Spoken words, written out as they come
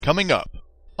Coming up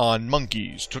on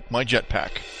Monkeys Took My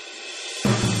Jetpack.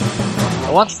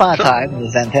 Once upon a time in the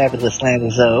fantabulous land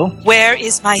of Zoe. Where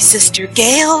is my sister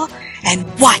Gail? And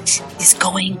what is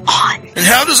going on? And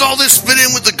how does all this fit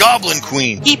in with the Goblin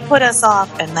Queen? He put us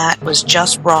off, and that was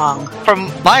just wrong.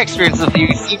 From my experience with you,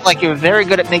 you seem like you're very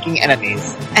good at making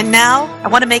enemies. And now, I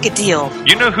want to make a deal.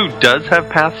 You know who does have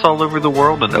paths all over the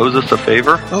world and owes us a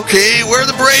favor? Okay, where are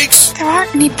the brakes? There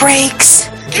aren't any breaks.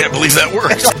 Can't believe that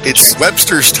works. It's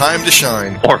Webster's time to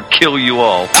shine. Or kill you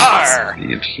all. Arr!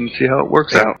 Be interesting to see how it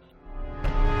works out.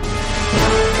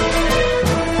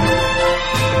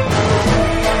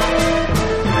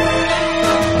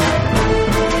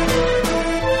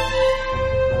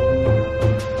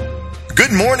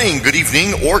 Good morning, good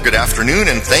evening, or good afternoon,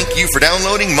 and thank you for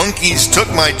downloading Monkeys Took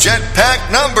My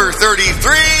Jetpack number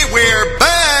 33. We're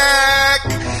back!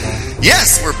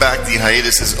 Yes, we're back. The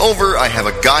hiatus is over. I have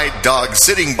a guide dog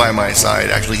sitting by my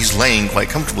side. Actually, he's laying quite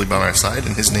comfortably by my side,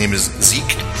 and his name is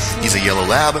Zeke. He's a yellow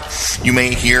lab. You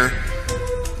may hear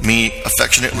me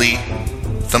affectionately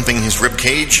thumping his rib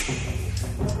cage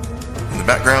in the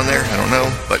background there. I don't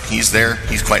know, but he's there.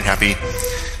 He's quite happy.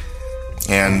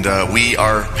 And we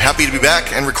are happy to be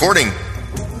back and recording.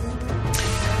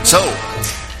 So,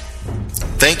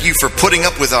 thank you for putting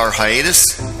up with our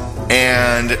hiatus,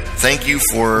 and thank you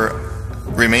for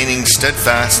remaining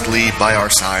steadfastly by our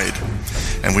side.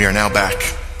 And we are now back.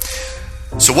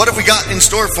 So what have we got in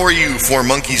store for you for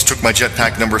Monkeys Took My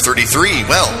Jetpack number 33?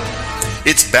 Well,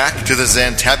 it's back to the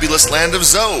Zantabulous land of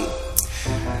Zoe.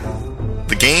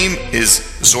 The game is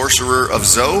Sorcerer of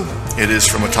Zoe. It is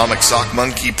from Atomic Sock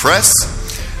Monkey Press.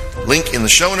 Link in the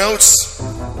show notes.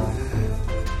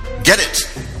 Get it?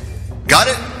 Got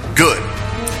it? Good.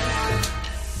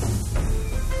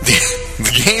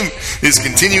 The game is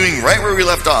continuing right where we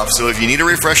left off, so if you need a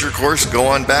refresher course, go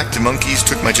on back to Monkeys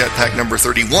Took My Jetpack number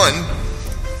 31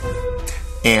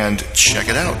 and check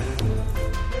it out.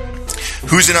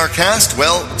 Who's in our cast?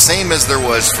 Well, same as there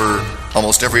was for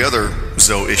almost every other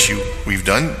Zoe issue we've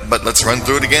done, but let's run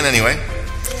through it again anyway.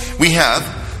 We have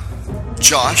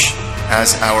Josh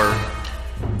as our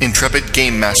intrepid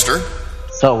game master.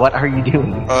 So what are you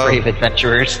doing, brave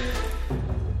adventurers?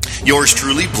 Yours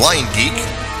truly, Blind Geek,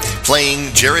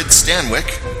 playing Jared Stanwyck.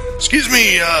 Excuse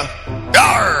me,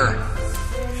 Arr!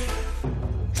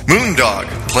 Moondog,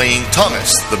 playing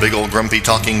Thomas, the big old grumpy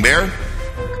talking bear.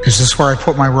 Is this where I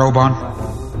put my robe on?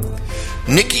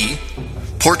 Nikki,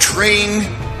 portraying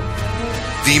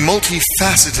the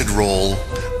multifaceted role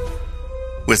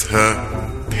with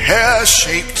her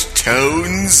pear-shaped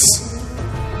tones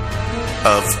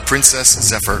of Princess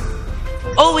Zephyr.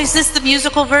 Oh, is this the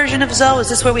musical version of Zoe? Is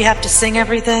this where we have to sing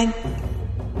everything?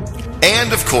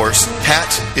 And, of course,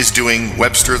 Pat is doing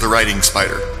Webster the Writing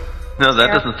Spider. No,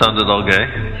 that doesn't sound at all gay.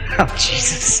 Oh,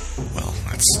 Jesus. Well,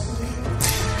 that's...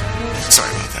 Sorry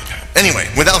about that, Pat. Anyway,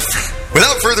 without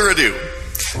further ado,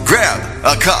 grab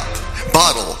a cup,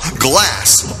 bottle,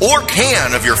 glass, or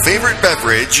can of your favorite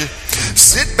beverage,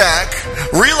 sit back,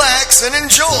 relax, and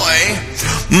enjoy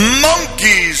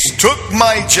Monkeys Took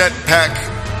My Jetpack,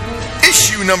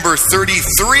 issue number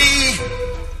 33,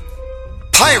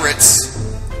 Pirates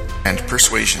and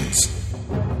Persuasions.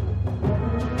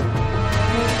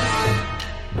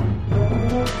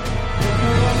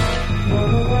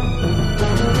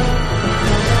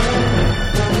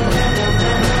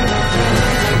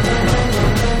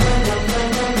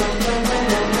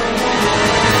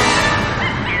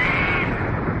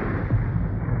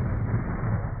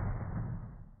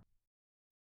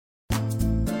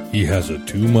 He has a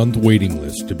 2-month waiting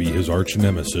list to be his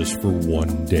arch-nemesis for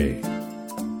one day.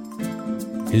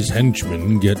 His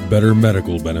henchmen get better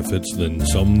medical benefits than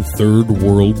some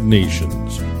third-world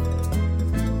nations.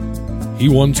 He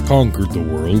once conquered the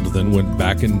world, then went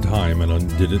back in time and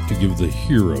undid it to give the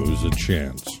heroes a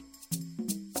chance.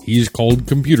 He's called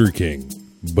Computer King,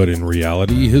 but in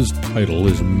reality his title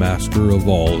is Master of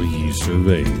All He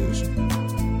Surveys.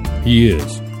 He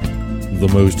is the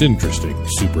most interesting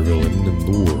supervillain in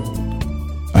the world.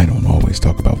 I don't always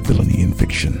talk about villainy in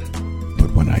fiction,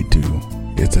 but when I do,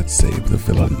 it's at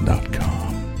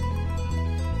SaveTheVillain.com.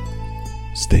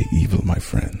 Stay evil, my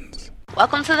friends.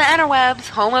 Welcome to the interwebs,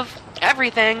 home of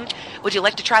everything. Would you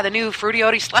like to try the new Fruity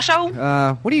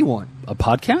Slusho? What do you want? A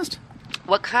podcast?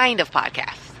 What kind of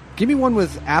podcast? Give me one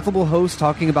with affable hosts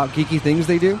talking about geeky things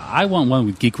they do. I want one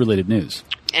with geek-related news.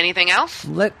 Anything else?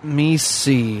 Let me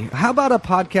see. How about a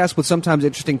podcast with sometimes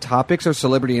interesting topics or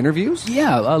celebrity interviews?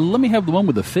 Yeah, let me have the one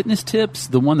with the fitness tips,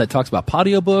 the one that talks about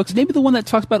audiobooks, maybe the one that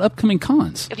talks about upcoming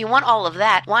cons. If you want all of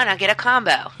that, why not get a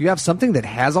combo? You have something that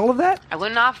has all of that? I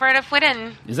wouldn't offer it if we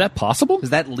didn't. Is that possible? Is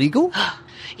that legal?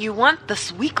 You want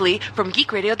the Weekly from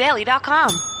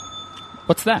GeekRadioDaily.com.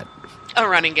 What's that? A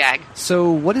running gag.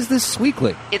 So, what is this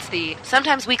weekly? It's the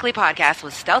Sometimes Weekly podcast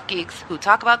with stealth geeks who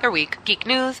talk about their week, geek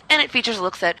news, and it features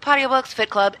looks at audiobooks, Fit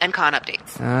Club, and con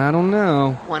updates. I don't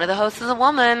know. One of the hosts is a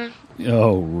woman.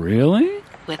 Oh, really?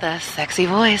 With a sexy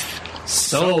voice.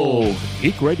 So,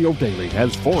 Geek Radio Daily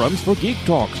has forums for Geek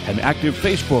Talks, an active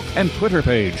Facebook and Twitter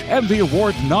page, and the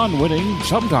award non-winning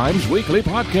Sometimes Weekly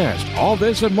podcast. All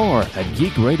this and more at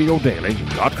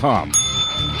GeekRadioDaily.com.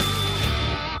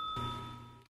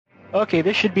 Okay,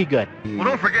 this should be good. Well,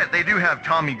 don't forget, they do have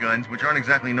Tommy guns, which aren't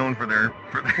exactly known for their...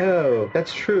 Oh,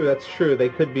 that's true, that's true. They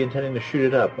could be intending to shoot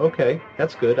it up. Okay,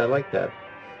 that's good. I like that.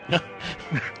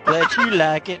 Glad you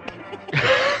like it.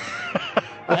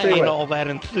 I ain't what. all that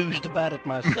enthused about it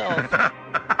myself.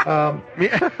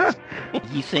 Yeah.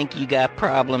 You think you got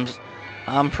problems?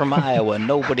 I'm from Iowa.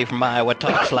 Nobody from Iowa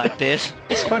talks like this.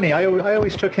 It's funny, I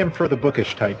always took him for the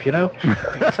bookish type, you know?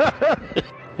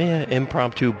 Yeah,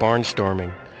 impromptu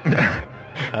barnstorming.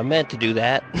 I meant to do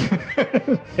that.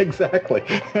 Exactly.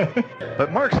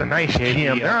 But Mark's a nice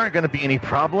GM. There aren't going to be any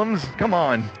problems. Come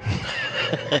on.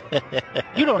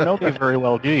 You don't know me very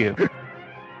well, do you?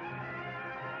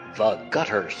 The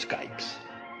Gutter Skypes.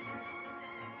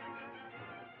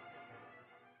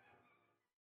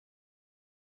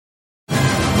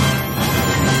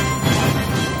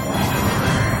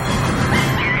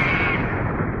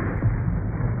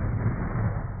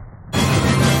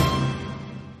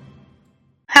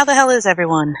 How the hell is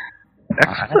everyone?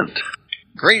 Excellent.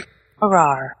 Great.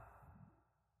 Hurrah.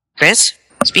 Chris,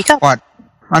 speak up. What?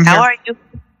 I'm How here. are you?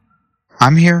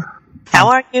 I'm here. How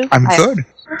are you? I'm good.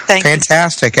 Thank you.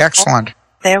 Fantastic. Excellent.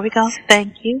 There we go.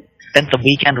 Thank you. Spent the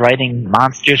weekend writing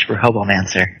monsters for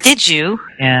Hobomancer. Did you?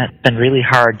 Yeah, it's been really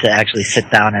hard to actually sit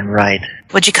down and write.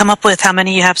 What'd you come up with? How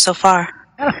many you have so far?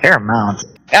 Got a fair amount.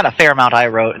 Got a fair amount I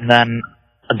wrote, and then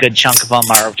a good chunk of them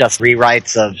are just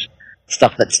rewrites of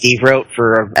stuff that Steve wrote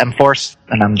for M-Force,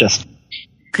 and I'm just...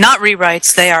 Not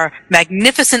rewrites. They are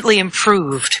magnificently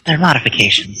improved. They're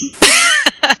modifications.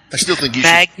 I still think you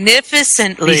should...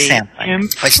 Magnificently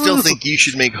improved. I still think you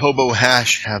should make Hobo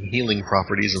Hash have healing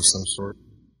properties of some sort.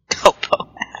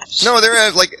 Hobo Hash. No, there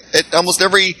are, like, at almost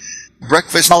every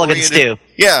breakfast... Mulligan stew.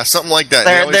 Yeah, something like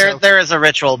that. There is a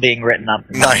ritual being written up.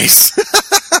 Nice.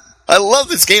 I love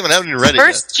this game and I haven't even read it yet.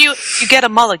 First you get a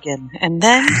mulligan, and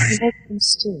then you make some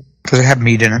stew. Does it have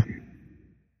meat in it?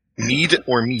 Mead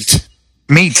or meat?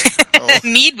 Meat. Oh.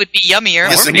 Mead would be yummier.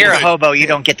 Yes, when you're a hobo, you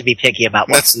don't get to be picky about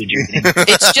what food you're eating.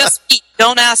 It's just meat.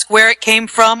 Don't ask where it came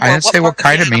from. I didn't say what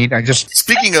kind of meat. I just...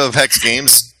 Speaking of Hex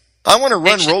games, I want to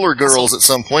run Roller Girls at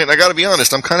some point. I got to be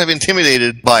honest, I'm kind of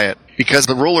intimidated by it because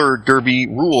the roller derby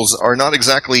rules are not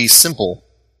exactly simple.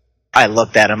 I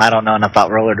looked at them. I don't know enough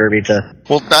about roller derby to...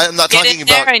 Well, I'm not Get talking in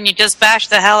there about... and you just bash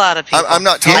the hell out of people. I'm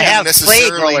not talking I have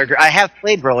necessarily... I have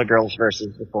played Roller Girls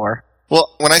versus before.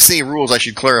 Well, when I say rules, I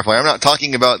should clarify. I'm not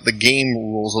talking about the game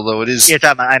rules, although it is... You're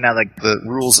talking about, I know, like... the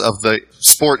rules of the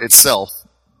sport itself.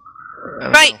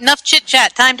 Right, enough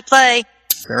chit-chat. Time to play.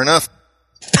 Fair enough.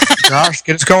 Josh,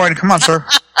 get us going. Come on, sir.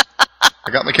 I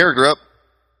got my character up.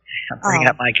 I'm bringing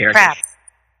up my character.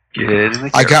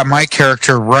 Crap. I got my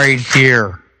character right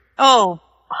here. Oh,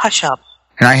 hush up.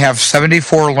 And I have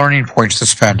 74 learning points to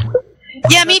spend.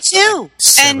 Yeah, me too.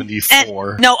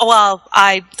 74. No, well,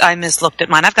 I mislooked at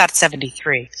mine. I've got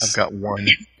 73. I've got 1.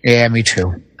 Yeah, me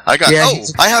too. I got... Yeah,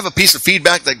 I have a piece of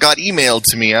feedback that got emailed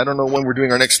to me. I don't know when we're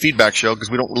doing our next feedback show because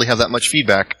we don't really have that much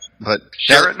feedback. But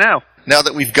Share it now. Now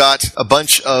that we've got a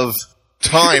bunch of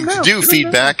time to do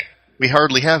feedback, we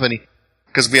hardly have any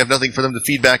because we have nothing for them to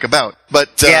feedback about. But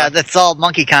yeah, that's all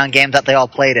MonkeyCon games that they all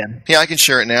played in. Yeah, I can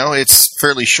share it now. It's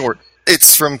fairly short.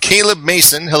 It's from Caleb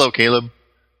Mason. Hello, Caleb.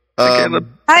 Hey, Caleb.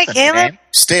 Hi, Caleb.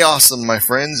 Stay awesome, my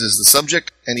friends, is the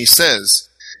subject, and he says,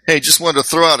 hey, just wanted to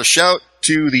throw out a shout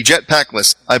to the Jetpack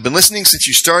list. I've been listening since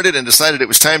you started and decided it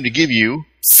was time to give you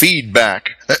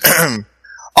feedback.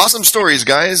 Awesome stories,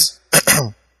 guys.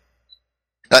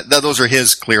 Those are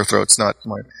his clear throats, not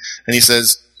mine. And he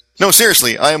says, no,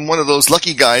 seriously, I am one of those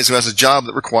lucky guys who has a job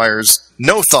that requires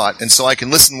no thought, and so I can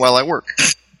listen while I work.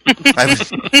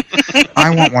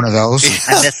 I want one of those.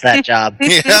 I miss that job.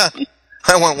 Yeah,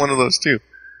 I want one of those too.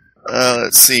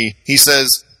 Let's see. He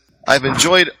says, I've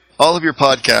enjoyed all of your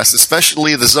podcasts,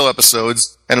 especially the Zoe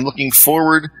episodes, and I'm looking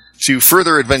forward to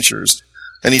further adventures.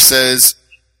 And he says,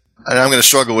 and I'm going to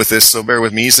struggle with this, so bear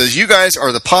with me. He says, you guys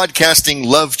are the podcasting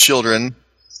love children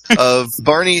of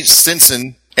Barney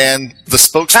Stinson and the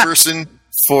spokesperson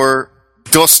for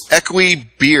Dos Equis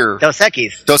beer. Dos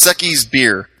Equis. Dos Equis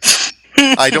beer.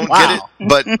 I don't get it,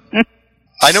 but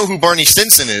I know who Barney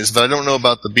Stinson is, but I don't know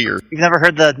about the beer. You've never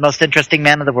heard the most interesting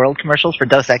man in the world commercials for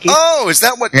Dos Equis? Oh, is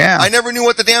that what? Yeah. I never knew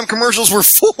what the damn commercials were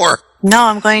for. No,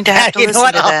 I'm going to have to listen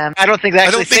to them. I don't think they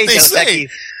actually say Dos Equis.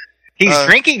 He's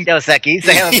drinking Dos Equis.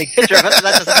 They have a big picture of it, but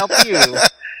that doesn't help you.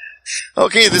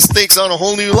 Okay, this takes on a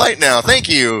whole new light now. Thank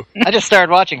you. I just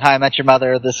started watching How I Met Your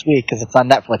Mother this week because it's on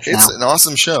Netflix now. It's an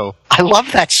awesome show. I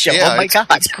love that show. Yeah, oh my god.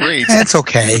 It's great. It's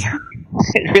okay.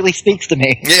 It really speaks to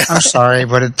me. Yeah. I'm sorry,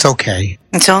 but it's okay.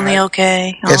 It's only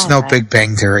okay. It's no All right. Big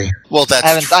Bang Theory. Well,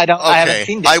 that's I haven't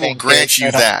seen Big I will Bang grant Theory,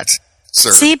 you that,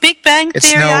 sir. See, Big Bang It's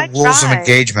Theory, no I rules of tried.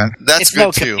 engagement. That's it's good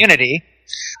no too. Community.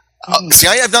 See,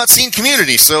 I have not seen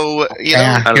Community, so you know.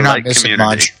 Yeah, I you're not like missing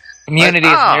Community. much. Community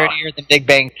is nerdier than Big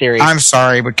Bang Theory. I'm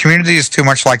sorry, but Community is too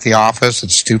much like The Office.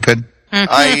 It's stupid.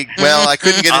 I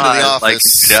couldn't get into The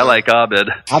Office. I like Abed.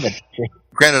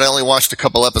 Granted, I only watched a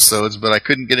couple episodes, but I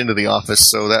couldn't get into The Office,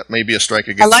 so that may be a strike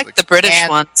I against like the British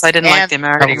ones. I didn't like the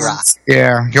American 30 Rock. ones.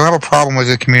 Yeah, you'll have a problem with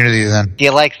the Community then. Do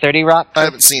you like 30 Rock? I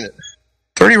haven't seen it,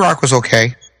 30 Rock was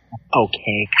okay.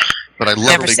 Okay. but I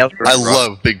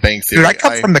love Big Bang Theory. Dude, I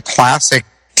come from the classic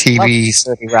TVs.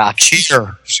 30 Rock.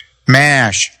 Cheers,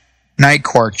 MASH, Night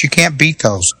Court. You can't beat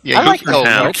those. Yeah, I like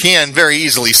you can very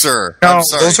easily, sir. No, I'm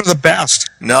sorry. those are the best.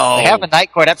 No. They have a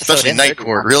Night Court episode. Especially in Night 30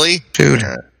 Court. Rock. Really? Dude,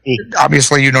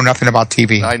 obviously you know nothing about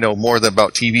TV. I know more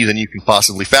about TV than you can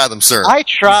possibly fathom, sir. I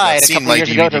tried You've a seen couple my years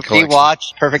ago DVD to collection.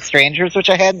 rewatch Perfect Strangers, which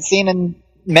I hadn't seen in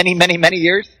many, many, many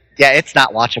years. Yeah, it's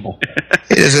not watchable.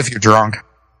 It is if you're drunk.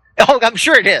 Oh, I'm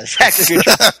sure it is. Actually, if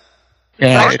you're drunk.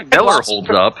 Yeah, Mark Miller holds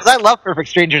up. I loved Perfect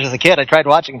Strangers as a kid. I tried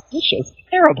watching it. This show's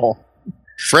terrible.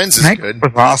 Friends is Night good.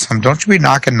 Court was awesome. Don't you be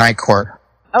knocking Night Court.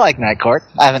 I like Night Court.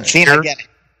 I haven't seen it yet.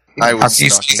 I How was can you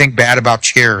talking. think bad about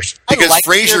Cheers? Because like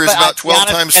Frasier Cheers, is but about I'll be 12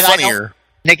 honest, times and I don't- funnier.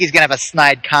 Nikki's going to have a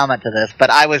snide comment to this, but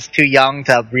I was too young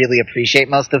to really appreciate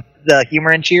most of the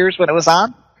humor in Cheers when it was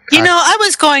on. You know, I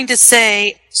was going to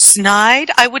say snide.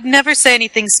 I would never say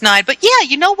anything snide, but yeah,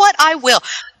 you know what? I will.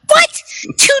 What?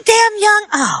 Too damn young?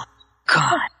 Oh,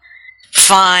 God.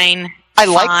 Fine. I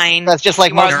like Fine. that's just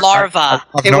like You are most- larva. I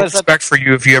have It no was a- respect for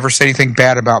you if you ever say anything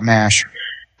bad about MASH.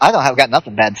 I don't have got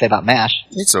nothing bad to say about MASH.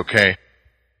 It's okay.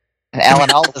 And Alan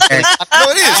Alda is No,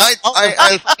 it is.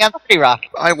 on 30 Rock.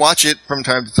 I watch it from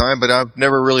time to time, but I've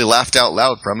never really laughed out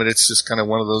loud from it. It's just kind of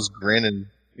one of those grin, and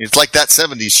it's like that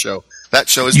 70s show. That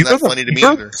show isn't that funny to me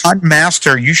you're either. a fun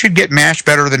master. You should get MASH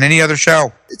better than any other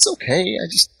show. It's okay. I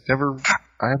just never.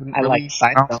 I haven't I really.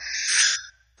 like Seinfeld.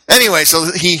 Anyway, so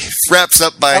he wraps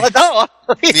up by.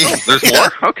 There's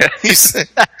more? Okay.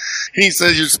 He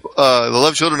says, the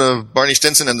love children of Barney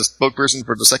Stinson and the spokesperson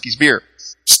for Dos Equis beer.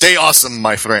 Stay awesome,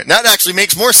 my friend. That actually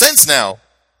makes more sense now.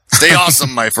 Stay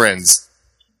awesome, my friends.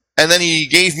 And then he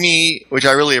gave me, which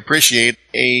I really appreciate,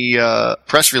 a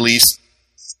press release.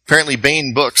 Apparently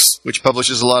Baen Books, which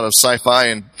publishes a lot of sci-fi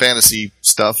and fantasy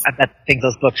stuff. I think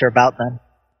those books are about then.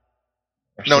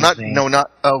 No,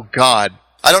 oh God.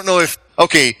 I don't know if,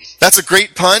 okay, that's a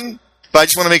great pun, but I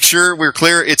just want to make sure we're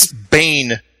clear. It's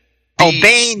Baen. Oh,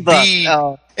 Baen Books.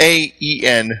 Oh.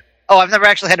 B-A-E-N. Oh, I've never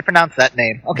actually had to pronounce that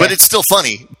name. Okay. But it's still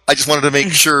funny. I just wanted to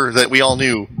make sure that we all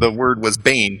knew the word was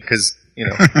Bane, because, you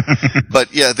know.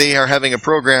 But yeah, they are having a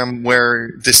program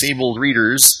where disabled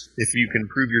readers, if you can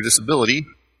prove your disability,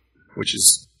 which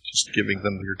is just giving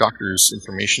them your doctor's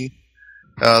information,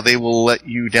 they will let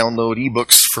you download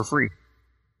ebooks for free.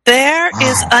 There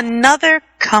is another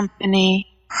company.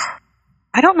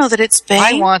 I don't know that it's Baen.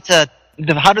 I want to.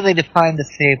 How do they define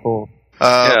disabled?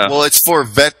 Well, it's for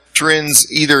veterans,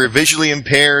 either visually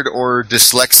impaired or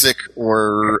dyslexic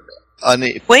or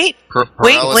Wait.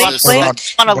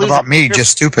 paralysis. What about me?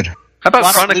 Just stupid. How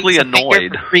about chronically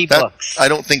annoyed? Free books. I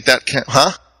don't think that can.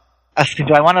 Huh?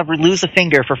 Do I want to lose a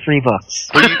finger for free books?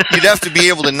 Well, you'd have to be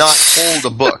able to not hold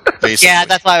a book, basically. Yeah,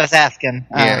 that's why I was asking.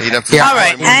 Yeah, you'd have to. All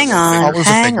right, hang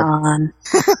on.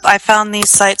 I found these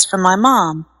sites from my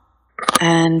mom,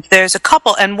 and there's a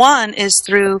couple, and one is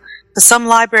through some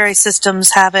library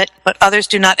systems have it, but others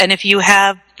do not. And if you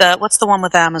have what's the one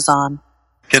with Amazon?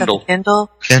 Kindle. Kindle.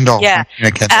 Yeah.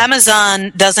 Kindle.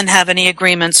 Amazon doesn't have any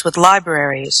agreements with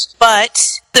libraries, but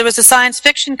there was a science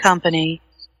fiction company.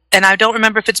 And I don't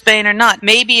remember if it's Baen or not.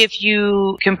 Maybe if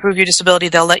you can prove your disability,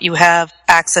 they'll let you have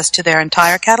access to their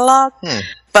entire catalog.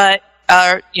 But,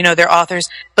 their authors.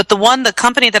 But the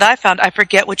company that I found, I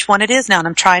forget which one it is now, and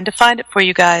I'm trying to find it for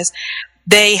you guys.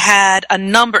 They had a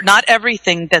number, not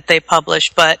everything that they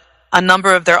published, but a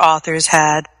number of their authors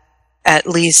had at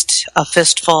least a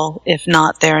fistful, if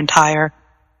not their entire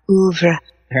oeuvre.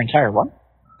 Their entire what?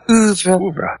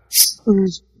 Oeuvre.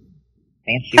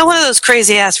 Now, one of those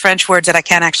crazy-ass French words that I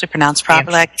can't actually pronounce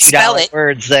properly. Like, spell it.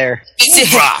 Words there.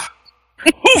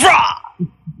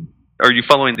 Are you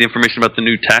following the information about the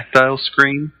new tactile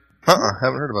screen? Haven't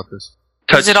heard about this.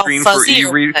 Is it all fuzzy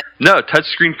or what? No,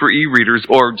 touchscreen for e-readers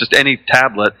or just any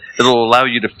tablet. It'll allow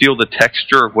you to feel the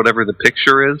texture of whatever the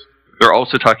picture is. They're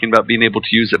also talking about being able to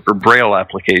use it for Braille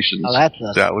applications. Oh,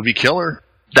 that would be killer.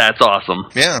 That's awesome.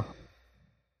 Yeah.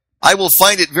 I will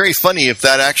find it very funny if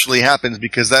that actually happens,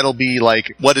 because that'll be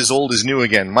like what is old is new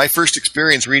again. My first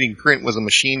experience reading print was a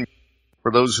machine.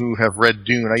 For those who have read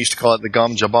Dune, I used to call it the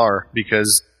Gom Jabbar,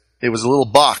 because it was a little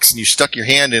box and you stuck your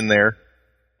hand in there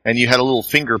and you had a little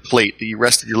finger plate that you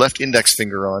rested your left index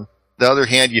finger on. The other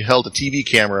hand, you held a TV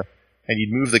camera, and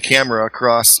you'd move the camera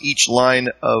across each line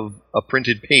of a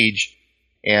printed page,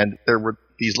 and there were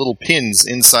these little pins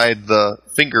inside the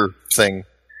finger thing,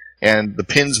 and the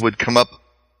pins would come up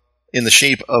in the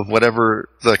shape of whatever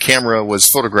the camera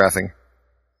was photographing.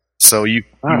 So you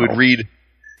would read...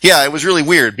 Yeah, it was really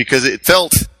weird, because it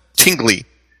felt tingly,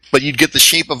 but you'd get the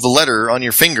shape of the letter on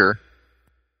your finger,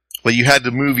 but you had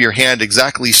to move your hand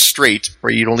exactly straight,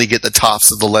 where you'd only get the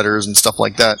tops of the letters and stuff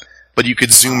like that. But you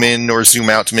could zoom in or zoom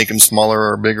out to make them smaller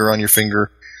or bigger on your finger.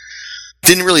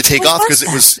 Didn't really take off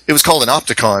because it was called an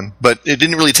Opticon, but it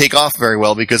didn't really take off very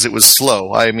well because it was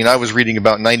slow. I mean, I was reading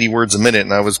about 90 words a minute,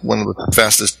 and I was one of the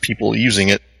fastest people using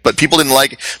it. But people didn't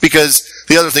like it, because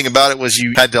the other thing about it was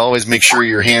you had to always make sure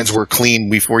your hands were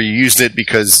clean before you used it,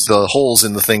 because the holes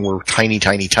in the thing were tiny,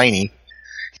 tiny, tiny.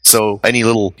 So any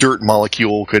little dirt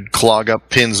molecule could clog up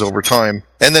pins over time.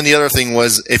 And then the other thing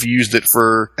was, if you used it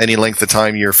for any length of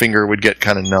time, your finger would get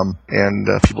kind of numb, and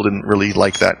people didn't really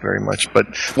like that very much. But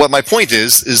what my point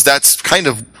is that's kind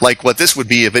of like what this would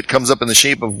be if it comes up in the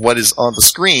shape of what is on the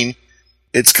screen.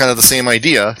 It's kind of the same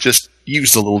idea, just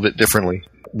used a little bit differently.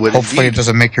 Hopefully it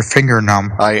doesn't make your finger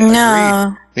numb. I agree.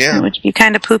 No, yeah. It would be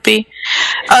kind of poopy.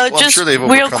 Well, just I'm sure they've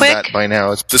real overcome quick. that by now.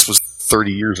 This was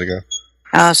 30 years ago.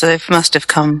 Oh, so they must have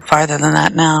come farther than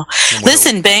that now.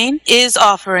 Listen, Bane is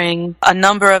offering a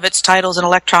number of its titles in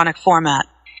electronic format.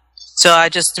 So I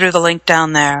just threw the link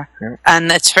down there. Yep.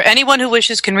 And it's for anyone who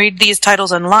wishes can read these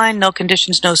titles online, no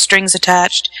conditions, no strings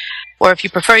attached. Or if you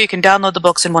prefer, you can download the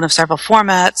books in one of several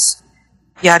formats.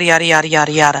 Yada, yada, yada,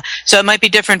 yada, yada. So it might be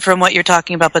different from what you're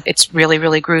talking about, but it's really,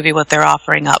 really groovy what they're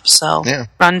offering up. So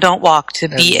Run, Don't Walk to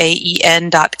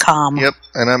BAEN.com. Yep,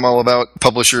 and I'm all about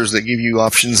publishers that give you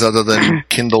options other than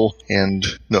Kindle and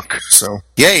Nook. So,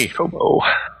 yay! Kobo.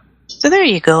 So there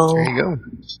you go. There you go.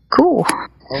 Cool.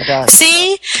 Oh, God.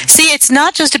 See, it's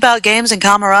not just about games and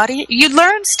camaraderie. You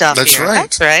learn stuff. That's here. right.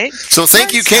 That's right. So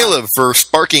thank you, Caleb, for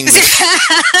sparking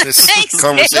this Thanks,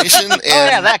 conversation. Caleb. And Oh,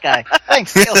 yeah, that guy.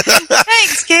 Thanks, Caleb.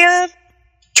 Thanks, Caleb.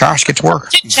 Josh gets work.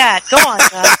 Chit chat. Go on,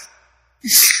 Josh.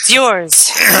 It's yours.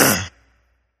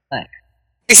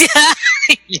 Thanks.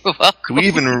 You're welcome. Could we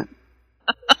even...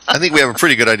 I think we have a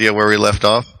pretty good idea where we left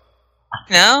off.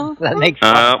 No? That makes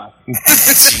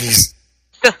sense. Jeez.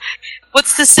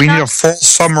 What's the We need a synopsis? full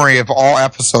summary of all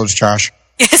episodes, Josh.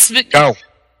 Yes, but Go.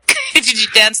 could you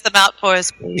dance them out for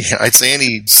us, please? Yeah, I'd say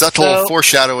any subtle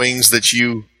foreshadowings that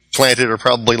you planted are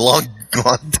probably long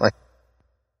gone by.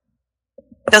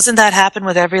 Doesn't that happen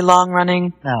with every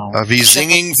long-running? No. Are we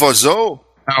singing for Zoe?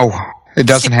 No, it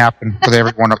doesn't happen with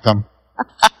every one of them.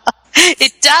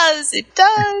 It does. It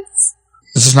does.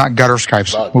 This is not gutter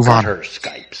Skypes. Move on.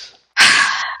 Skypes.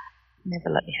 Never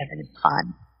let me have any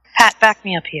fun. Pat, back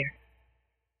me up here.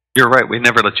 You're right. We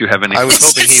never let you have any. I was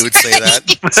hoping he would say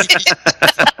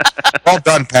that. Well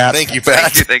done, Pat. Thank you,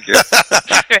 Pat. Thank you.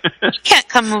 You can't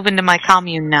come move into my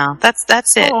commune now. That's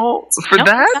it. Oh, for Nope,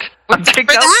 that? nope. Take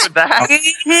that for that?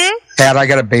 Mhm. Pat, I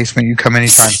got a basement. You come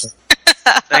anytime.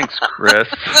 Thanks, Chris.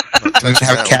 You can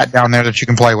have a cat down there that you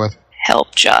can play with.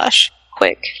 Help, Josh.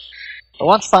 Quick. But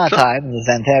once upon a time, in the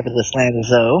fantabulous land of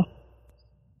Zoe,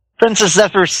 Princess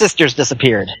Zephyr's sisters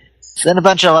disappeared. Then a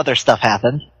bunch of other stuff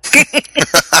happened. And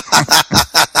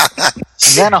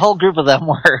then a whole group of them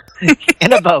were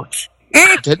in a boat.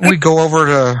 Didn't we go over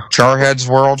to Jarhead's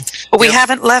world? But we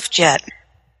haven't left yet.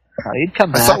 Oh, you'd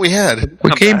come I back. thought we had.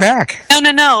 We came back.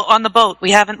 No. On the boat.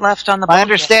 We haven't left on the boat. My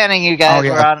understanding, you guys Oh,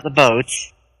 yeah. were on the boat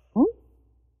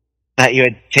that you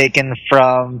had taken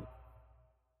from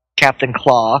Captain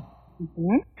Claw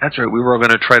That's right. We were all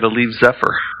going to try to leave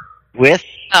Zephyr. with...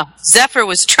 Oh, Zephyr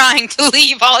was trying to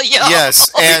leave all y'all. Yes,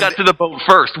 We and got to the boat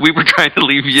first. We were trying to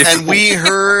leave you. and we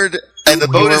heard, and the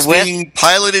We boat were is with being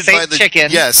piloted Fake by the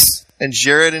Chicken. Yes, and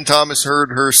Jared and Thomas heard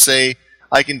her say,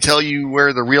 "I can tell you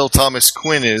where the real Thomas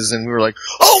Quinn is," and we were like,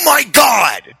 "Oh my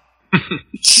God,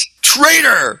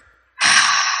 traitor!"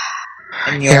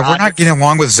 And Yeah, we're not getting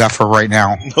along with Zephyr right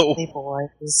now. No.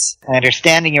 Boys. My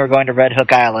understanding, you were going to Red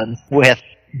Hook Island with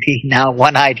the now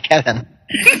one-eyed Kevin.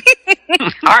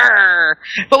 Arr!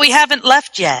 But we haven't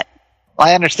left yet.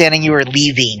 My understanding you were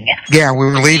leaving. Yeah, we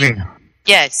were leaving.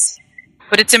 Yes.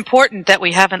 But it's important that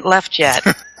we haven't left yet.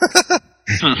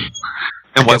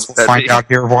 And we'll find out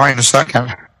here why in a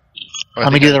second.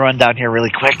 Let me do the rundown here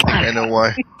really quick. I know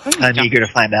why. I'm eager to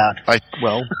find out.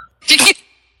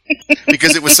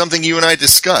 Because it was something you and I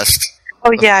discussed.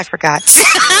 Oh, yeah, I forgot.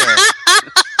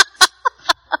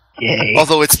 Yay.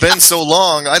 Although it's been so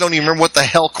long, I don't even remember what the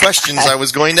hell questions I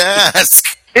was going to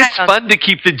ask. It's fun to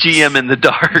keep the GM in the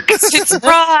dark.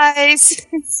 Surprise!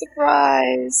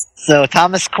 Surprise! So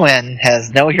Thomas Quinn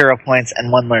has no hero points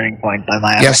and 1 learning point by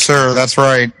my Yes, sir, that's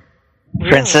right.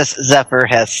 Princess Zephyr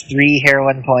has 3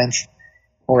 heroine points,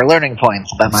 4 learning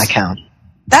points by my count.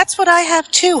 That's what I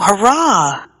have too.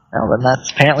 Hurrah! Well, then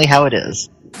that's apparently how it is.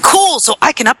 Cool, so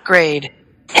I can upgrade.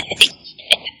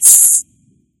 Yes.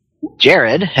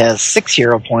 Jared has 6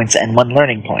 hero points and 1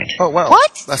 learning point. Oh, wow.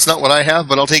 What? That's not what I have,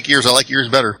 but I'll take yours. I like yours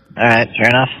better. Alright, fair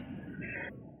enough.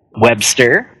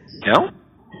 Webster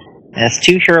has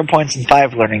 2 hero points and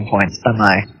 5 learning points by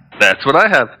my. That's what I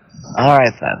have.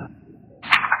 Alright then.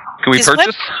 Can we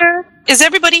purchase? Is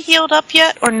everybody healed up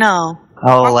yet, or no?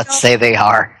 Oh, let's say they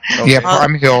are. Okay. Yep,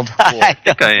 I'm healed. I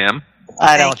think I am.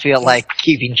 I don't feel like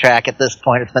keeping track at this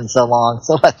point. It's been so long,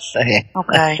 so let's say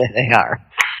they are.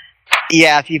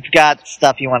 Yeah, if you've got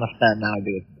stuff you want to spend, now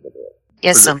do it.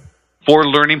 Yes, 4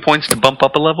 learning points to bump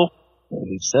up a level?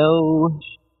 Maybe so.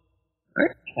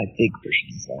 My big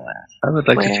versions of that. I would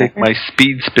like to take my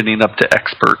speed spinning up to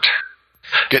expert.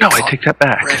 I take that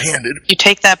back. Red-handed. You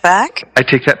take that back? I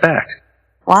take that back.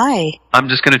 Why? I'm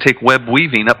just going to take web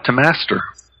weaving up to master.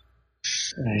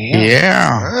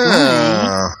 Yeah.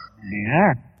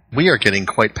 Yeah. We are getting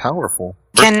quite powerful.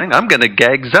 First thing, I'm going to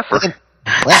gag Zephyr.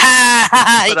 But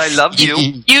I love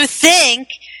you. You think?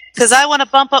 Because I want to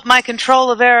bump up my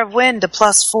control of Air of Wind to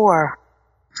 +4.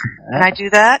 Can I do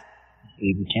that?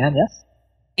 You can, yes.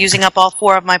 Using up all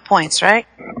 4 of my points, right?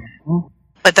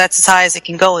 But that's as high as it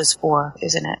can go is 4,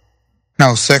 isn't it?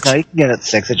 No, 6. No, you can get it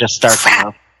 6. It just starts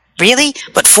low. Really?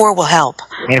 But 4 will help.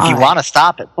 And if you want to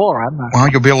stop at 4, I'm not. Well,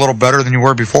 you'll be a little better than you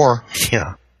were before.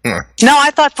 Yeah. No,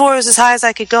 I thought 4 was as high as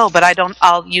I could go, but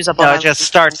I'll use up all No, my... it just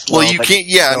starts low. Well, you can't,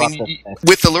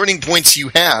 with the learning points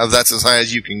you have, that's as high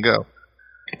as you can go.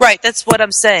 Right, that's what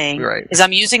I'm saying. Right. Is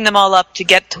I'm using them all up to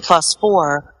get to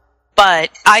 +4, but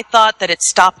I thought that it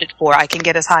stopped at 4. I can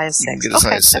get as high as 6. You can get as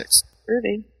high as 6.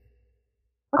 Groovy.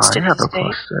 I have a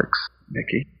 +6,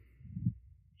 Nikki.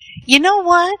 You know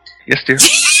what? Yes, dear.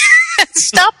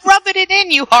 Stop rubbing it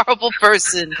in, you horrible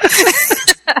person.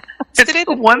 It's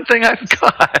the one thing I've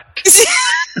got.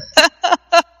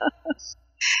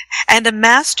 And a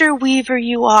master weaver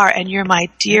you are, and you're my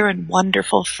dear and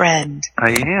wonderful friend.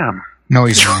 I am. No,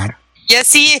 he's not.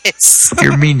 Yes, he is.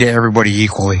 You're mean to everybody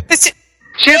equally.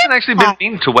 She hasn't actually been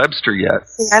mean to Webster yet.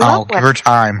 Give her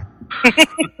time.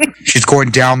 She's going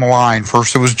down the line.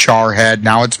 First it was Charhead,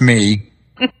 now it's me.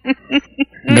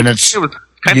 Then it's you.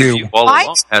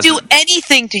 I do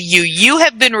anything to you. You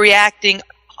have been reacting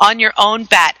on your own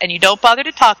bat, and you don't bother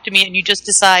to talk to me, and you just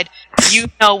decide you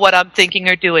know what I'm thinking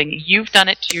or doing. You've done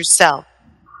it to yourself.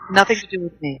 Nothing to do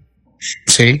with me.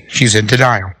 See? She's in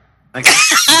denial.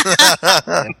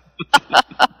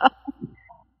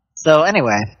 So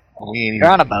anyway, you're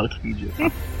on a boat.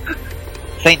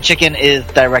 Saint Chicken is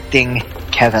directing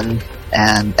Kevin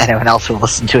and anyone else who will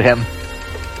listen to him.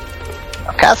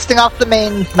 Casting off the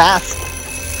main mast.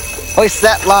 Hoist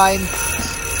that line.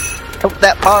 Tote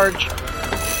that barge.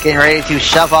 Getting ready to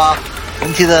shove off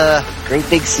into the great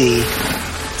big sea.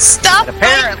 Stop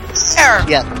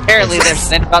apparently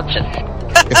there's an interruption.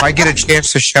 If I get a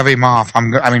chance to shove him off,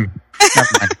 never mind.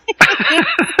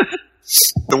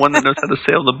 The one that knows how to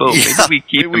sail the boat. Maybe we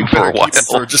keep him for a while.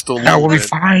 For just a No, we'll be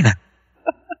fine.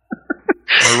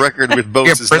 Our record with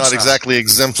boats is not exactly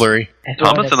exemplary.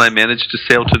 Thomas and I managed to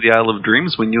sail to the Isle of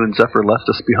Dreams when you and Zephyr left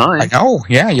us behind. I know.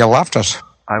 Yeah, you left us.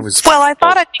 Well, I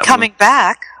thought I'd be coming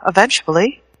back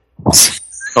eventually.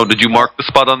 Oh, did you mark the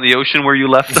spot on the ocean where you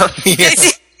left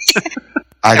us?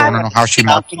 I don't know how she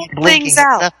marked things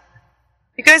out.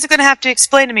 You guys are going to have to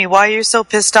explain to me why you're so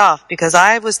pissed off, because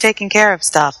I was taking care of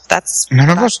stuff. None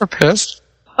of us are pissed.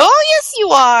 Oh, yes, you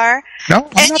are. No,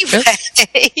 I'm not pissed.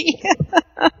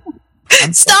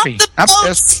 Stop the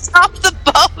boat! Stop the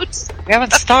boat! We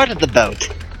haven't started the boat.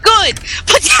 Good!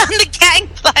 Put down the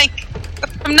gangplank!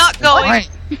 I'm not going.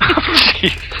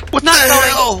 What the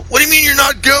hell? What do you mean you're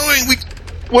not going?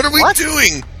 What are we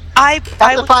doing? I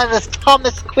will find this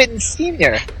Thomas Quinn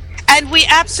Sr. And we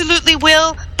absolutely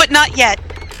will, but not yet.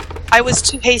 I was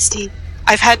too hasty.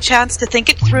 I've had chance to think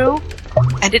it through,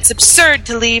 and it's absurd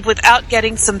to leave without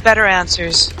getting some better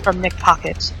answers from Nick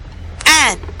Pocket.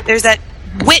 And there's that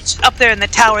witch up there in the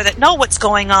tower that know what's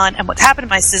going on and what's happened to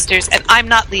my sisters, and I'm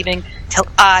not leaving till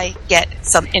I get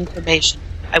some information.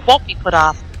 I won't be put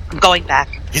off. I'm going back.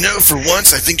 You know, for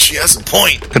once, I think she has a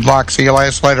point. Good luck. See you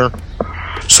guys later.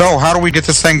 So, how do we get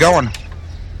this thing going?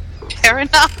 Fair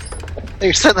enough.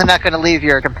 You're certainly not going to leave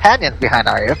your companions behind,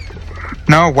 are you?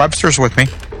 No, Webster's with me.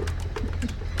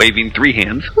 Waving 3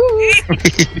 hands.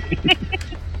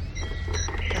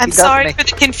 I'm sorry for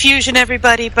the confusion,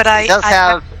 everybody, but I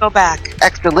have to go back.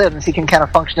 Extra limbs. He can kind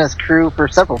of function as crew for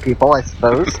several people, I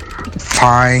suppose.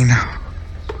 Fine.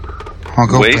 I'll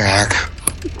go back.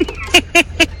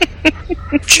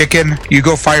 Chicken, you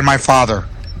go find my father.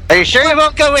 Are you sure you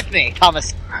won't go with me,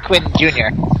 Thomas Quinn Jr.?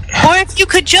 Or if you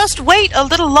could just wait a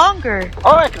little longer.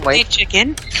 Or I can wait. Hey,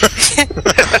 Chicken.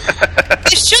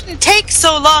 It shouldn't take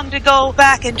so long to go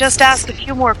back and just ask a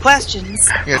few more questions.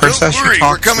 Yeah, don't worry,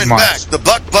 we're coming back. The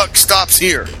buck stops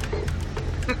here.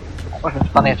 That wasn't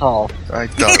funny at all. I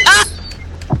thought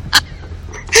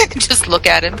Just look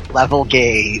at him. Level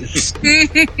gaze.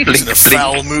 He's in a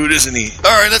foul mood, isn't he?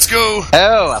 Alright, let's go.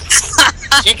 Oh,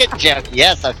 a chicken joke.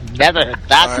 Yes, I've never heard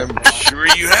that. I'm sure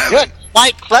you haven't. Good.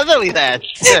 Quite cleverly there,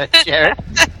 Jared.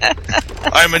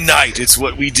 I'm a knight. It's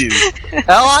what we do. Oh,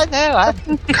 I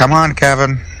know. Come on,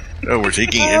 Kevin. Oh, we're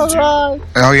taking him too. Right.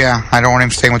 Oh, yeah. I don't want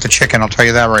him staying with the chicken. I'll tell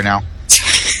you that right now.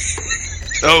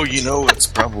 Oh, you know, it's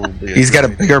probably... He's got a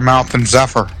bigger mouth than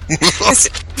Zephyr.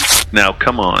 Now,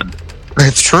 come on.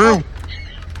 It's true.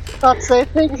 Not say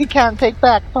things you can't take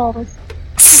back, Thomas.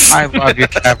 I love you,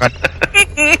 Kevin.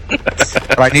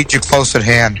 But I need you close at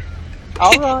hand.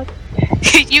 All right.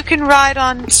 You can ride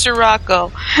on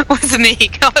Sirocco with me.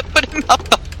 Put him up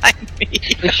behind me.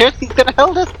 You sure he's going to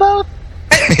hold us both?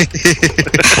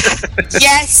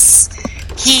 Yes,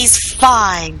 he's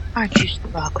fine. Aren't you,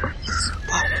 Sirocco?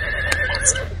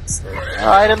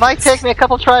 Alright, it might take me a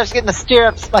couple tries to get in the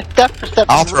stirrups. My depth perception...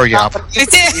 I'll throw you up.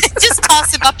 Just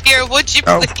toss him up here, would you?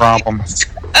 No problem.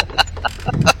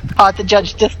 Hard to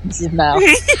judge distances now.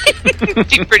 It'd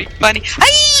be pretty funny.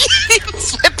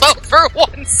 Flip over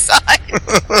one side.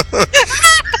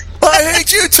 I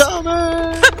hate you,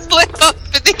 Thomas! Flip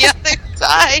over the other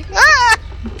side.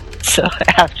 So,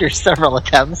 after several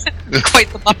attempts... Quite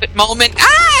the Muppet moment.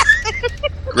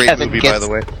 Great Kevin movie, gets by the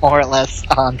way. more or less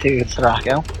onto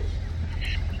Sirocco.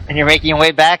 And you're making your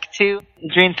way back to the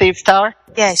Dream Thieves Tower?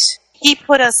 Yes. He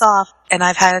put us off, and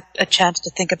I've had a chance to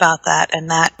think about that, and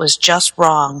that was just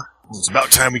wrong. It's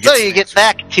about time we get So you get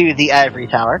back to the Ivory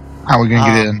Tower. How are we going to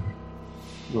get in?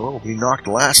 Well, we knocked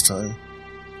last time.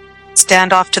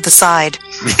 Stand off to the side.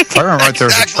 I remember right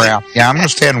there's a trap. Yeah, I'm going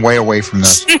to stand way away from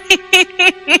this.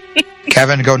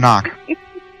 Kevin, go knock.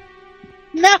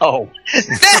 No!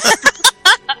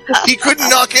 He couldn't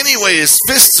knock anyway. His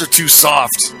fists are too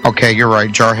soft. Okay, you're right.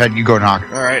 Jarhead, you go knock.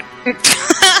 Alright.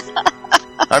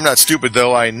 I'm not stupid,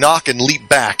 though. I knock and leap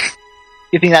back.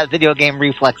 Giving that video game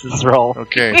reflexes roll.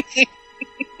 Okay.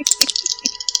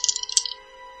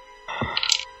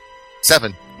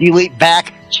 7. You leap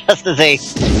back just as a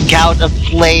gout of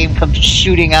flame comes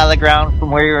shooting out of the ground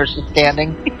from where you were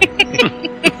standing.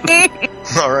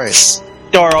 Alright.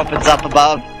 Door opens up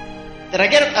above. Did I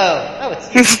get it? Oh,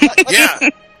 it's... Yeah.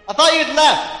 I thought you'd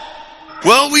left.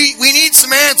 Well, we need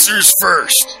some answers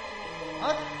first.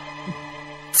 What?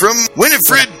 From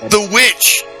Winifred the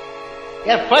Witch.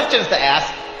 You have questions to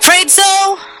ask. Afraid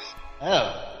so?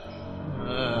 Oh.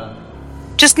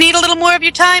 Just need a little more of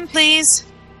your time, please.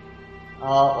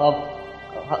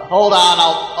 Hold on,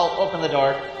 I'll open the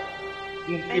door.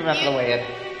 You run the way in.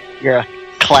 You're a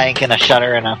clank and a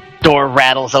shutter and a door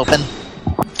rattles open.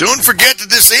 Don't forget to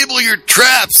disable your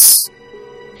traps.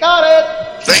 Got it!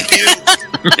 Thank you.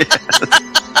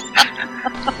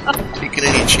 Taking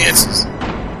any chances.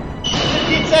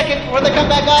 15 seconds before they come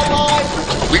back online.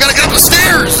 We gotta get up the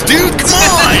stairs, dude. Come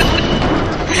on.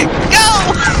 Go!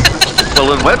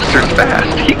 Well, when Webster's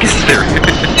fast, he gets there.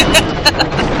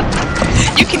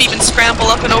 You can even scramble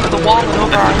up and over the wall and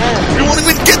over our heads. We won't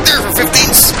even get there for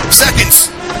 15 seconds.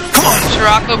 Come on.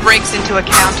 Sirocco breaks into a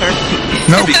counter.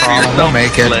 No problem. We'll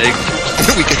make it.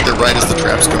 We get there right as the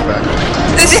traps come back.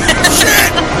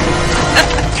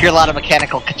 You hear a lot of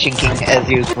mechanical ka-chinking as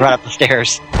you run up the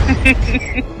stairs.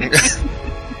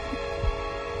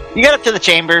 You get up to the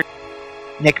chamber.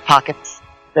 Nick Pockets,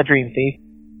 the Dream Thief,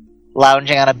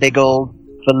 lounging on a big old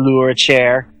velour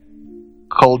chair,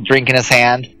 cold drink in his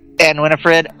hand, and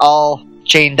Winifred all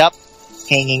chained up,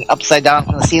 hanging upside down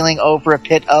from the ceiling over a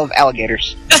pit of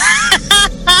alligators.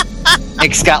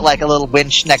 Nick's got like a little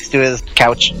winch next to his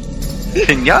couch.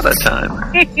 Pinata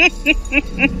time.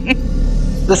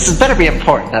 This had better be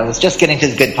important. I was just getting to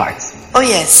the good parts. Oh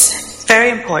yes, very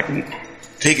important.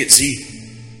 Take it, Z.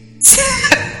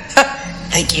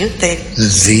 Thank you. Thank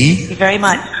Z? you very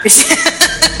much.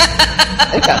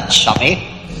 They got chummy.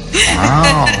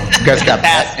 Wow. You guys got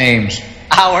pet names.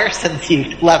 Hour since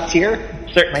you left here.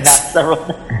 Certainly not several.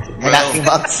 Not 2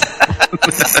 months.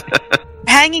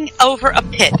 Hanging over a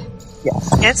pit.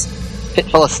 Yes. Pit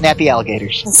full of snappy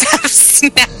alligators.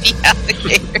 Snappy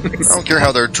alligators. I don't care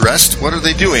how they're dressed. What are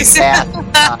they doing?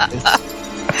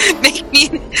 Make me.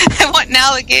 I want an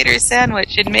alligator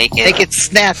sandwich and make it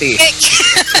snappy.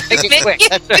 Make it quick.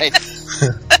 That's right.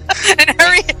 And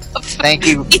hurry up. Thank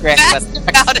you, Be fast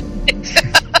about it.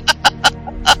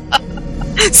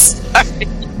 Sorry.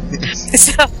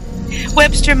 So,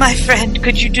 Webster, my friend,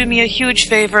 could you do me a huge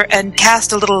favor and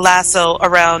cast a little lasso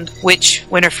around Witch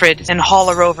Winifred and haul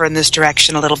her over in this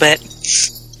direction a little bit?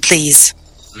 Please.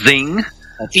 Zing.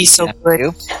 Be so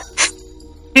good.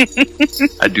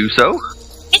 I do so.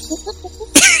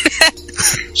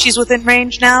 She's within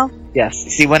range now? Yes.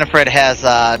 See, Winifred has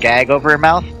a gag over her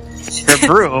mouth. Her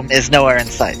broom is nowhere in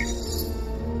sight.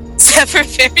 Zephyr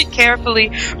very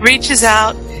carefully reaches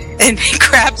out and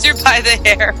grabs her by the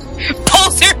hair,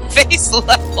 pulls her face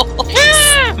level,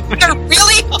 her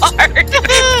really hard.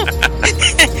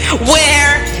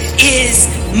 Where is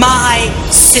my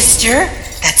sister?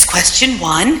 That's question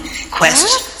 1.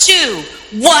 Question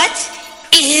 2. What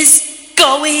is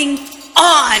going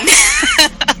on?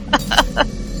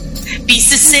 Be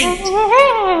succinct.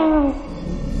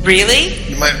 Really?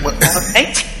 You might.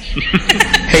 Okay.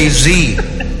 Hey, Z.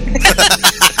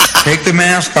 Take the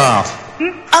mask off.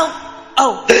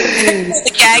 Oh.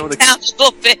 The gag down a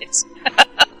little bit.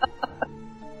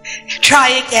 Try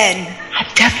again. I'm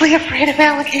definitely afraid of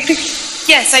alligators.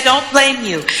 Yes, I don't blame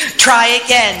you. Try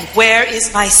again. Where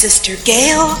is my sister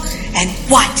Gail? And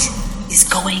what is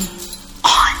going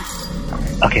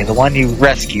on? Okay, the one you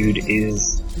rescued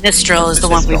is... Mistral is the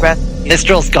one we rescued.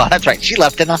 Mistral's gone. That's right. She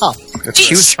left in a huff.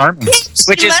 She was charming.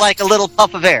 Which is like a little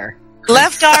puff of air.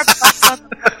 Left our...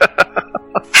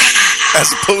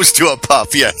 As opposed to a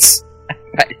puff, yes.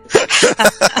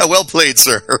 Well played,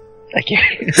 sir. Thank you.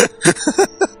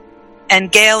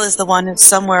 And Gail is the one who's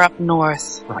somewhere up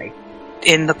north. Right.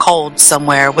 In the cold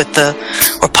somewhere with the...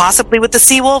 Or possibly with the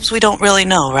sea wolves. We don't really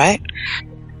know, right?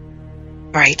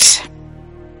 Right.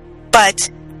 But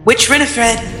Witch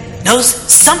Winifred knows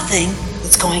something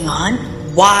that's going on.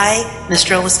 Why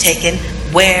Mistral was taken.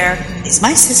 Where is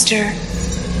my sister?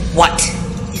 What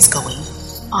is going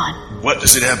on? What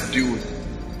does it have to do with...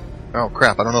 Oh,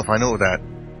 crap, I don't know if I know that.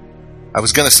 I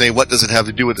was going to say, what does it have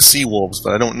to do with the sea wolves,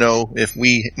 but I don't know if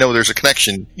we know there's a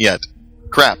connection yet.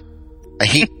 Crap. I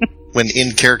hate when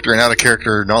in-character and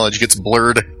out-of-character knowledge gets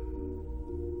blurred.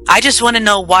 I just want to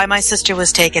know why my sister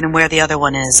was taken and where the other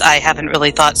one is. I haven't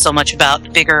really thought so much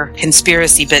about bigger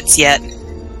conspiracy bits yet.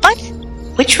 But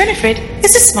Witch Winifred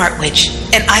is a smart witch,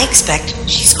 and I expect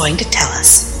she's going to tell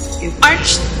us.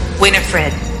 Arch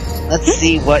Winifred. Let's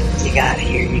see what you got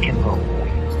here. You can roll.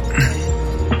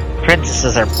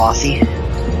 Princesses are bossy.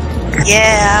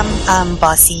 Yeah, I'm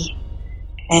bossy.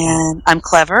 And I'm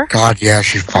clever. God, yeah,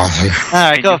 she's bossy.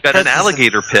 Alright, You've got an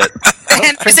alligator pit.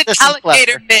 And there's an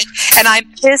alligator pit, and I'm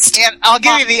pissed. And I'll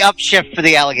give you the upshift for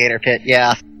the alligator pit,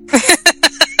 yeah.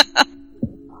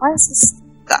 Why is this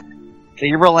stuck? So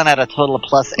you're rolling at a total of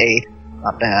 +8.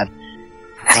 Not bad.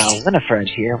 Winifred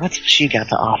here, what's she got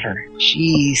to offer?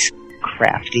 She's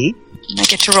crafty. I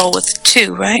get to roll with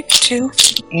 2, right? 2?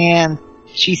 And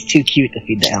she's too cute to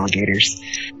feed the alligators.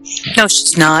 No,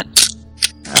 she's not.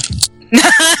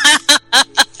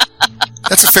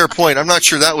 That's a fair point. I'm not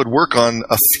sure that would work on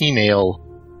a female.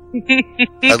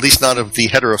 At least not of the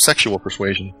heterosexual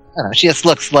persuasion. I don't know, she just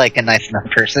looks like a nice enough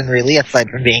person, really, aside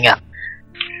from being a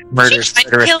murderous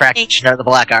practitioner of the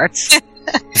black arts.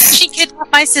 She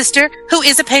kidnapped my sister, who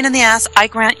is a pain in the ass, I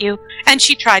grant you, and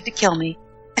she tried to kill me.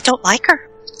 I don't like her.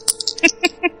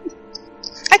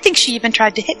 I think she even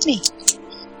tried to hit me.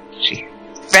 She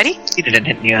ready? She didn't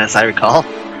hit me, as I recall.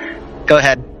 Go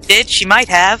ahead. Did she might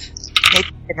have? Maybe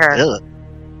hit her. Ugh.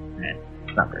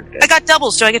 Not very good. I got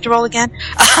doubles. Do I get to roll again?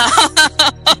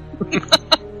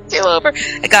 2 over.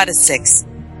 I got a 6.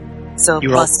 So You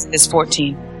plus is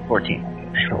 14. 14.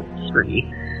 I rolled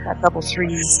 3. Got double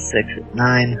 3s. 6,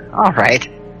 9. Alright.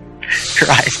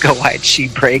 Her eyes go wide. She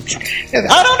breaks.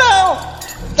 I don't know!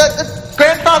 The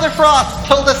Grandfather Frost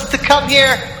told us to come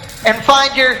here and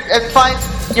find your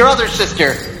other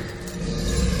sister.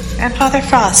 Grandfather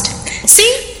Frost.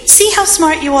 See how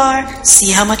smart you are?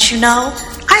 See how much you know?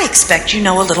 I expect you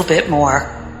know a little bit more,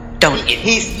 don't you?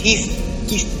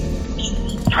 He's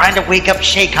trying to wake up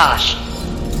Shaykosh.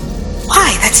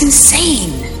 Why? That's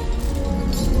insane.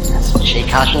 That's what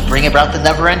Shaykosh will bring about the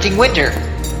never-ending winter.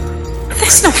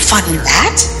 There's no fun in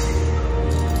that.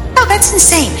 No, that's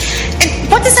insane.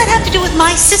 And what does that have to do with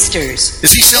my sisters?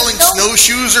 Is he selling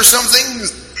snowshoes or something?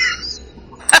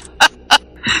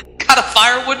 Got a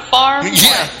firewood farm?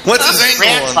 Yeah. What's his angle?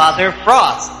 Grandfather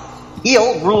Frost.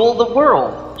 He'll rule the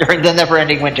world during the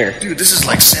never-ending winter. Dude, this is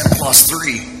like Santa Claus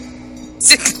 3.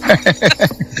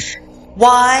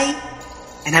 Why?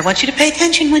 And I want you to pay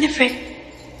attention, Winifred.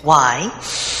 Why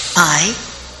my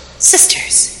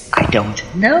sisters? I don't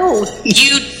know.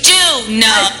 You do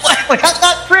know. I'm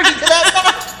not privy to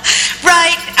that.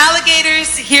 Right,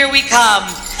 alligators, here we come.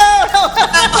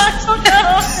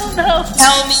 No.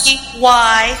 Tell me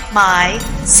why my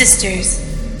sisters.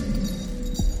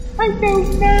 I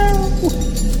don't know.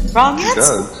 Wrong Who answer.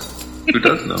 does? Who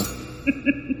does know?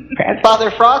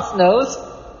 Grandfather Frost knows.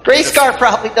 Grayscar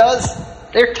probably does.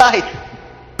 They're tight.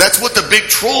 That's what the big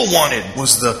troll wanted,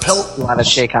 was the pelt. You want a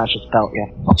Shaykosh's belt, yeah.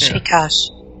 Shaykosh.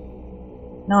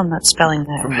 No, I'm not spelling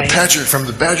that From right.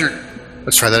 the badger.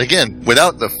 Let's try that again,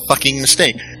 without the fucking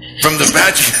mistake. From the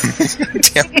badger.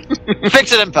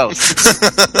 Fix it in post.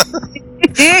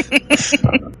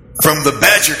 From the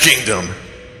Badger Kingdom.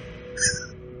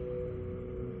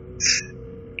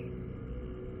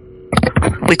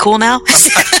 We cool now?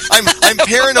 I'm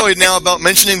paranoid now about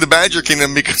mentioning the Badger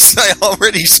Kingdom because I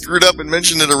already screwed up and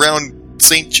mentioned it around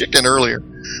Saint Chicken earlier.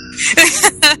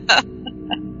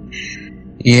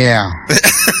 Yeah.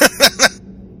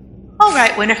 All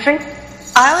right, Winifred.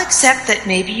 I'll accept that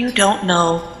maybe you don't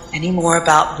know any more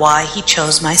about why he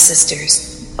chose my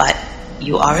sisters. But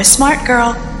you are a smart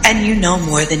girl, and you know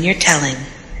more than you're telling.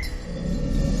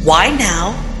 Why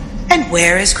now? And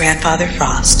where is Grandfather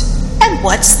Frost? And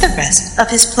what's the rest of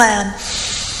his plan?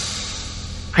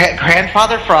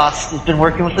 Grandfather Frost has been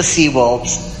working with the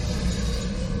Seawolves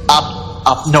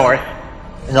up north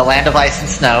in the land of ice and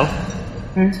snow,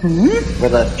 where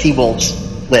the Seawolves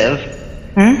live.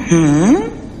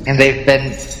 And they've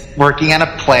been working on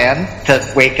a plan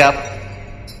to wake up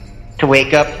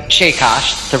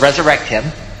Shaykosh, to resurrect him.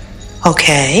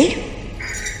 Okay.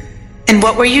 And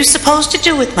what were you supposed to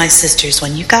do with my sisters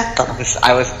when you got them?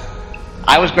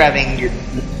 I was grabbing your.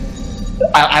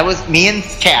 Me and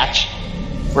Catch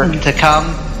were to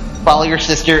come follow your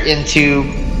sister into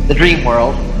the dream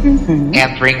world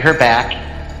and bring her back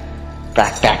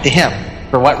to him.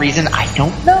 For what reason, I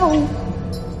don't know.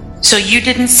 So you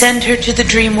didn't send her to the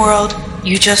dream world,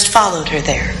 you just followed her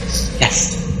there?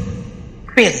 Yes.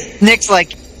 Really? Nick's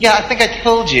like, yeah, I think I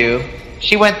told you.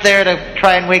 She went there to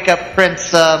try and wake up Prince,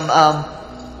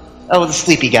 the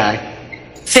sleepy guy.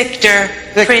 Victor,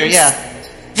 Prince, yeah.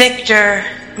 Victor.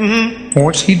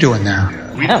 What's he doing there?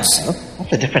 I don't know.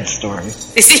 That's a different story.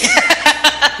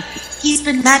 He's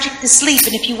been magic to sleep,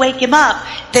 and if you wake him up,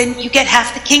 then you get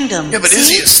half the kingdom. Yeah, but is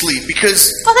he asleep?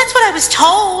 Because... Well, that's what I was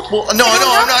told. Well, no,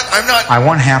 I'm not... I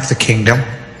want half the kingdom.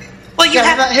 Well, you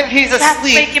have he's asleep. have to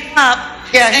wake him up.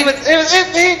 Yeah, he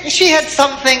was. She had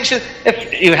some things.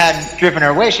 If you hadn't driven her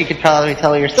away, she could probably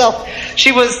tell herself.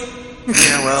 She was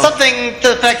something to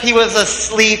the fact he was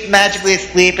asleep, magically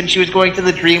asleep, and she was going to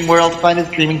the dream world to find his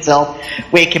dreaming self,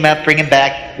 wake him up, bring him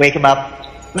back, wake him up,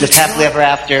 just happily ever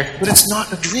after. But it's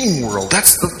not a dream world.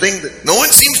 That's the thing that no one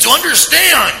seems to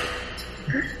understand.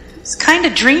 It's kind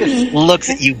of dreamy. Just looks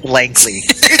at you blankly.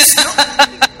 It's not.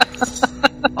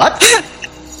 What?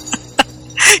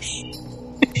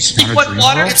 It's not a What dream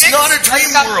water? world? It's not a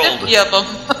dream world. 50 of them.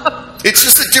 It's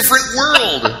just a different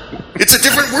world. It's a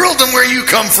different world than where you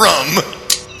come from.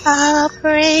 A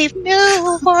brave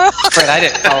new world. Fred, I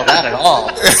didn't follow that at all.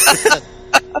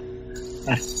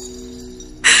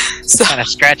 Kind of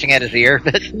scratching at his ear a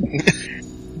bit.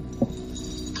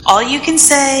 All you can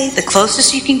say, the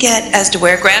closest you can get as to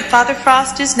where Grandfather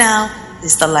Frost is now,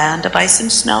 is the land of ice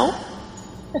and snow?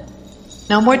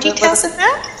 No more details than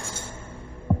that?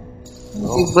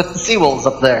 With the Seawolves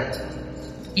up there.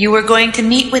 You were going to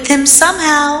meet with him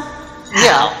somehow.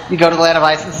 Yeah, you go to the land of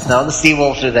ice and snow, the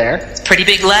Seawolves are there. It's a pretty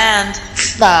big land.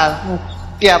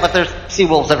 Yeah, but there's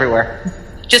Seawolves everywhere.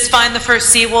 Just find the first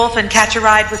sea wolf and catch a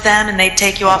ride with them, and they'd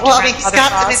take you off to Grandfather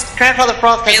Frost. Grandfather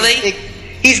Frost has Really?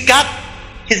 he's got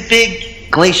his big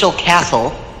glacial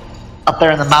castle up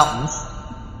there in the mountains.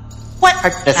 What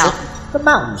That's mountain? it. The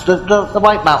mountains, the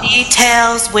White Mountains.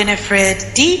 Details,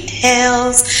 Winifred,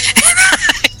 details.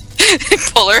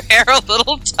 Pull her hair a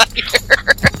little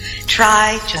tighter.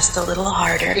 Try just a little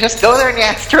harder. You just go there in the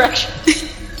ass direction.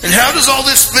 And how does all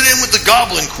this fit in with the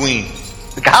Goblin Queen?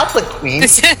 The Goblin Queen?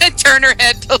 Turn her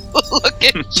head to look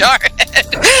at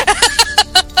Jarhead.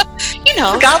 You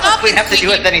know, The Goblin Queen have to do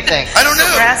with anything. I don't know.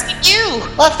 we're asking you.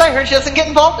 Last I heard, she doesn't get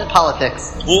involved in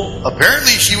politics. Well,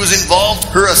 apparently she was involved.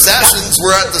 Her assassins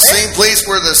were at the same place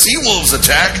where the Seawolves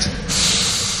attacked.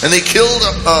 And they killed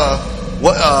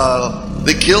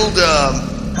They killed,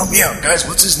 help me out, guys,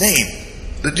 what's his name?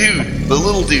 The dude, the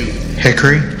little dude.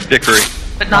 Hickory? Dickory.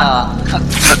 But not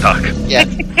Doc. Yes.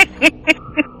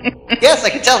 Yes, I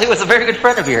can tell he was a very good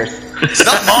friend of yours. It's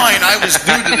not mine, I was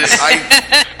new to this.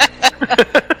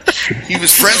 He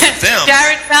was friends with them.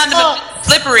 Jared found him a bit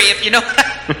slippery, if you know what I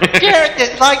mean. Jared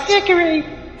didn't like Dickory.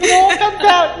 It all comes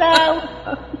out now.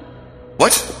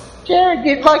 What? Jared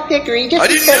didn't like Dickory. I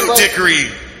didn't know Dickory.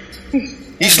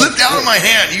 He slipped out of my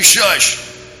hand, you shush.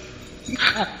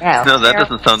 No, that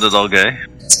doesn't sound at all gay.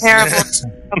 Terrible.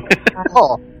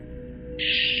 Oh.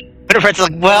 But her friend's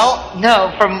like, well,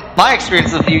 no, from my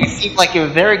experience with you, you seem like you're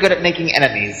very good at making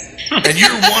enemies. And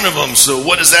you're one of them, so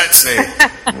what does that say?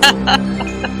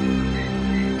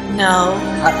 No,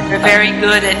 you're very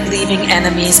good at leaving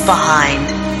enemies behind.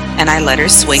 And I let her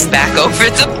swing back over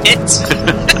the pit.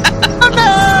 Oh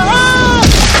no!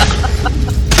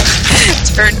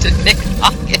 Turn to Nick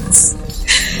Hawkins.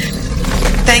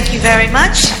 Thank you very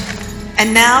much.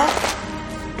 And now,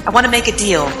 I want to make a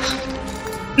deal.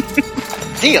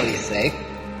 Deal, you say?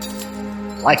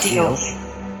 Like deals.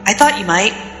 I thought you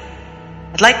might.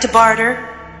 I'd like to barter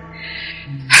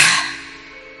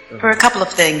for a couple of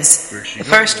things. The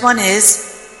first one is,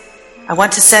 I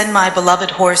want to send my beloved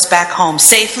horse back home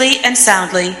safely and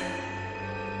soundly,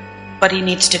 but he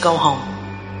needs to go home.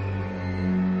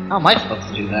 How am I supposed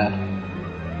to do that?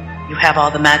 You have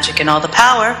all the magic and all the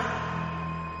power.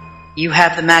 You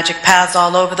have the magic paths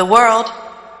all over the world.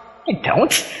 I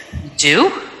don't. You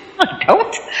do? I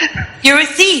don't. You're a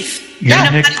thief.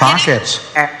 You're Nick Pockets.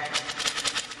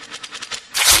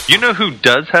 You know who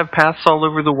does have paths all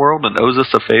over the world and owes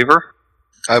us a favor?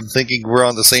 I'm thinking we're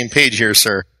on the same page here,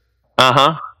 sir.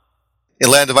 Uh-huh. A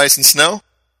Land of Ice and Snow?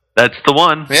 That's the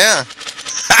one. Yeah.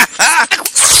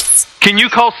 Can you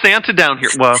call Santa down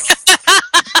here? Well...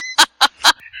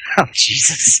 Oh,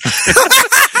 Jesus.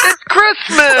 It's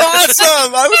Christmas!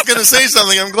 Awesome! I was going to say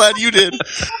something. I'm glad you did.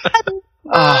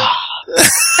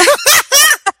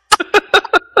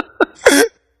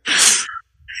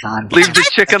 Leave the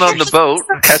chicken on the boat,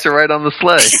 catch it right on the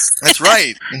sleigh. That's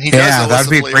right. And he Yeah, does that'd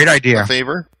be a great idea.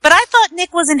 Favor. But I thought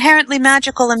Nick was inherently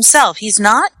magical himself. He's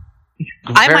not?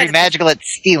 Very magical at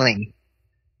stealing.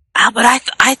 But I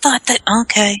thought that,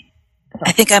 okay.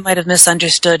 I think I might have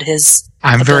misunderstood his...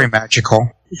 I'm very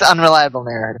magical. It's unreliable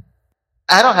narrative.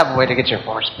 I don't have a way to get your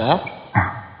horse back.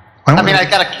 I mean, I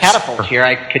got a catapult here.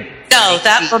 I could... No,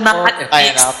 that will not if I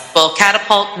had up. Well,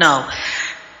 catapult, no.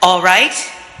 All right,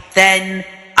 then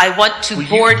I want to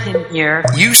board him here.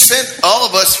 You sent all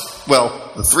of us,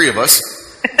 well, the three of us,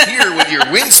 here with your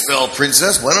wind spell,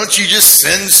 princess. Why don't you just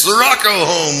send Sirocco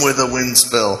home with a wind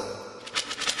spell?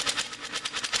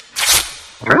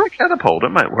 Try a catapult,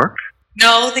 it might work.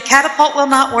 No, the catapult will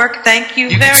not work. Thank you,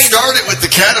 You very could start it with the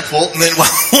catapult, and then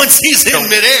once he's in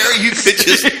midair, you could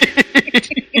just...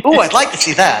 Ooh, I'd like to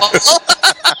see that.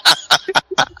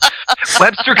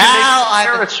 Webster can make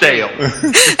a parasail.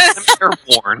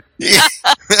 Airborne.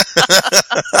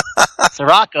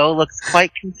 Sirocco looks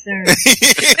quite concerned.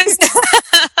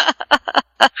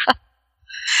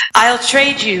 I'll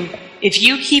trade you if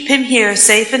you keep him here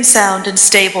safe and sound and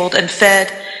stabled and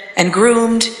fed and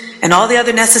groomed and all the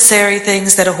other necessary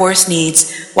things that a horse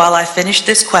needs while I finish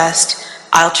this quest.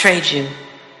 I'll trade you.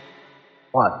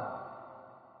 What?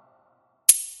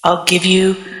 I'll give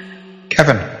you...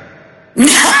 Kevin. No,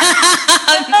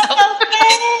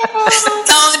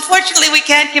 unfortunately we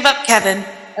can't give up Kevin.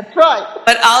 That's right.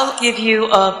 But I'll give you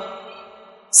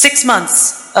 6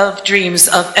 months of dreams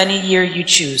of any year you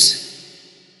choose.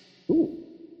 Ooh.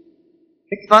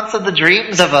 6 months of the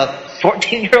dreams of a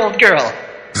 14-year-old girl.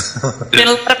 In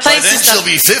a lot of places. By then she'll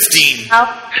be 15.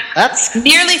 That's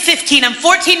nearly 15. I'm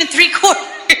 14 3/4.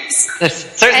 There's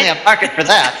certainly a market for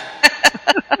that.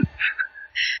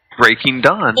 Breaking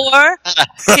Dawn. Or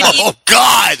oh,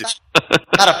 God!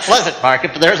 Not a pleasant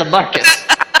market, but there's a market.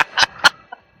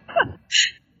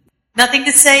 Nothing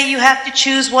to say you have to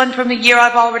choose one from a year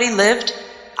I've already lived.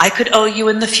 I could owe you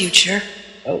in the future.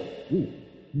 Oh.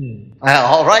 Well,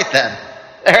 all right then.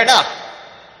 Fair enough.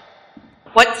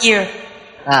 What year?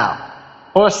 Now,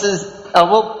 horses,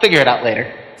 we'll figure it out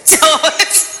later.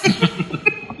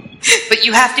 But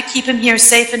you have to keep him here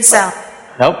safe and sound.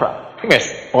 No problem. Come here,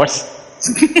 horse.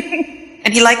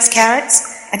 And he likes carrots,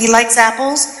 and he likes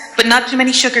apples, but not too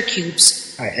many sugar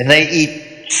cubes. All right, and they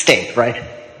eat steak, right?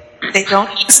 They don't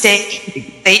eat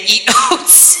steak. They eat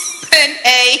oats and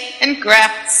hay and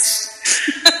grass.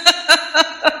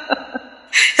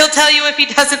 He'll tell you if he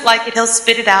doesn't like it, he'll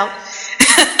spit it out.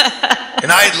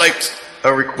 And I'd like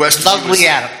a request of you. Lovely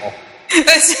animal.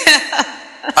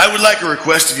 I would like a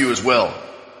request of you as well.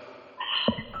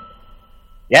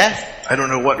 Yes? I don't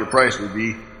know what your price would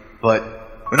be, but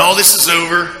when all this is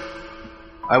over,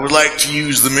 I would like to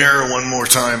use the mirror one more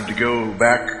time to go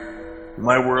back to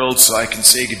my world so I can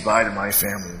say goodbye to my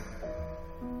family.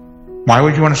 Why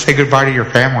would you want to say goodbye to your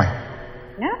family?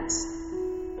 Yes.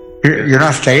 You're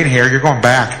not staying here. You're going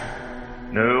back.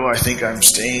 No, I think I'm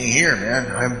staying here,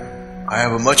 man.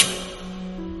 I'm a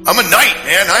knight,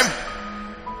 man.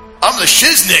 I'm the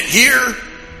shiznit here.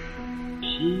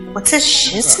 What's a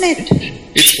shiznit?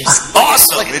 It's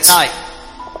awesome.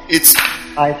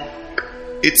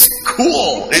 It's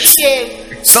cool.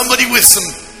 It's somebody with some.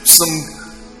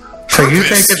 So you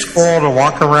think it's cool to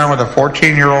walk around with a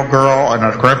 14-year-old girl and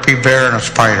a grumpy bear and a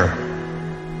spider?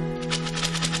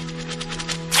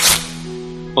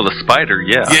 Well, the spider,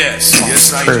 yeah.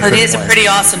 Yes, I do. It is a pretty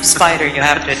awesome spider, you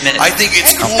have to admit it. I think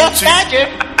it's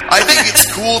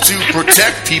cool to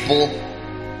protect people,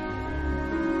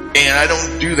 and I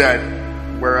don't do that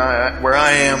where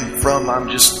I am from. I'm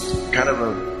just kind of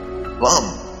a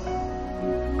bum.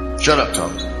 Shut up,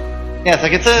 Tums. Yes, I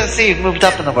can see you've moved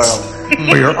up in the world.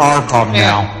 Well, you're our bum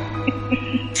now.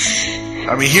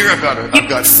 I mean, here I've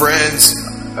got friends,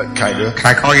 kinda. Can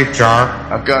I call you Jar?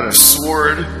 I've got a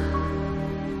sword.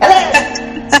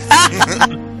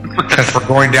 Since we're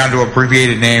going down to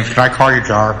abbreviated names, can I call you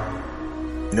Jar?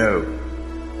 No.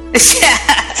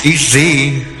 He's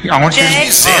Z. I want you to be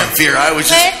Zamfir. I was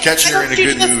just catching her in a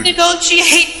good mood.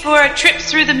 Negotiate for a trip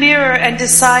through the mirror and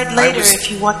decide later if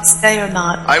you want to stay or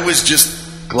not. I was just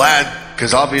glad,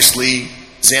 because obviously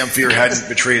Zamfir hadn't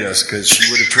betrayed us, because she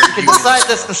would have turned You can decide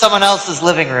this in someone else's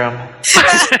living room.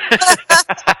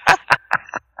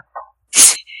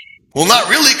 Well, not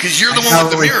really, because you're the one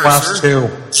with the mirror,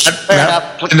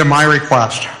 sir. Into my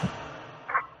request.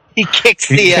 He kicks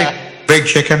Big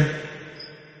chicken.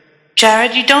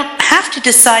 Jared, you don't have to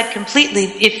decide completely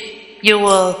if you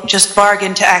will just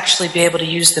bargain to actually be able to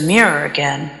use the mirror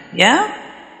again, yeah?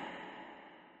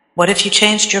 What if you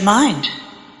changed your mind?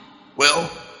 Well,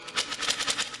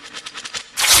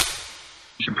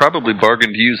 you should probably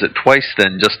bargain to use it twice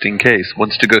then, just in case.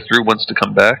 Once to go through, once to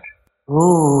come back.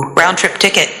 Ooh, round trip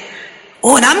ticket.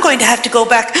 Oh, and I'm going to have to go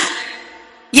back.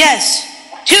 Yes,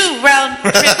 2 round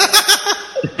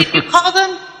trips. Did you call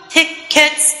them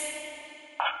tickets?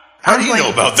 How do you know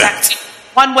about that?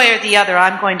 One way or the other,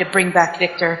 I'm going to bring back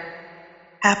Victor.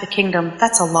 Half the kingdom.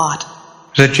 That's a lot.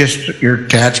 Is it just your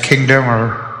dad's kingdom,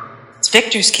 or? It's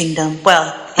Victor's kingdom.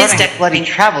 Well, his bloody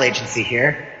travel agency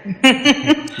here.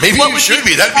 Maybe you should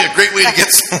be. That'd be a great way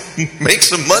to make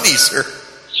some money, sir.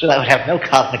 Sure, that would have no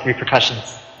cosmic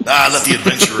repercussions. Let the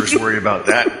adventurers worry about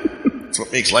that. That's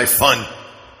what makes life fun.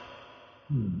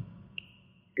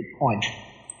 Good point.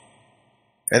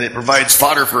 And it provides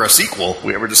fodder for a sequel if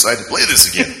we ever decide to play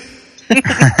this again.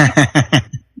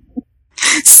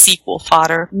 Sequel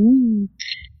fodder.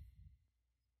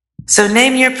 So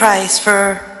name your price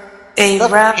for a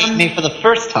round. Beat me for the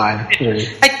first time.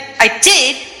 I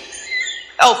did.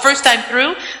 Oh, first time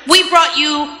through. We brought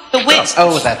you the wits.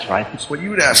 Oh, that's right. That's what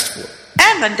you had asked for.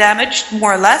 And undamaged,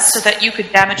 more or less, so that you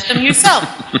could damage them yourself.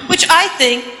 Which I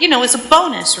think, is a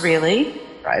bonus, really.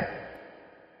 Right.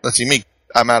 Let's see,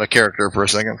 I'm out of character for a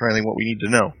second for anything what we need to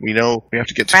know. We know we have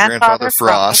to get to Grandfather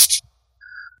Frost.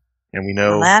 And we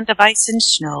know... The land of ice and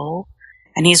snow.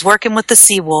 And he's working with the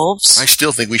sea wolves. I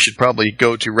still think we should probably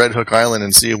go to Red Hook Island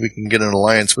and see if we can get an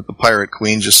alliance with the Pirate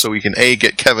Queen, just so we can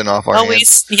get Kevin off our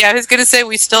hands. I was going to say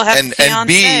we still have and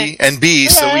B,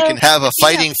 so we can have a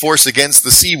fighting force against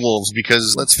the sea wolves.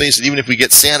 Because let's face it, even if we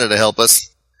get Santa to help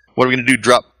us, what are we going to do?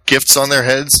 Drop gifts on their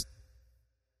heads?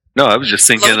 No, I was just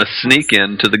thinking a sneak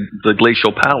in to the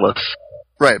Glacial Palace.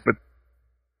 Right, but.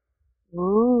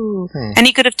 Ooh. And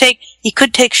he could take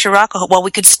Shirako. Well,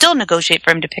 we could still negotiate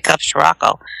for him to pick up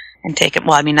Shirako and take it.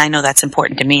 Well, I know that's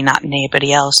important to me, not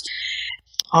anybody else.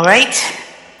 All right.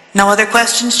 No other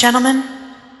questions, gentlemen?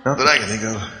 Not that I can think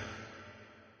of.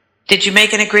 Did you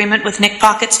make an agreement with Nick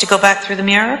Pockets to go back through the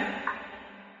mirror?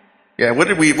 Yeah, where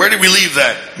did we leave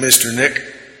that, Mr. Nick?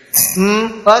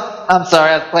 What? I'm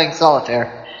sorry, I was playing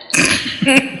solitaire.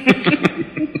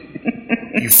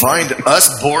 You find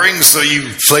us boring, so you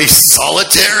play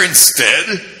solitaire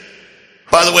instead?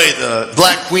 By the way, the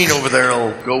Black Queen over there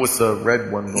will go with the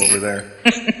red one over there.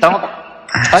 Don't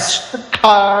touch the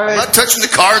cards. I'm not touching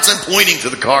the cards, I'm pointing to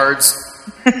the cards.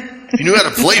 If you knew how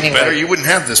to play better, you wouldn't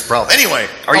have this problem. Anyway,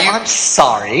 I'm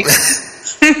sorry.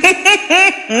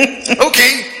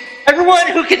 Okay. Everyone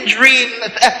who can dream.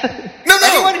 No.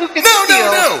 Everyone who can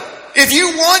steal. No. If you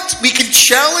want, we can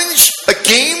challenge a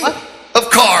game of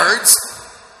cards.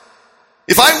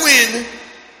 If I win,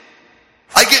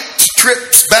 I get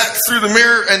trips back through the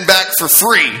mirror and back for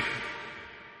free.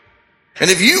 And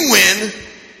if you win,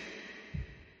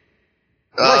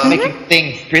 You like making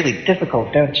things really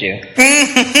difficult, don't you?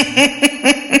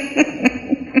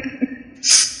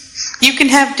 You can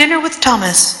have dinner with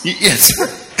Thomas. Yes.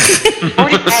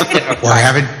 We're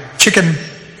having chicken.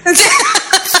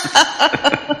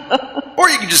 Or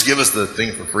you can just give us the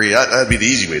thing for free. That'd be the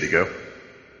easy way to go.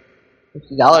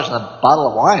 $50 on a bottle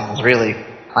of wine is really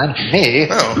fine for me.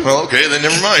 Oh, well, okay, then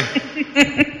never mind.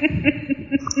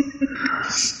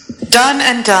 Done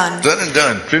and done. Done and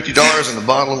done. $50 in the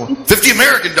bottle of 50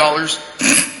 American dollars.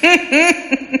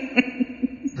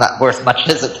 Not worth much,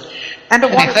 is it? And a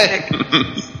water stick.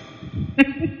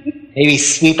 Maybe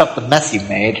sweep up the mess you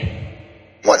made.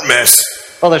 What mess?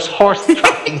 Well, there's horse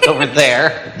droppings over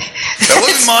there. That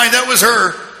wasn't mine, that was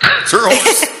her. It's her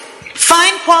horse.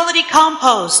 Fine quality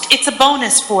compost. It's a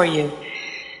bonus for you.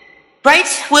 Right?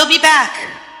 We'll be back.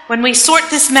 When we sort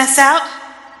this mess out,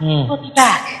 we'll be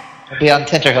back. We'll be on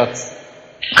tenterhooks.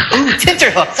 Ooh,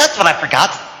 tenterhooks. That's what I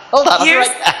forgot. Hold on, I'll be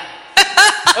right back.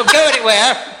 Don't go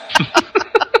anywhere.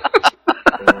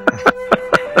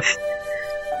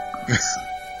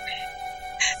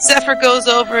 Zephyr goes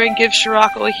over and gives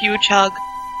Shirako a huge hug.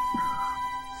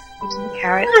 Gives him a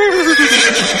carrot.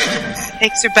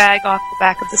 Takes her bag off the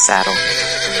back of the saddle.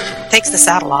 Takes the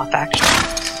saddle off, actually.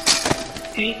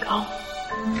 There you go.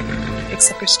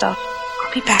 Picks up her stuff.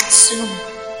 I'll be back soon.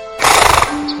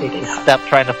 Taking a step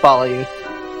trying to follow you.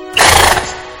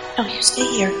 No, you stay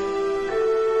here.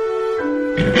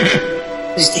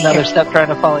 Takes another step trying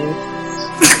to follow you.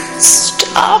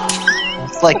 Stop!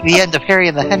 It's like the end of Harry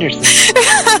and the Hendersons.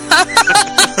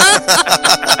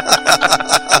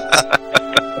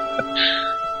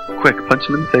 Quick, punch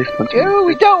him in the face. Punch him. Ew,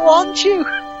 we don't want you.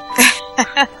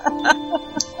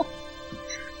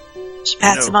 She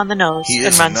pats him on the nose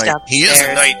and runs down. He is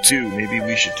a knight too. Maybe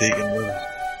we should take him with us.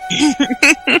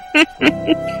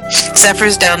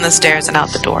 Zephyr's down the stairs and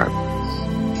out the door.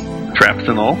 Traps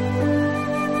and all.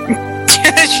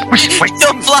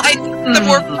 Don't fly. The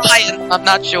more flying, I'm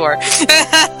not sure.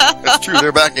 That's true.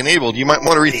 They're back enabled. You might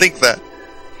want to rethink that.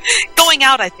 Going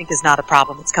out, I think, is not a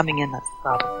problem. It's coming in that's the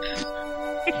problem.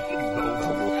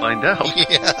 We'll find out.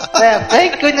 Yeah. Well,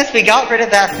 thank goodness we got rid of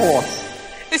that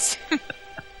horse.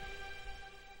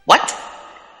 What?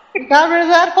 We got rid of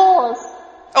that horse.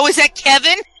 Oh, is that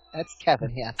Kevin? That's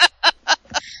Kevin, yeah.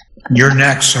 You're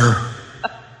next, sir.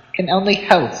 Can only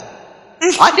host.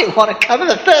 I didn't want to come in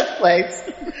the first place.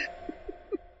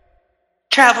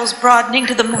 Travel's broadening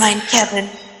to the mind, Kevin.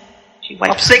 She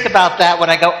I'll think about that when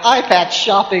I go iPad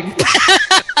shopping.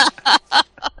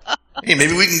 Hey,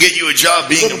 maybe we can get you a job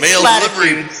being a mail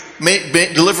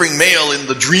delivering mail in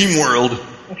the dream world.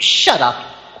 Oh, shut up.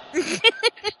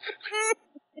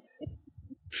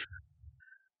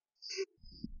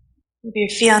 Maybe your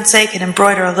fiancé can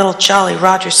embroider a little Jolly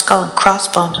Roger skull and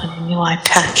crossbones on your new eye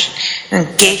patch.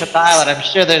 And Gage Island, I'm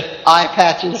sure there's eye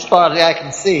patches as far as I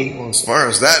can see. Well, as far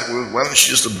as that, why don't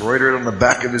you just embroider it on the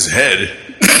back of his head?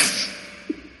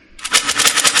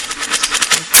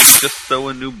 Just sew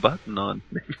a new button on.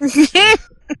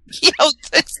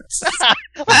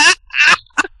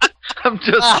 I'm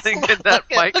just thinking that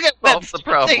might solve the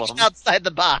problem. Outside the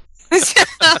box.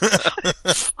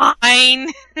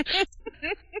 Fine.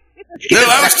 No,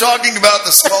 I was talking about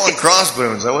the skull and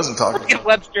crossbones. I wasn't talking Give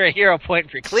Webster a hero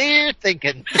point for clear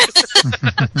thinking.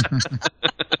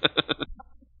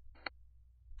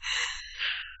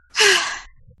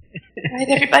 Alright,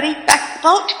 everybody, back to the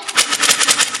boat.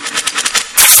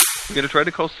 We're going to try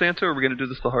to call Santa, or are we going to do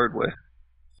this the hard way?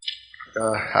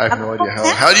 I have no idea how.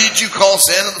 How did you call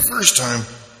Santa the first time?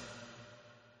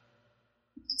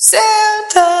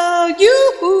 Santa,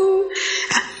 you.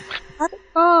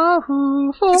 Are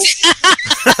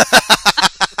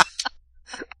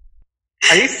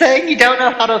you saying you don't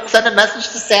know how to send a message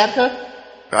to Santa?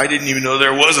 I didn't even know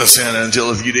there was a Santa until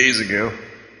a few days ago.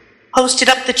 Posted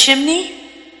up the chimney?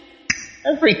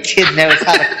 Every kid knows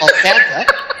how to call Santa.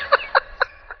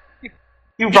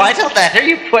 You write a letter,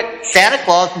 you put Santa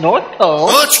Claus North Pole.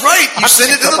 Well, that's right. You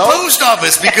send it to the post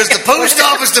office because the post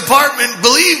office department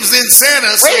believes in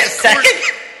Santa. Wait a second.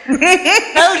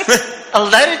 A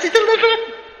letter to deliver?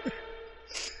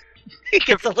 He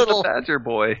gets a little Badger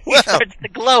boy. He starts to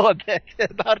glow a bit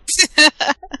about it.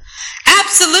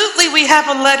 Absolutely, we have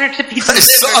a letter to be delivered. I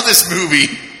saw this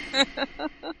movie.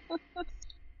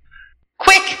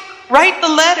 Quick, write the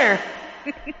letter.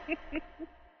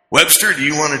 Webster, do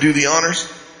you want to do the honors?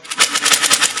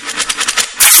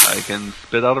 I can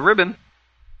spit out a ribbon.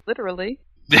 Literally.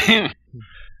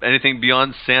 Anything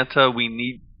beyond Santa we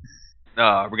need?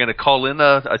 We're going to call in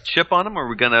a chip on him, or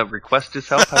we're going to request his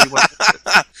help? How do you want to do it?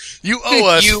 You owe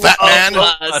us, fat man.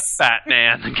 A fat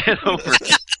man. Get over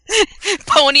it.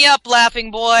 Pony up,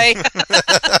 laughing boy.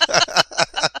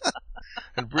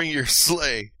 And bring your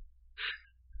sleigh.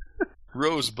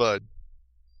 Rosebud.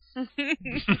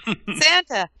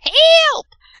 Santa, help!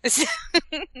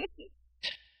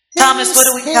 Thomas, what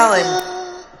do we tell him?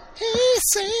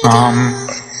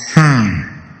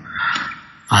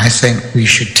 I think we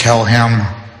should tell him.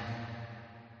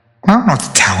 I don't know what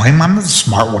to tell him. I'm the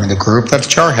smart one in the group. That's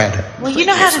Jarhead. Well, you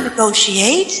know how to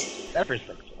negotiate.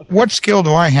 What skill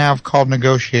do I have called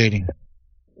negotiating?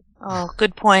 Oh,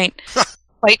 good point.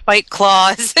 Fight,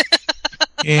 claws.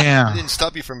 Yeah. It didn't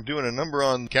stop you from doing a number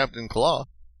on Captain Claw.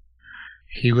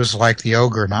 He was like the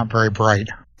ogre, not very bright.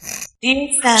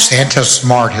 Santa. Santa's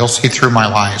smart. He'll see through my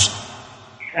lies.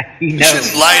 You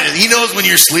shouldn't lie to him. He knows when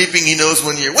you're sleeping. He knows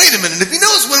when you're... Wait a minute. If he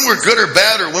knows when we're good or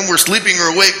bad or when we're sleeping or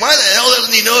awake, why the hell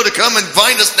doesn't he know to come and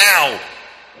find us now?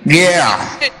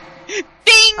 Yeah.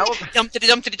 Bing!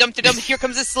 Dum-de-dum-de-dum-de-dum. Here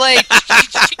comes a sleigh.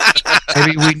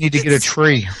 Maybe we need to get a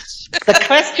tree. The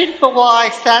question for why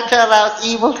Santa allows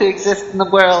evil to exist in the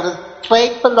world has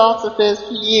plagued philosophers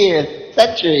for years,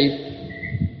 centuries.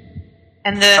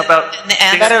 And the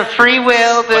matter of free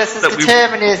will versus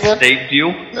determinism. Saved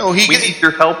you? No, we need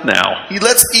your help now. He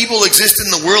lets evil exist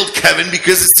in the world, Kevin,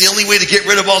 because it's the only way to get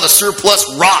rid of all the surplus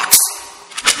rocks.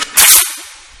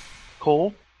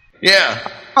 Coal? Yeah.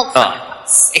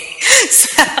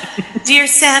 Dear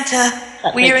Santa,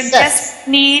 we are in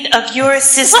desperate need of your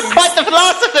assistance. I'm quite the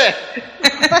philosopher.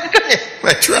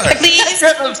 I tried. Please, to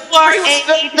our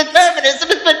aid. Determinism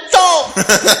has been solved.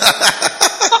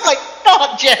 Oh my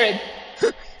God, Jared.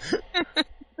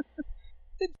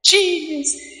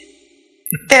 Genius.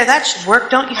 There, that should work,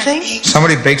 don't you think?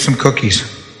 Somebody bake some cookies.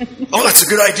 Oh, that's a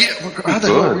good idea. How the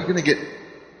hell are we going to get...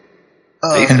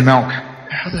 and milk.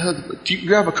 How the hell... Do you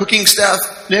grab a cooking staff,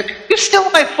 Nick? You're still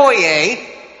in my foyer.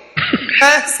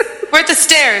 We're at the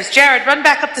stairs. Jared, run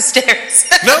back up the stairs.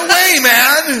 No way,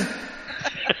 man!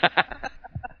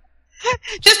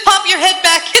 Just pop your head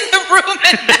back in the room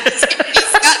and ask if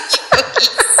he's got cookies.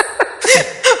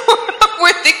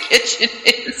 Where the kitchen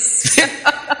is.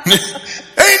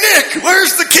 Hey, Nick,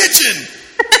 where's the kitchen?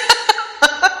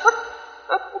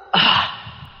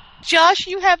 Josh,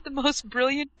 you have the most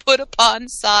brilliant put-upon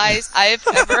size I have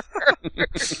ever heard.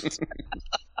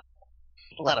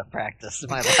 A lot of practice in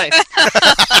my life.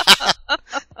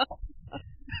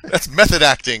 That's method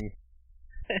acting.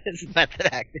 It's method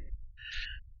acting.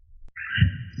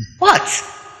 What?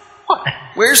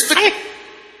 Where's the...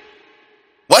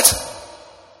 What?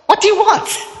 What do you want?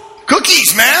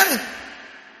 Cookies, man!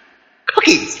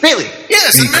 Cookies, really?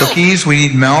 Yes, We need cookies, we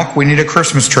need milk, we need a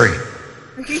Christmas tree.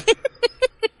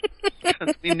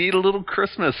 We need a little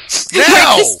Christmas.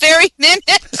 Right this very minute.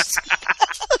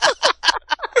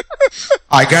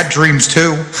 I got dreams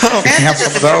too. We can have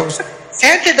some of those.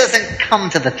 Santa doesn't come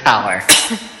to the tower.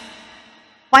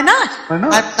 Why not? I'm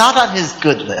not on his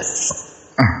good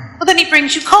list. Well, then he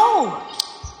brings you coal.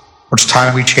 It's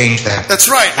time we change that. That's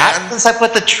right, man. Happens I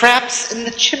put the traps in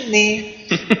the chimney.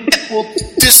 Well,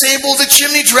 disable the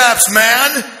chimney traps,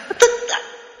 man!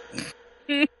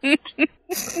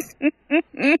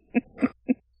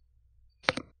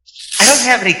 I don't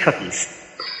have any cookies.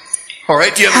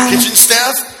 Alright, do you have a kitchen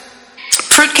staff?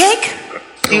 Fruitcake?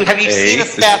 Have you seen a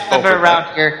staff member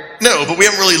around here? No, but we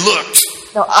haven't really looked.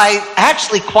 No, I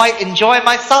actually quite enjoy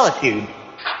my solitude.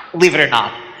 Believe it or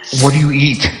not. What do you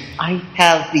eat? I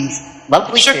have these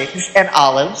lovely figs and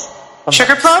olives.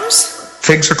 Sugar plums?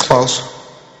 Figs are close.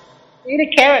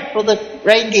 Need a carrot for the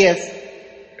reindeers.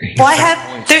 Well,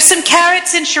 there's some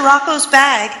carrots in Shirako's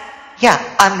bag. Yeah,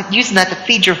 I'm using that to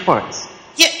feed your horse.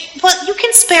 Yeah, well, you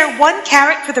can spare one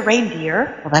carrot for the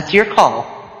reindeer. Well, that's your call.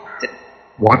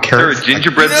 One carrot? Is there a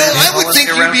gingerbread man? I would think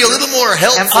you'd be a little more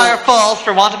helpful. Empire falls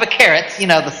for want of a carrot. You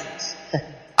know,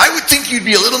 I would think you'd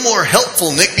be a little more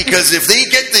helpful, Nick, because if they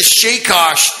get this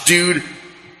Shakosh dude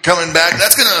coming back,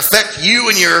 that's going to affect you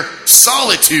and your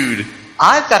solitude.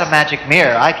 I've got a magic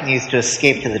mirror I can use to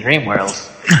escape to the dream world.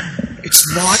 It's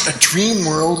not a dream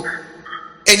world.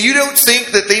 And you don't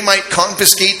think that they might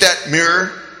confiscate that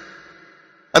mirror?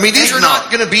 I mean, these are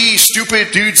not going to be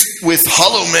stupid dudes with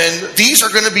hollow men. These are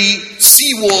going to be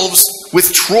sea wolves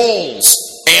with trolls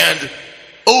and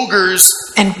ogres.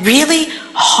 And really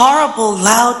horrible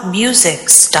loud music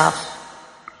stuff.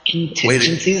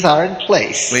 Contingencies are in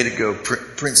place. Way to go,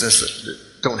 Princess.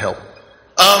 Don't help.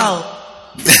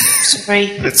 Sorry.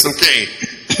 It's okay.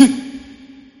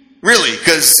 Really,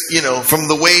 because, from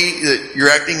the way that you're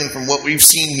acting and from what we've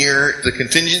seen here, the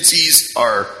contingencies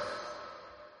are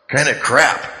kind of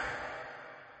crap.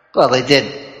 Well, they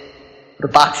did put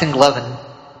a boxing glove in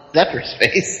Zephyr's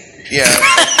face. Yeah.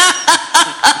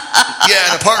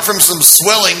 Yeah, and apart from some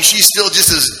swelling, she's still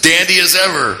just as dandy as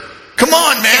ever. Come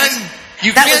on, man!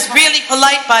 That was really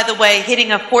polite, by the way,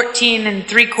 hitting a 14 and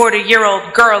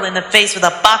 3/4-year-old girl in the face with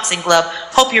a boxing glove.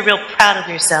 Hope you're real proud of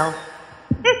yourself.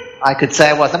 I could say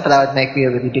I wasn't, but that would make me a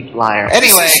really big liar.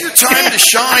 Anyway. This is your time to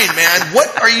shine, man.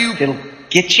 What are you... It'll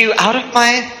get you out of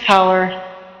my tower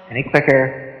any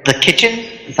quicker. The kitchen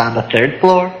is on the 3rd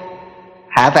floor.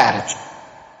 Have at it.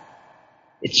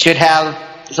 It should have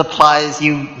the supplies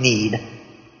you need.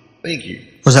 Thank you.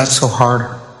 Was that so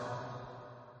hard?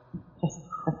 Let's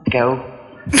go.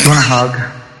 Do you want a hug?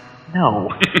 No.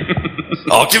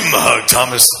 I'll give him a hug,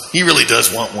 Thomas. He really does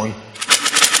want one.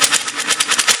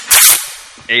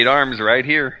 8 arms right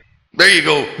here. There you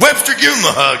go. Webster, give him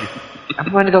a hug.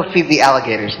 I'm going to go feed the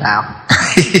alligators now.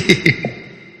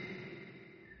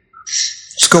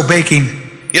 Let's go baking.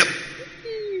 Yep.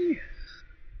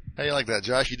 How do you like that,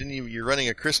 Josh? You're running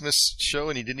a Christmas show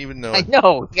and you didn't even know I it.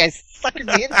 know. You guys suckered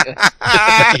me into it.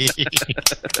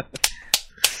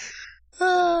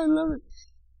 I love it.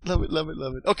 Love it, love it,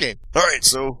 love it. Okay. All right,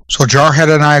 so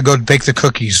Jarhead and I go bake the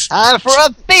cookies. Time for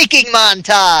a baking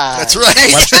montage. That's right.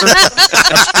 That's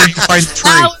where you find the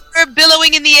tree. Flour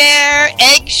billowing in the air,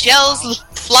 eggshells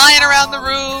flying around the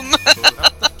room.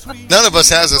 None of us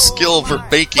has a skill for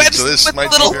baking, so this with might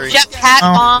a little be very... jet hat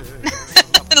on.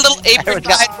 A little apron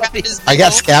tied around his I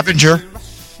got scavenger.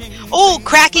 Oh,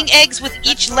 cracking eggs with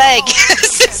each leg.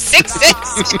 6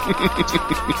 eggs.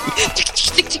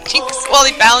 While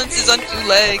he balances on 2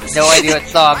 legs. No idea what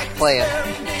song's playing.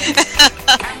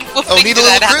 Oh, need a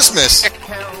little Christmas.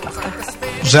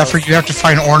 Zephyr, you have to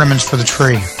find ornaments for the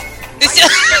tree.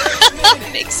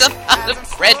 Make some out of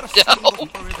bread dough.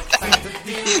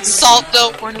 Salt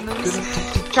dough ornaments.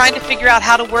 Trying to figure out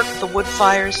how to work the wood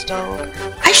fire stove.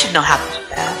 I should know how to do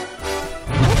that.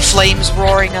 Flames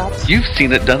roaring up. You've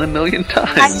seen it done a million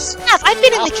times. I've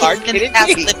been in the kitchen and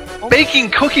past the... Baking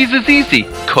cookies is easy.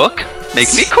 Cook,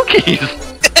 make me cookies.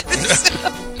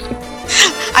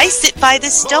 I sit by the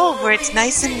stove where it's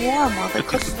nice and warm while the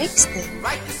cook makes them.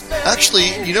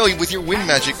 Actually, with your wind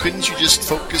magic, couldn't you just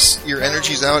focus your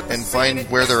energies out and find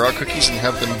where there are cookies and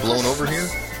have them blown over here?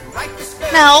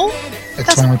 No.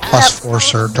 It's only +4,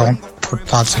 sir. Don't put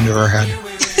thoughts into her head.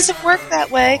 It doesn't work that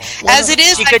way. As it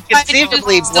is, She could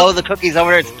conceivably blow the cookies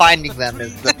over. It's finding them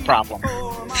is the problem.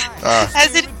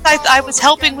 As it is, I was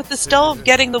helping with the stove,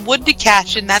 getting the wood to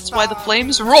catch, and that's why the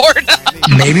flames roared up.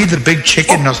 Maybe the big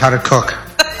chicken knows how to cook.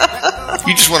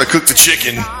 You just want to cook the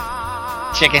chicken.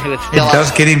 Chicken who is still It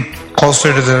does get him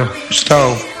closer to the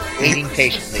stove. waiting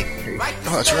patiently.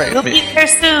 Oh, that's right. We'll be there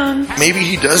soon. Maybe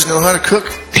he does know how to cook.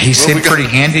 He seemed pretty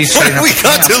handy. What have we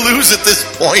got to lose at this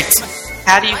point?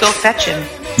 How do you go fetch him?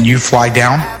 You fly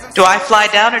down? Do I fly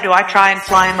down, or do I try and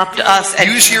fly him up to us? And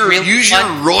use your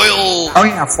royal... Oh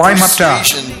yeah, fly him up to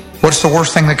us. What's the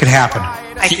worst thing that could happen?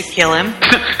 I could kill him.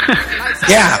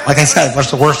 Yeah, like I said,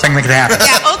 what's the worst thing that could happen?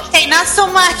 Yeah, okay, not so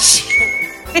much.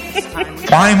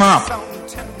 Fly him up.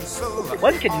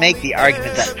 One could make the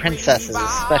argument that princesses,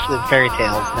 especially in fairy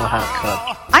tales, know how to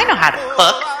cook. I know how to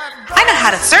cook. I know how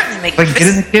to certainly make But get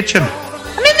in the kitchen.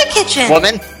 I'm in the kitchen.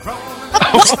 Woman?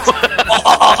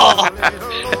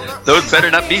 Those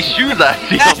better not be shoes I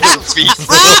see on those feet.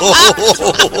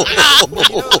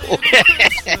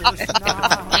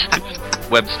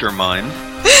 Webster mine.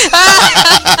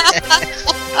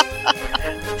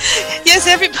 Yes,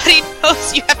 everybody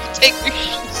knows you have to take your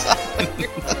shoes off when you're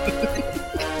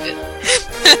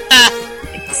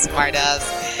smart ass.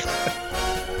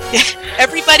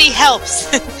 Everybody helps.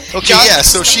 Okay, yeah,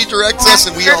 so she directs us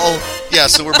and we all... Yeah,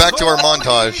 so we're back to our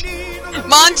montage.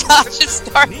 Montage of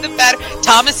starting the batter.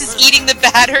 Thomas is eating the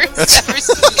batter. Zephyr's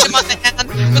him on the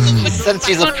hand. Since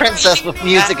she's a princess with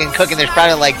music and cooking, there's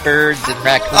probably like birds and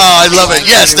raccoons. Oh, I love it.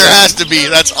 Yes, there has to be.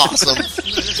 That's awesome.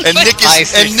 And Nick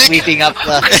is sweeping up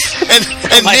the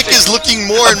and Nick is looking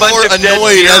more and more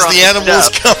annoyed as the animals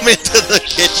come into the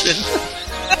kitchen.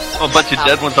 A bunch of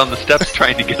dead ones on the steps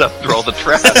trying to get up through all the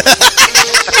trash.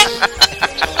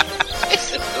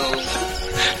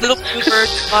 Little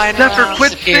birds flying Zephyr, around.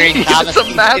 quit singing. It's a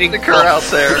massacre out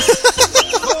there.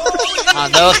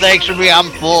 No thanks for me,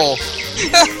 I'm full.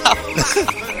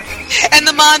 And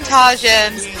the montage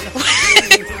ends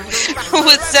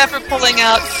with Zephyr pulling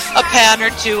out a pan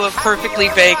or two of perfectly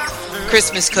baked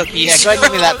Christmas cookies. Yeah, go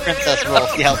ahead and give me that princess roll.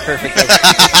 See how perfect it is.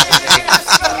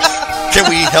 Can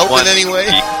we help in any way?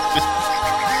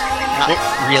 Not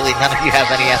really. None of you have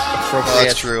any appropriate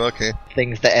that's true. Okay.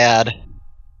 things to add.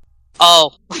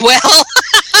 Oh, well.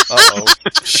 Uh-oh.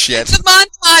 Shit. The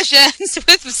montage ends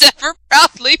with Zephyr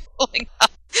proudly pulling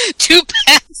out 2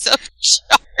 pans of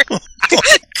char.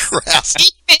 Crap.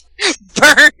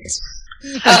 Burnt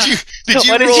Did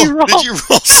you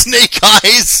roll snake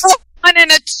eyes? 1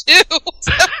 and a 2.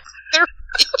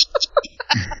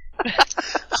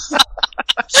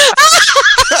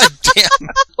 God damn.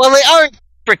 Well, they aren't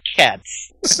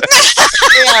briquettes.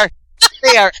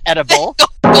 they are edible.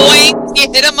 Boing!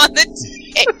 You hit him on the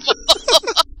table.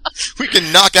 We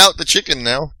can knock out the chicken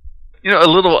now. You know, a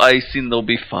little icing, they'll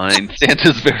be fine.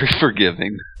 Santa's very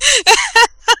forgiving.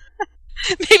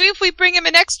 Maybe if we bring him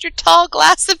an extra tall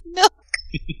glass of milk.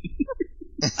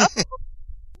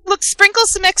 Look, sprinkle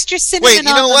some extra cinnamon on Wait,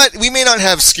 you know them. what? We may not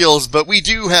have skills, but we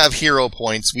do have hero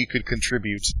points we could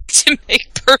contribute. To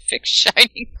make perfect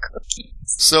shining cookies.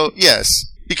 So, yes.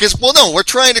 Because, well, no, we're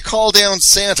trying to call down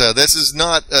Santa. This is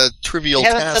not a trivial We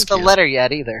haven't task sent the here. letter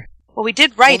yet either. Well, we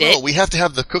did write No, it. we have to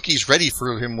have the cookies ready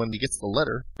for him when he gets the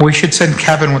letter. We should send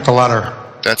Kevin with the letter.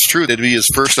 That's true. That'd be his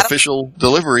first official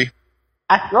delivery.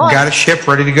 That's right. Got a ship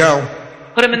ready to go.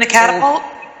 Put him in the catapult?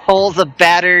 Pulls a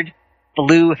battered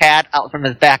blue hat out from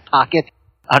his back pocket,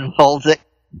 unfolds it,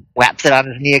 whaps it on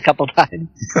his knee a couple times.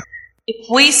 If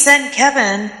we send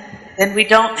Kevin, then we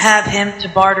don't have him to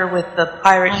barter with the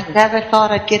pirate. I never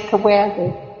thought I'd get to wear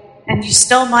this. And you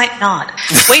still might not.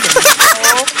 Wait a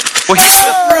minute. Well, he's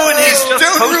just ruined his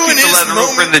the letter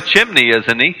over in the chimney,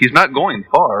 isn't he? He's not going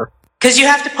far. Because you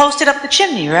have to post it up the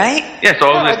chimney, right? Yes,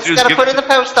 all No, they I have to just do is gotta give put it in the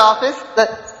post office.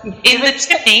 In the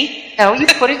chimney? No, you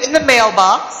put it in the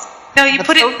mailbox. No, you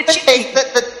put it in the chimney.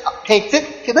 Takes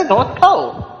it to the North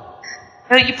Pole.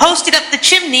 No, you post it up the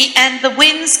chimney, and the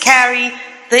winds carry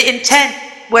the intent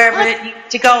wherever it needs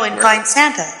to go and find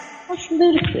Santa. That's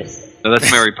ludicrous. No,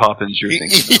 that's Mary Poppins you're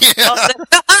thinking of.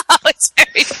 Oh, it's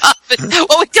Mary Poppins.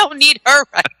 Well, we don't need her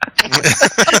right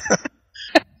now.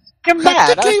 You're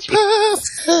mad, aren't you?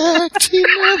 Perfect in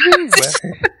every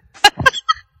way.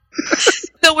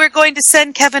 So we're going to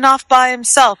send Kevin off by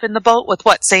himself in the boat with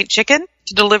what, Saint Chicken?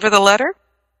 To deliver the letter?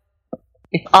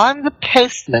 If I'm the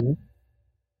postman,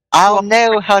 I'll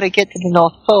know how to get to the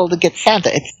North Pole to get Santa.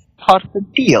 It's part of the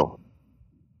deal.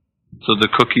 So the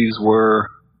cookies were...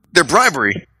 They're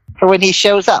bribery. For when he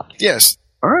shows up. Yes.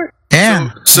 All right.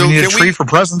 Yeah. So we need a can tree we- for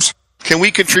presents. Can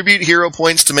we contribute hero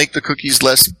points to make the cookies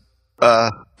less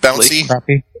bouncy?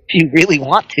 Crappy. If you really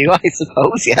want to, I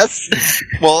suppose, yes.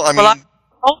 Well, I mean,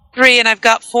 Well, I'm 3 and I've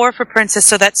got 4 for Princess,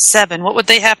 so that's 7. What would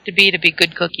they have to be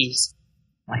good cookies?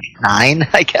 Like 9,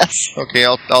 I guess. okay,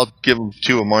 I'll give him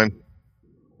 2 of mine.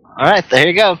 Alright, there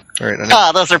you go. All right. I know.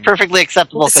 Ah, those are perfectly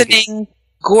acceptable cookies. Listening,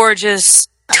 gorgeous,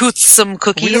 toothsome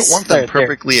cookies. We don't want them They're-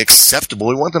 perfectly acceptable.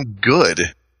 We want them good.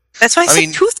 That's why I I said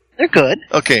mean- They're good.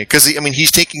 Okay, because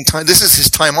he's taking time. This is his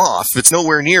time off. It's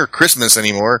nowhere near Christmas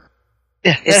anymore.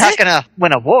 Yeah, they're not gonna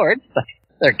win awards, but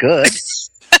they're good.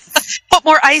 Put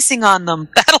more icing on them.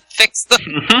 That'll fix them.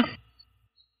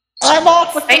 I'm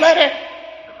off with the letter.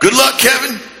 Good luck,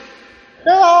 Kevin.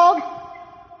 Dog.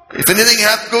 If anything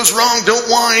goes wrong, don't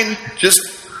whine. Just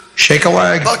Shake a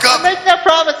leg. buck up. Make no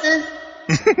promises.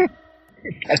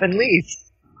 Kevin leaves.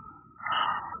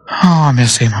 Oh, I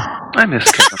miss him. I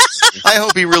miss Kevin. I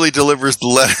hope he really delivers the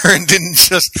letter and didn't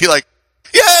just be like,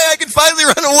 "Yay, I can finally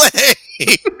run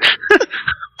away."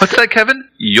 What's that, Kevin?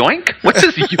 Yoink? What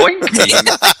does yoink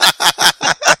mean?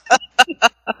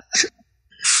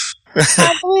 I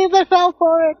can't believe I fell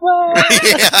for it. Whoa.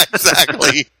 Yeah,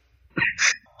 exactly.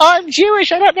 I'm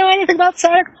Jewish. I don't know anything about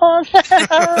Santa Claus.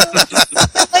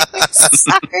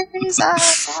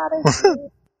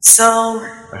 So,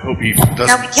 I hope he now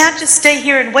doesn't. we can't just stay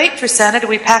here and wait for Santa. Do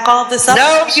we pack all of this up?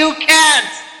 No, you can't.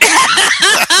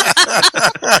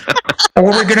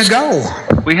 Where are we going to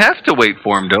go? We have to wait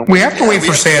for him, don't we? We have to wait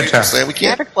for Santa. We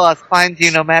can't. Santa Claus finds you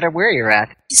no matter where you're at.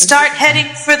 You start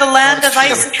heading for the land of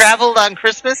ice, You've traveled on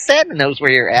Christmas, Santa knows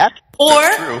where you're at. or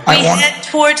true. we head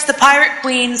towards the Pirate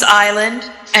Queen's island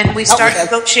and we start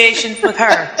negotiations with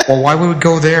her. Well, why would we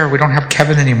go there? We don't have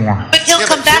Kevin anymore. But he'll Yeah,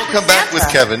 come but back. he'll come back with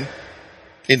Kevin,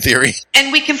 in theory.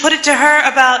 And we can put it to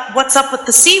her about what's up with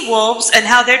the sea wolves and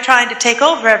how they're trying to take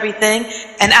over everything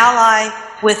and ally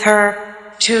with her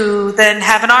to then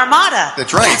have an armada.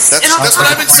 That's right. Yes, That's an what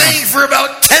I've been saying for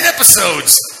about 10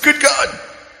 episodes. Good God.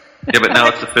 Yeah, but now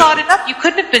it's You official. thought it up. You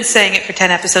couldn't have been saying it for 10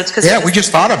 episodes because Yeah, we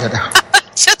just thought of it.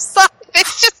 Just thought it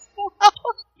just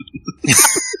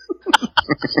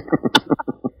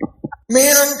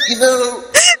Man, you know,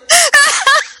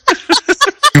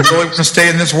 You really want to stay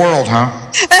in this world, huh?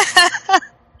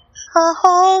 a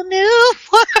whole new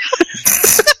world.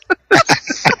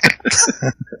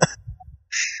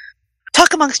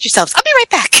 Talk amongst yourselves. I'll be right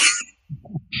back.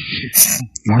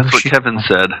 That's what Kevin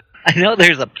said. I know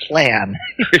there's a plan.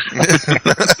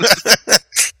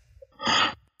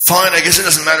 fine, I guess it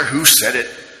doesn't matter who said it.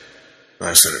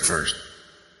 I said it first.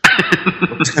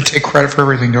 I take credit for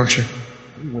everything, don't you?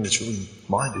 When it's really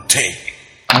mine to take.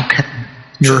 Okay.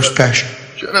 You're special.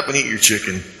 Shut up and eat your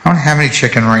chicken. I don't have any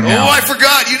chicken right now. Oh, I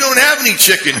forgot. You don't have any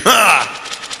chicken. Ha!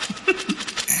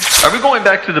 Are we going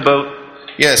back to the boat?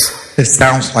 Yes. It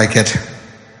sounds like it.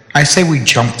 I say we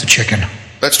jump the chicken.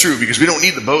 That's true, because we don't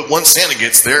need the boat. Once Santa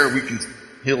gets there, we can...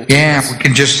 Yeah, we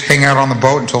can just hang out on the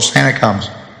boat until Santa comes.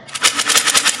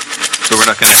 So we're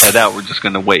not going to head out. We're just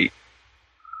going to wait.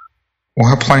 We'll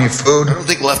have plenty of food. I don't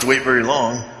think we'll have to wait very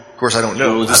long. Of course, I don't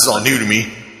know. This is all new to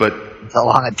me, but... That's how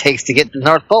long it takes to get to the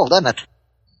North Pole, doesn't it?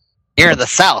 Here in the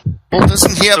South. Well,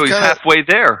 doesn't he have So he's halfway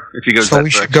there, if he goes So that we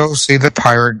should direction. go see the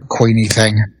pirate queenie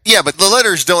thing. Yeah, but the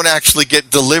letters don't actually get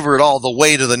delivered all the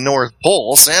way to the North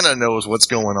Pole. Santa knows what's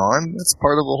going on. That's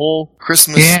part of the whole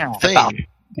Christmas thing.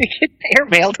 They get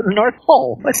airmail to the North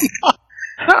Pole. What's he talking?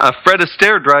 Fred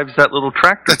Astaire drives that little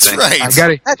tractor thing. That's right. I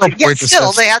got it. Yeah,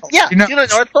 still, they have, to the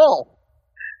North Pole.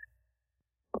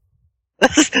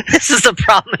 This is the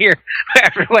problem here, where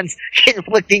everyone's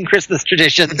conflicting Christmas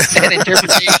traditions and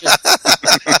interpretations.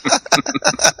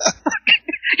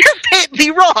 You're paying me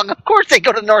wrong. Of course they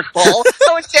go to the North Pole.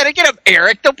 Oh, instead of get them,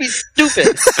 Eric. Don't be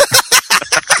stupid.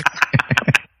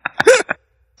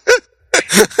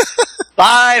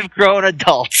 5 grown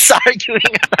adults arguing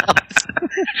about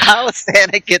how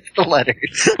Santa gets the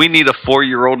letters. We need a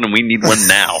 4-year-old and we need one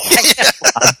now.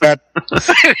 I bet.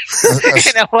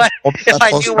 You know what?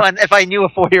 If I knew a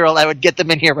 4-year-old, I would get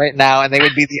them in here right now, and they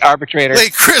would be the arbitrator. Hey,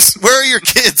 Chris, where are your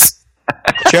kids?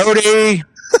 Jody.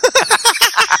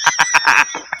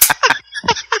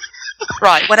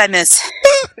 Right, what'd I miss?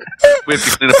 We have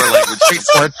to clean up our language. Wait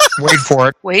for it. Wait for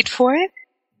it. Wait for it?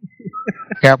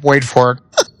 Yep, wait for it.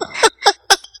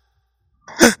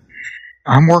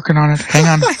 I'm working on it. Hang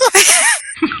on.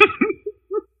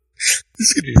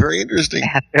 This could be very interesting.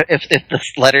 If the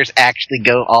letters actually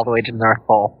go all the way to the North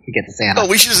Pole to get to Santa. Oh,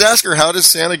 we should just ask her, how does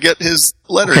Santa get his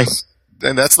letters? Okay.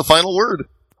 And that's the final word.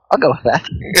 I'll go with that.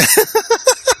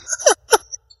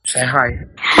 Say hi.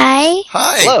 Hi.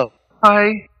 Hi. Hello.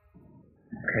 Hi.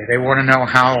 Okay, they want to know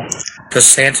how does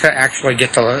Santa actually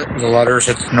get the letters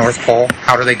at the North Pole?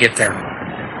 How do they get there?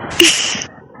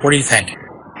 What do you think?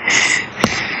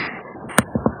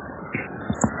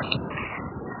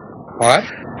 What?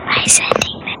 By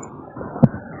sending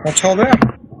them. Well, tell them.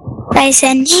 By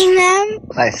sending them?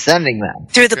 By sending them.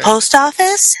 Through the post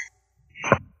office?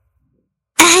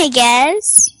 I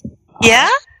guess. Yeah?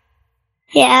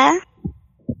 Yeah.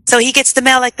 So he gets the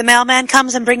mail like the mailman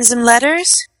comes and brings him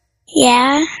letters?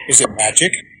 Yeah. Is it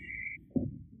magic?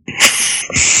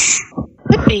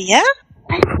 Could be, yeah?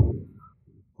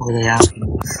 What are they asking?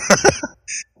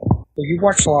 Well, you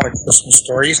watch a lot of Christmas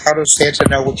stories. How does Santa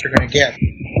know what you're going to get?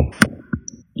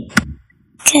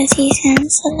 Because he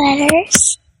sends the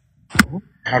letters.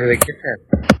 How do they get there?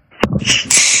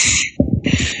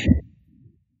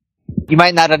 You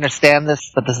might not understand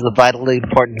this, but this is a vitally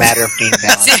important matter of game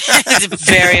balance. It's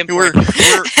very important.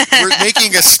 We're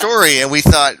making a story, and we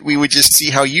thought we would just see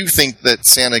how you think that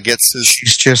Santa gets his...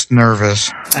 She's just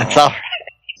nervous. That's all right.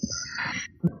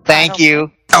 Thank you.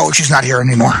 Oh, she's not here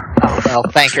anymore. Oh, well,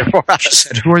 thank her for us. She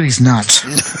said, who are these nuts?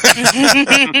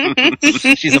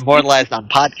 She's immortalized on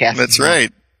podcasts. That's right.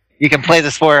 You can play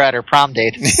this for her at her prom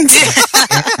date.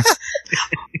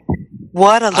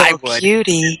 What a little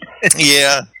cutie.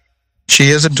 Yeah. She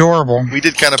is adorable. We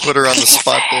did kind of put her on the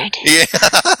spot there. Yeah.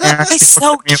 Yeah, He's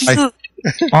so cute. like,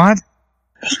 what?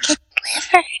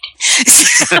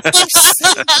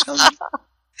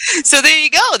 So there you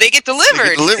go. They get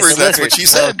delivered. That's what she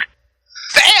said.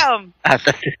 Bam!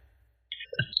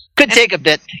 Could take a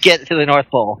bit to get to the North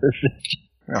Pole.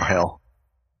 Oh, hell.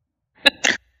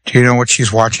 Do you know what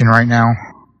she's watching right now?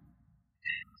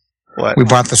 What? We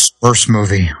bought the Smurfs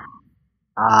movie.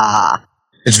 Ah.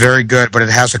 It's very good, but it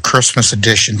has a Christmas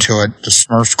edition to it. The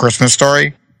Smurfs Christmas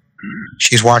Story.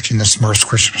 She's watching the Smurfs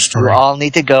Christmas Story. You all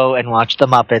need to go and watch the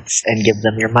Muppets and give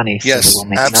them your money. So Yes, we'll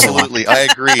make absolutely. I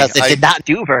agree. Because it did not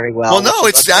do very well. Well, no,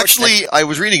 which is it's actually, I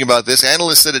was reading about this.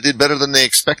 Analysts said it did better than they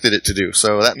expected it to do,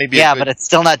 so that may be Yeah, but it's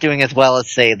still not doing as well as,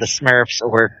 say, the Smurfs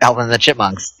or Alvin and the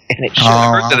Chipmunks. And it should.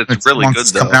 I heard that it's really good,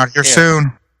 though. Coming out here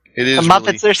soon. It is The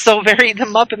Muppets are so very... The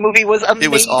Muppet movie was amazing.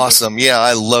 It was awesome. Yeah,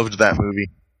 I loved that movie.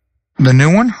 The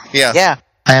new one? Yeah. Yeah.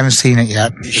 I haven't seen it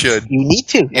yet. You should. You need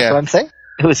to. That's what I'm saying.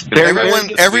 It was very, very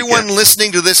good. Everyone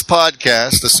listening to this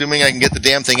podcast, assuming I can get the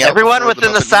damn thing out. Everyone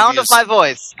within the sound of my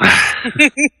voice.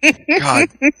 God.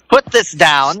 Put this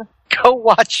down. Go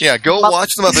watch. Yeah, go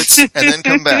watch the Muppets and then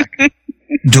come back.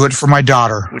 Do it for my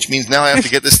daughter. Which means now I have to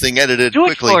get this thing edited Do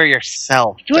quickly. it for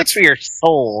yourself. Do it for your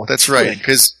soul. That's right,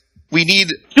 because we need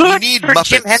Do we it need for Muppets.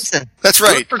 Jim Henson. That's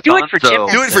right. Do it for Jim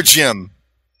Do it for Jim.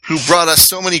 who brought us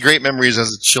so many great memories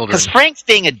as children. Because Frank's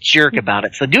being a jerk about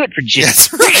it, so do it for Jim.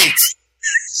 That's right.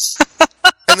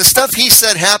 And the stuff he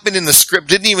said happened in the script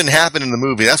didn't even happen in the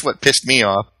movie. That's what pissed me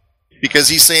off. Because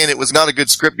he's saying it was not a good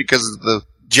script because of the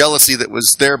jealousy that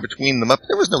was there between them.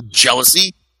 There was no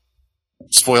jealousy.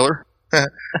 Spoiler.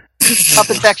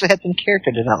 Muppets actually had some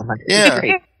character development. Yeah.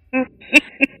 Great.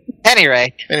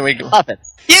 Anyway,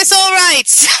 Muppets. Yes, all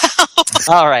right.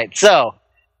 All right, so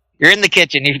you're in the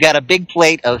kitchen. You've got a big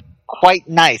plate of quite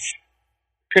nice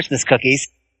Christmas cookies.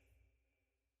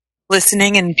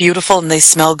 Listening and beautiful, and they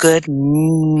smell good.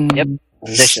 Yep,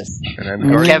 delicious.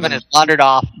 And Kevin has wandered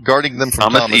off, guarding them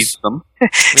from Thomas. Eats them.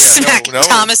 Smack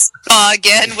Thomas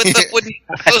again with the wooden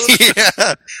spoon.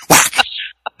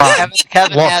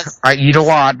 Kevin Look, has. I eat a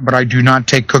lot, but I do not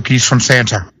take cookies from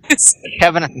Santa.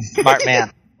 Kevin is a smart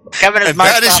man. Kevin is And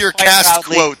marched that is off your quite cast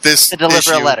proudly quote this to deliver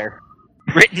issue. a letter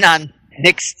written on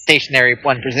Nick's stationery,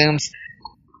 one presumes.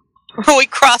 We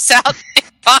cross out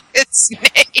his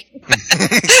name.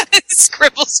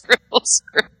 Scribble, scribble,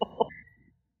 scribble.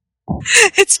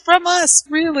 It's from us,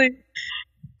 really.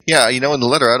 Yeah, in the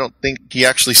letter, I don't think he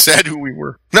actually said who we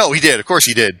were. No, he did. Of course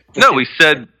he did. No, he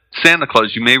said, Santa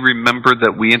Claus, you may remember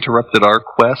that we interrupted our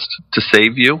quest to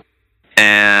save you,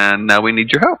 and now we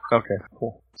need your help. Okay,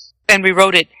 cool. And we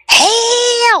wrote it,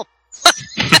 Help!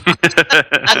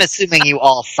 I'm assuming you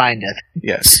all signed it.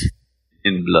 Yes.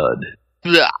 In blood.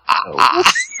 No,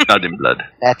 not in blood.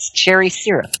 That's cherry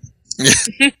syrup.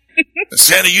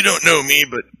 Santa, you don't know me,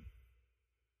 but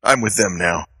I'm with them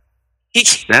now.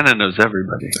 Santa knows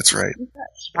everybody. That's right.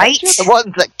 Right? You're the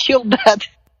ones that killed that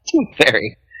tooth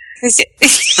fairy.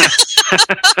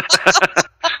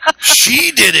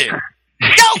 She did it.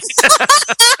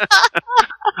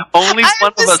 Only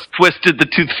one of us twisted the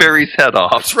Tooth Fairy's head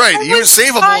off. That's right. He was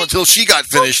savable until she got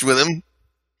finished with him.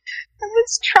 I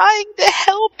was trying to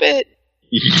help it.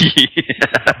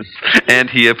 Yes, and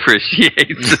he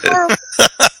appreciates it.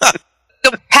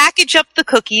 So package up the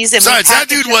cookies. And Besides, that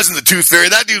dude wasn't the Tooth Fairy.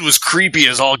 That dude was creepy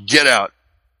as all get out.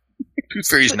 Tooth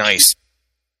Fairy's nice.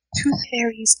 Tooth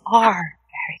fairies are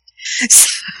very.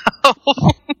 So,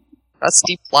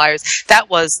 Rusty Pliers. That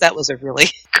was a really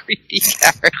creepy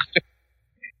character.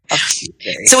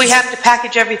 So we have to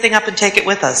package everything up and take it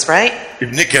with us, right?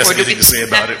 If Nick has anything to say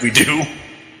about it, we do.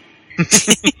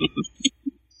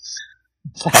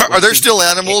 Are there still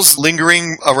animals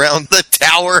lingering around the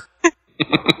tower?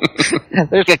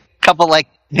 There's a couple,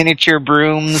 miniature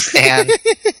brooms and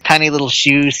tiny little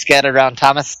shoes scattered around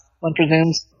Thomas, one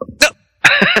presumes.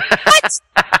 What?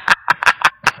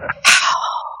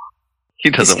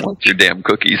 He doesn't want your damn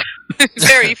cookies.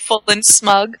 Very full and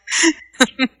smug.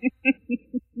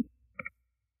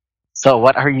 So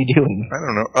what are you doing? I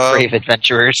don't know. Brave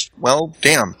adventurers. Well,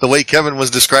 damn. The way Kevin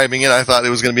was describing it, I thought it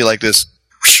was going to be like this.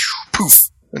 Poof.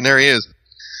 And there he is.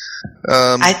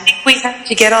 I think we have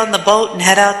to get on the boat and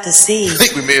head out to sea. I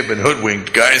think we may have been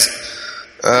hoodwinked, guys.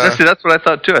 See, that's what I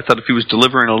thought, too. I thought if he was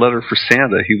delivering a letter for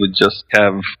Santa, he would just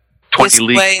have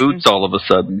 20-league boots all of a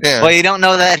sudden. Yeah. Well, you don't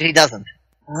know that he doesn't.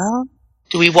 Well,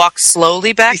 do we walk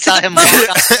slowly back to the boat?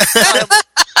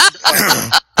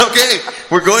 Okay,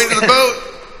 we're going to the boat.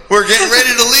 We're getting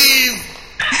ready to leave.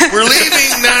 We're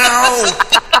leaving now.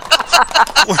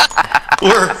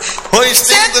 We're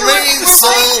hoisting the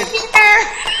mainsail.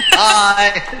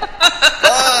 Bye.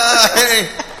 Bye.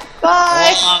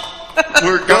 Bye.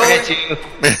 We're going.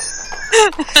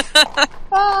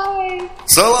 Bye.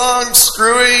 So long,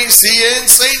 Screwy. See you in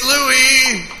St.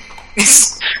 Louis.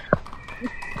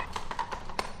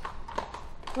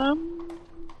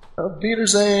 Auf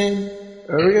Wiedersehen.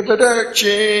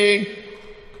 Arrivederci.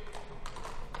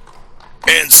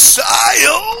 And sayonara.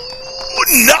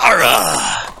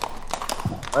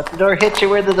 Let the door hit you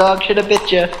where the dog should have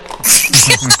bit you.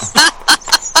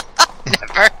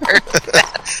 Never heard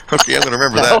that. Okay, I'm going to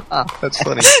remember that. That's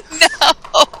funny. No,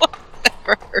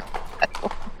 never heard that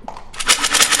one.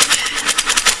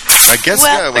 I guess,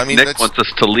 Well, yeah. I mean, Nick wants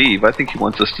us to leave. I think he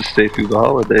wants us to stay through the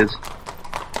holidays.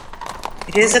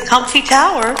 It is a comfy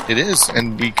tower. it is,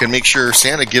 and we can make sure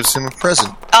Santa gives him a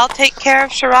present. I'll take care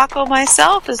of Scirocco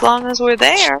myself as long as we're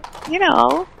there. You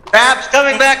know. Crab's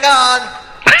coming back on.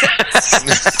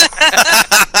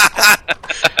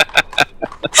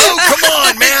 Oh, come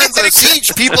on, man! The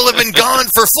siege people have been gone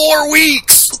for 4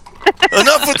 weeks.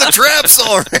 Enough with the traps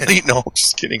already. No,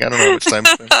 just kidding. I don't know how much time.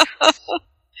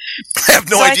 I have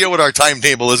no idea what our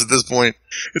timetable is at this point.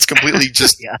 It's completely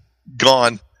just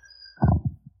gone.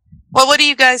 Well, what do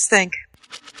you guys think?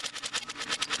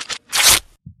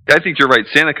 I think you're right.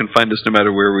 Santa can find us no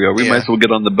matter where we are. We might as well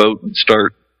get on the boat and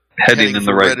start heading in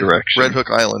the right direction. Red Hook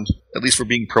Island. At least we're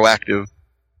being proactive.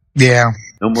 Yeah.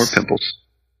 No more pimples.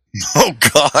 Oh,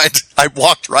 God. I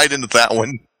walked right into that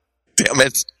one. Damn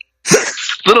it.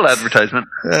 Little advertisement.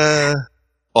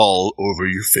 All over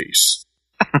your face.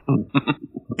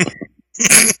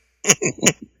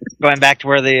 Going back to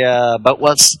where the boat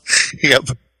was? Yep.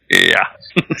 Yeah.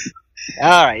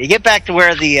 Alright, you get back to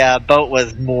where the boat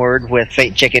was moored with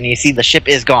Fate Chicken. You see the ship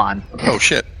is gone. Oh,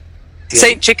 shit.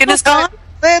 Saint Chicken is gone?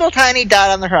 Little tiny dot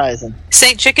on the horizon.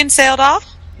 Saint Chicken sailed off?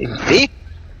 See?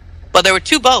 Well, there were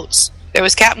two boats. There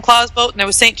was Captain Claw's boat and there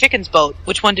was Saint Chicken's boat.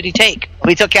 Which one did he take? Well,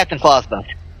 he took Captain Claw's boat.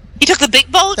 He took the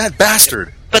big boat? That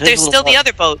bastard. But there's still the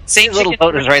other boat. Saint little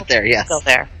boat is right there, yes. Still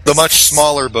there. The much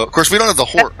smaller boat. Of course, we don't have the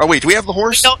horse. Oh, wait, do we have the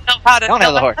horse? We don't know how to Don't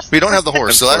have the horse. We don't have the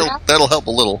horse, so that'll help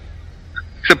a little.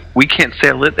 Except we can't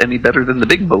sail it any better than the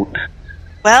big boat.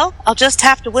 Well, I'll just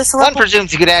have to whistle One up.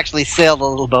 presumes you could actually sail the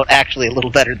little boat actually a little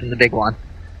better than the big one.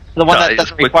 The one that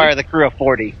doesn't require the crew of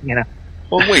 40, you know.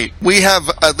 Well, wait. We have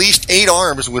at least 8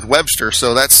 arms with Webster,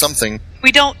 so that's something.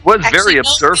 We don't Was actually very know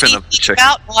observant of the anything chicken.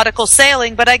 about nautical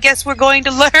sailing, but I guess we're going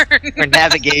to learn. For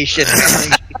navigation.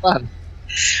 Fun.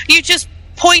 You just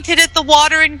pointed at the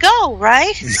water and go,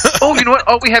 right? Oh, you know what?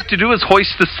 All we have to do is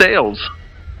hoist the sails.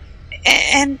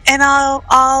 And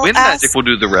I'll Wind ask, magic will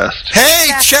do the rest. Hey,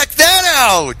 check that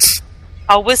out!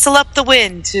 I'll whistle up the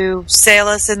wind to sail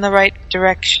us in the right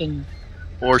direction.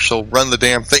 Or she'll run the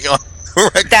damn thing on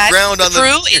the That's ground on true.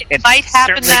 the... It might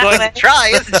happen that going way. to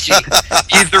try, isn't she?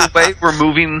 Either way, we're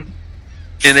moving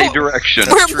in a direction.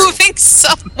 We're moving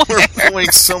somewhere. We're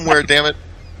going somewhere, damn it.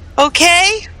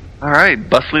 Okay? All right,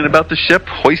 bustling about the ship,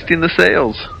 hoisting the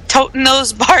sails. Toting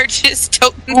those barges,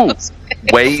 toting Ooh, those...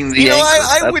 weighing the You know, anchor.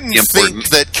 I That's wouldn't important. think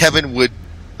that Kevin would...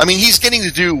 I mean, he's getting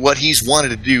to do what he's wanted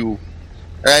to do,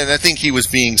 and I think he was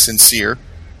being sincere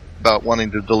about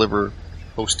wanting to deliver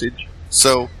postage.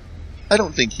 So, I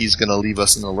don't think he's going to leave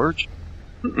us in the lurch.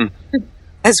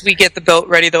 As we get the boat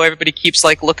ready, though, everybody keeps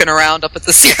like looking around up at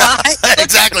the sky.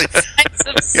 Exactly.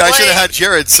 Yeah, I should have had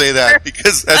Jared say that,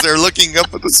 because as they're looking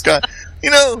up at the sky, you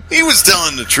know, he was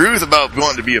telling the truth about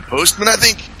wanting to be a postman. I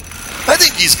think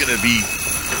he's going to be,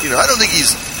 you know, I don't think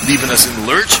he's leaving us in the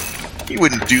lurch. He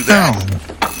wouldn't do that.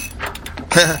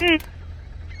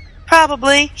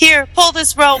 Probably. Here, pull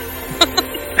this rope. All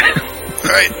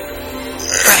right.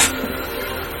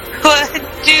 1, 2,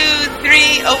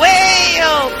 3, away!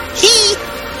 Oh, he!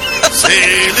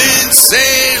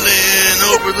 Sailing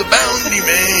over the bounty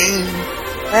main.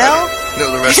 Well,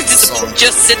 No, the rest of the song.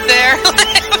 Just sit there. Put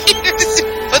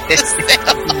the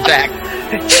sail back.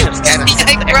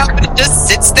 Yank rope and it just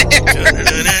sits there.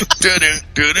 When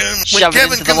Shove it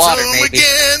Kevin into the comes water, home maybe.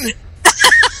 again.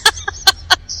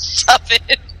 Shove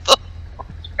it.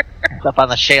 It's up on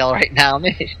the shale right now.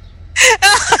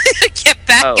 Get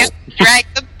back and drag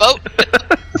the boat into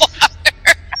the water.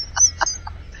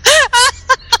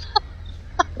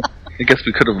 I guess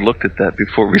we could have looked at that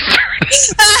before we started.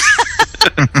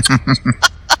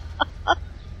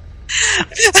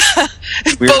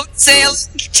 Boat sailing,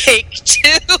 take 2.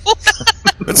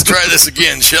 Let's try this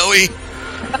again, shall we?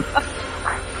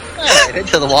 Alright,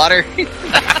 into the water.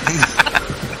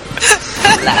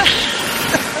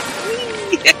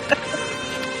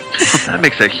 That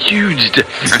makes a huge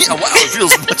difference. Yeah, wow, it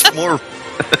feels much more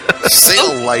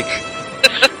sail-like.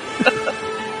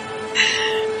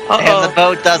 And the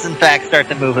boat does in fact start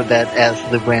to move a bit as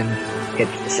the wind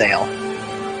hits the sail.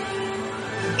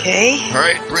 okay. All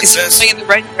right, Is it princess. going in the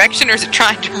right direction, or is it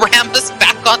trying to ram us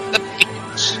back on the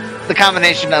beach? The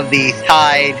combination of the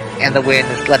tide and the wind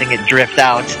is letting it drift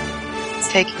out.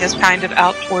 It's taking us kind of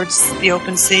out towards the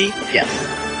open sea. Yes.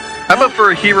 How about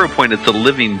for a hero point, it's a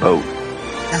living boat?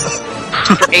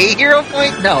 For a hero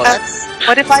point? No, that's...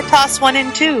 What if I toss one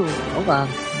in too? Hold on.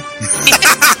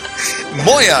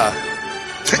 Moya!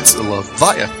 It's a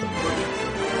Leviathan.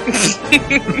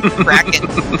 Kraken.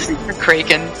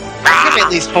 Kraken. Give me at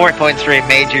least 4 points for a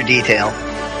major detail.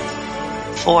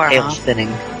 4, Tail huh? spinning.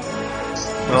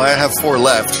 Well, I have 4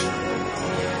 left.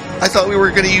 I thought we were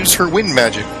going to use her wind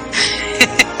magic.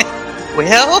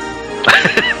 Well,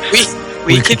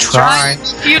 we could try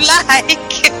if you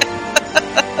like.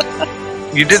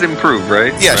 You did improve,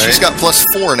 right? Yeah, she's got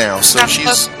 +4 now, so Got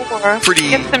she's +4. pretty...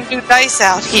 Get some new dice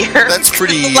out here. That's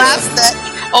pretty... The last set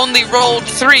only rolled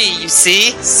 3, you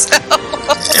see. So,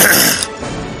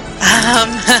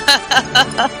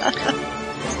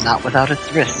 Not without its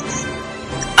risks.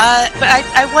 but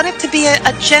I want it to be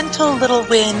a gentle little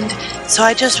wind, so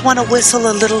I just want to whistle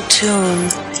a little tune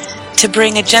to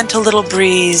bring a gentle little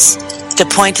breeze to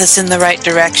point us in the right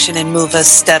direction and move us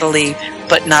steadily,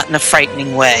 but not in a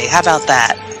frightening way. How about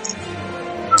that?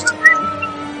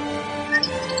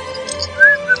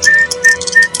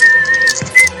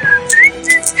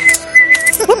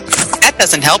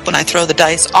 doesn't help when I throw the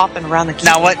dice off and around the key.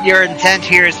 Now, what your intent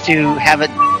here is to have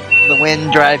the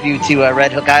wind drive you to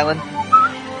Red Hook Island?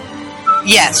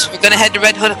 Yes, we're going to head to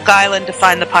Red Hook Island to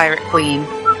find the Pirate Queen.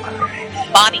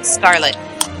 Bonnie Scarlet.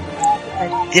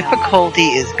 Difficulty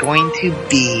is going to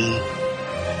be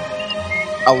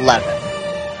 11.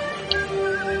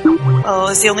 Oh,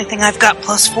 is the only thing I've got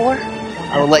 +4?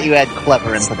 I will let you add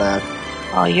clever into that.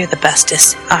 Oh, you're the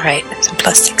bestest. Alright, some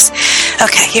 +6.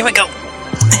 Okay, here we go.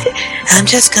 I'm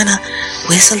just gonna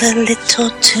whistle a little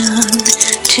tune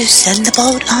to send the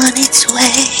boat on its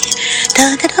way.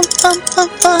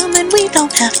 Dum-dum-bum-bum-bum, and we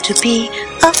don't have to be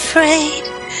afraid.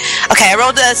 Okay, I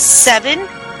rolled a 7,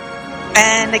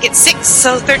 and I get 6,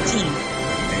 so 13.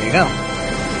 There you go.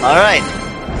 Alright.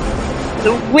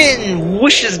 The wind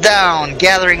whooshes down,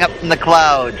 gathering up from the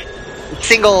clouds. A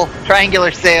single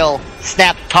triangular sail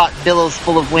snaps taut billows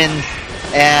full of wind,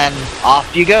 and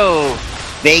off you go,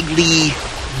 vaguely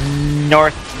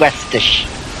northwestish.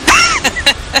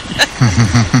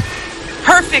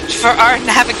 Perfect for our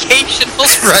navigational.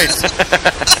 Right.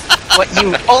 What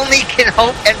you only can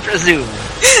hope and presume.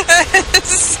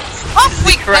 Off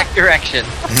we correct direction.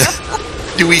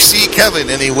 Do we see Kevin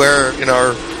anywhere in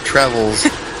our travels? A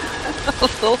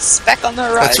little speck on the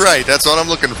horizon. That's right. That's what I'm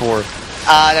looking for.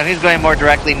 No, he's going more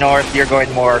directly north. You're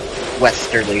going more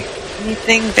westerly.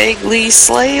 Anything vaguely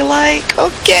sleigh-like?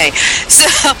 Okay.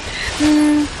 So,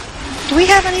 do we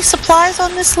have any supplies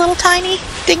on this little tiny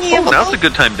dinghy of a Now's boat? a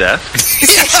good time to ask.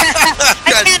 I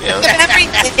can't think of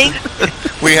everything.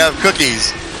 We have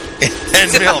cookies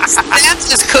and milk That's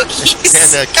just cookies.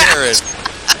 and a carrot.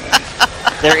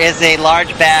 There is a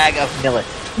large bag of millet.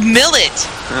 Millet.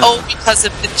 Oh, because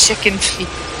of the chicken feet.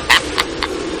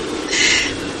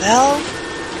 Well,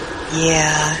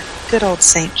 yeah. Good old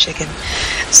Saint Chicken.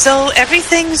 So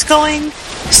everything's going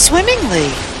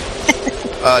swimmingly.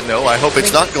 No, I hope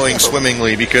it's not going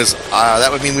swimmingly because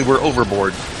that would mean we were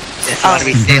overboard. Yes, you want to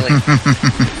be sailing.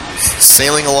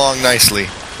 Sailing along nicely.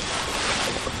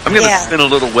 I'm going to spin a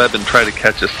little web and try to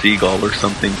catch a seagull or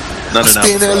something. Not an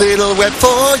Spin a little web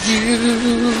for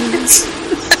you.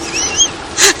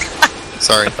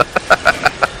 Sorry.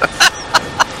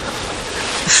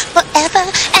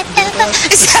 Forever and ever.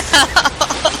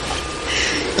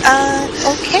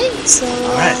 Okay, so.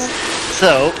 Alright.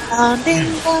 So, Bounding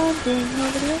over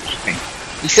the ocean.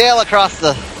 you sail across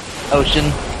the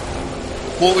ocean.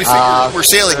 Well, we figure we're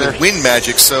sailing with wind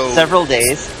magic, so. Several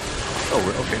days. Oh,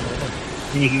 okay.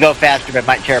 You can go faster, but it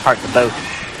might tear apart the boat.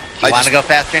 Do you want to go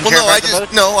faster and tear apart the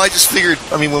boat? No, I just figured,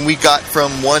 when we got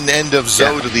from one end of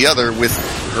Zoe to the other with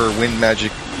her wind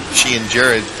magic, she and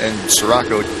Jared and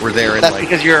Sirocco were there. That's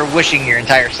because you're wishing your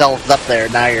entire selves up there,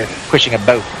 now you're pushing a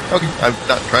boat. Okay, I'm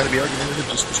not trying to be argumentative,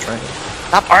 just was trying to.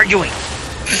 Stop arguing.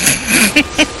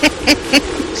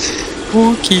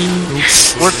 Okay.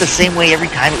 Work the same way every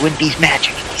time, it wouldn't be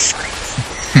magic.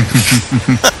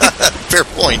 Fair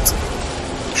point.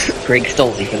 Greg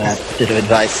Stolze for that bit of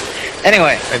advice.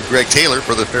 Anyway. And Greg Taylor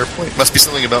for the fair point. Must be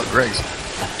something about Greg's.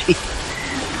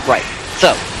 Right.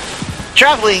 So,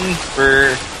 traveling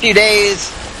for a few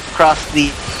days across the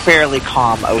fairly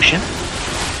calm ocean.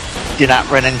 Do not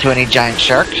run into any giant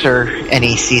sharks or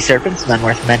any sea serpents. None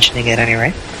worth mentioning at any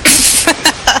rate.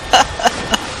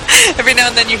 Every now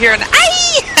and then you hear an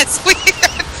 "aye" as we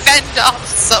fend off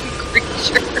some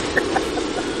creature.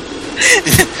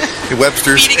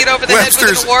 Webster's beating it over the head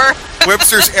with an oar.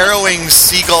 Webster's arrowing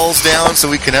seagulls down so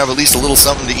we can have at least a little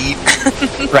something to eat.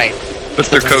 Right. But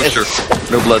they're kosher.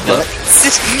 No blood left.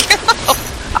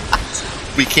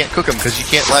 We can't cook them because you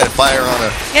can't light a fire on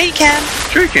a... Yeah, you can.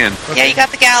 Sure you can. Okay. Yeah, you got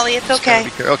the galley. It's okay.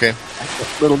 Okay.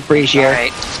 Little brazier. All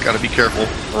right. Just got to be careful.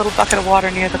 A little bucket of water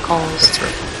near the coals. That's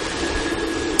right.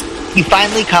 You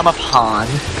finally come upon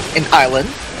an island.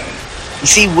 You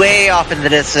see way off in the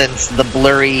distance the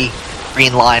blurry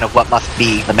green line of what must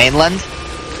be the mainland.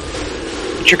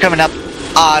 But you're coming up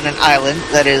on an island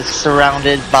that is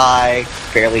surrounded by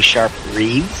fairly sharp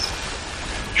reeds.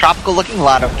 Tropical looking, a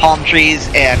lot of palm trees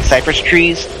and cypress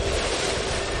trees.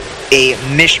 A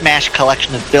mishmash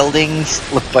collection of buildings.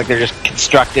 Look like they're just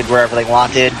constructed wherever they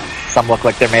wanted. Some look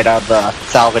like they're made out of the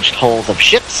salvaged hulls of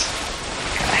ships.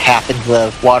 Half into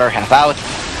the water, half out.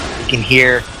 You can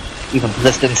hear, even from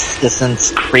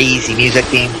distance, crazy music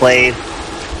being played.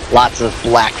 Lots of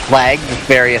black flags with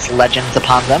various legends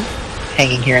upon them,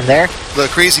 hanging here and there. The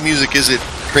crazy music, is it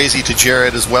crazy to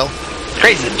Jared as well?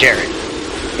 Crazy to Jared.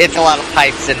 It's a lot of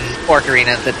pipes and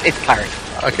ocarinas. It's pirate.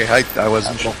 Okay, I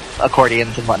wasn't sure.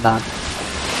 Accordions and whatnot.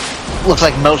 Looks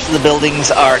like most of the buildings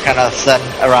are kind of set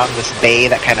around this bay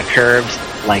that kind of curves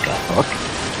like a hook.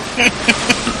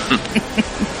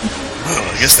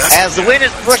 I guess that's... As the wind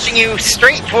is pushing you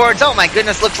straight towards, oh my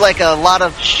goodness, looks like a lot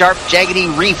of sharp, jaggedy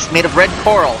reefs made of red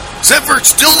coral. Zephyr,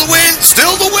 still the wind!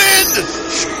 Still the wind!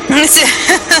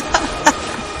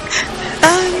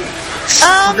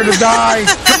 We're gonna die.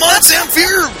 Come on,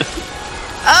 Zamfir!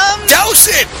 Douse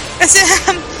it!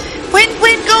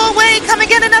 Wind, go away. Come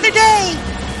again another day.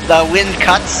 The wind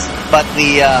cuts, but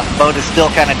the boat is still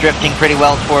kind of drifting pretty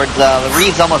well towards... the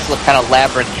reefs almost look kind of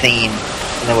labyrinthine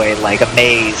in a way, like a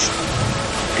maze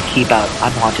to keep out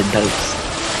unwanted boats.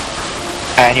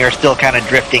 And you're still kind of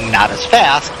drifting, not as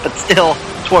fast, but still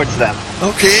towards them.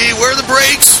 Okay, where are the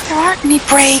brakes? There aren't any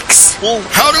brakes. Well,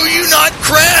 how do you not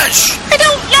crash? I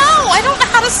don't know. I don't know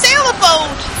how to sail a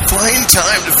boat. Find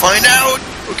time to find out.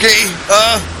 Okay,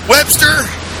 Webster,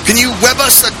 can you web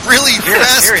us a really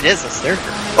fast... Here it is, a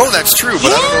surfer. Oh, that's true,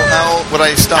 but I don't know how would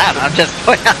I stop I'm just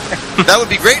putting out there. That would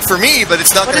be great for me, but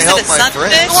it's not going to help my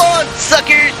friends. Come on,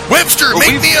 suckers! Webster,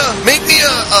 make me a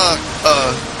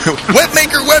web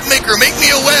maker, make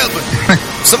me a web.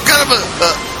 Some kind of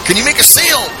can you make a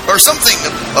sail or something?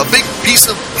 A big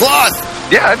piece of cloth.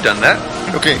 Yeah, I've done that.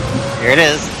 Okay. Here it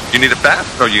is. You need it fast?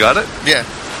 Oh, you got it? Yeah.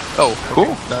 Oh,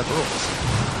 cool.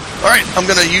 All right, I'm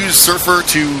going to use Surfer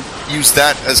to use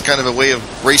that as kind of a way of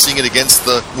racing it against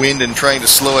the wind and trying to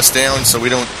slow us down so we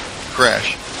don't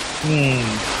crash.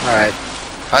 All right.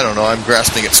 I don't know. I'm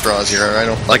grasping at straws here. I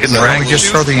don't like it. Why don't we just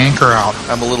throw the anchor out?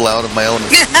 I'm a little out of my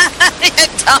element.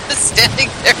 Thomas standing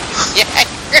there.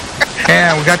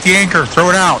 Yeah, we got the anchor. Throw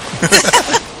it out.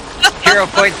 Hero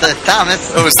point to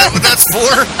Thomas. Oh, is that what that's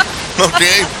for?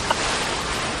 Okay.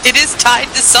 It is tied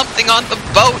to something on the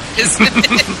boat, isn't it?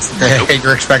 Hey,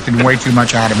 you're expecting way too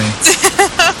much out of me.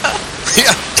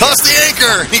 Yeah, toss the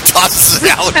anchor. He tosses it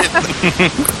out.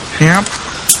 Yep.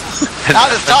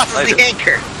 Thomas tosses the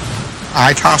anchor.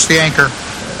 I toss the anchor.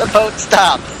 The boat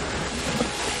stops.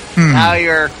 Now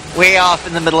you're way off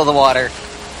in the middle of the water.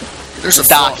 There's the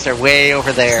docks are way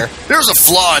over there. There's a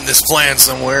flaw in this plan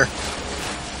somewhere.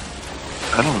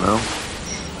 I don't know.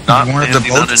 Not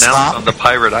landing unannounced on the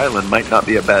pirate island might not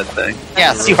be a bad thing.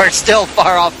 Yes, you are still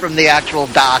far off from the actual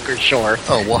dock or shore.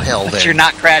 Oh, well, hell then. But you're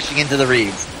not crashing into the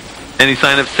reefs. Any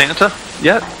sign of Santa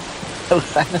yet? No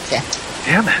sign of Santa.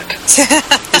 Damn it.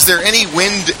 Is there any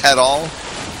wind at all?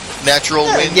 Natural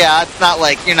wind? Yeah, it's not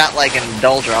like, you're not like in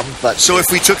doldrum, but... So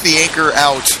if we took the anchor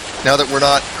out, now that we're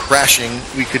not crashing,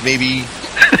 we could maybe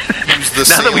use the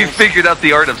Now that we've figured out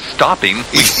the art of stopping.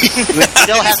 We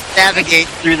still have to navigate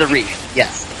through the reef,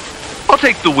 yes. I'll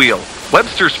take the wheel.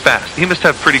 Webster's fast. He must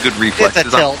have pretty good reflexes.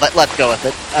 It's a tilt, but let's go with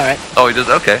it. All right. Oh, he does?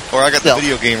 Okay. Or I got the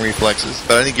video game reflexes,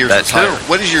 but I think yours is higher.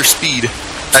 What is your speed?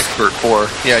 Expert 4.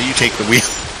 Yeah, you take the wheel.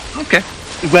 Okay.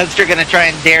 Webster going to try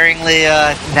and daringly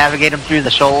navigate him through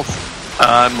the shoals?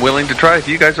 I'm willing to try if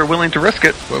you guys are willing to risk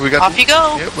it. Well, we got Off you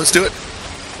go. Yep, let's do it.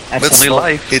 That's only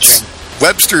life. It's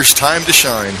Webster's time to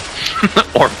shine.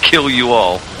 Or kill you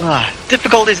all.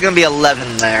 Difficulty's going to be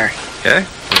 11 there. Okay.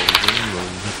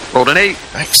 Rolled an 8.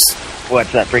 Nice.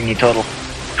 What's that bring you total?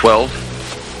 12.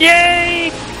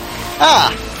 Yay!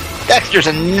 Dexter's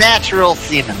a natural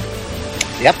seaman.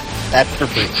 Yep, that's for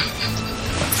free.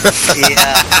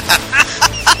 Yeah.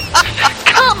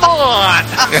 Come on!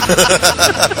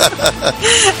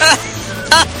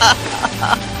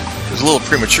 It was a little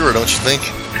premature, don't you think?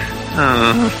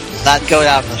 Not go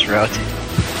down this road.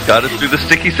 Got us through the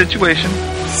sticky situation.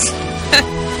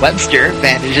 Webster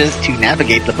manages to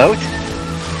navigate the boat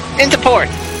into port.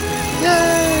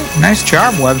 Yay! Nice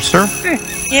job, Webster.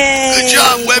 Yay! Good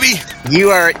job, Webby. You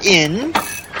are in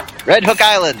Red Hook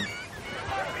Island.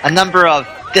 A number of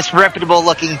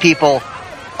disreputable-looking people.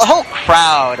 A whole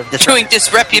crowd of doing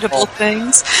disreputable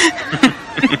things.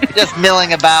 Just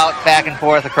milling about back and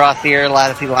forth across here. A lot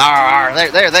of people.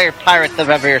 They're pirates if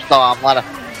ever saw them. A lot of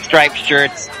striped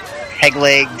shirts, peg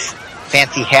legs,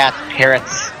 fancy hats,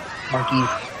 parrots, monkeys.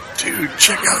 Dude,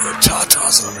 check out the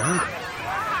tatas on her.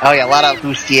 Oh yeah, a lot of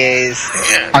bustiers.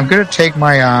 I'm gonna take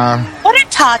my What are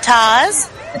tatas?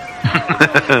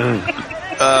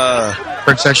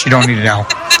 Princess, you don't need to know.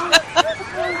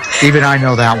 Even I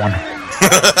know that one.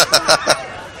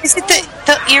 Is it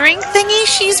the earring thingy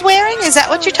she's wearing? Is that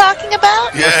what you're talking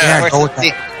about? Yeah.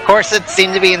 Corsets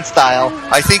seem to be in style.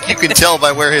 I think you can tell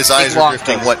by where his eyes are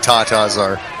drifting what tatas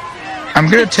are. I'm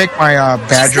going to take my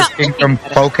Badger Kingdom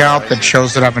cloak out that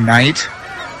shows that I'm a knight.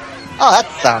 Oh, that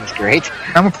sounds great.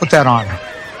 I'm going to put that on.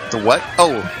 The what?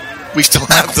 Oh, we still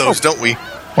have those, don't we?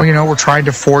 Well, you know, we're trying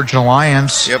to forge an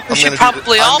alliance. Yep. We should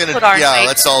probably all put our Yeah, knight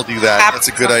let's all do that. That's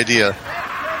a good idea.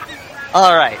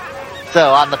 All right.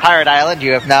 So, on the pirate island,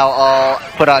 you have now all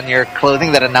put on your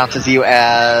clothing that announces you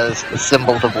as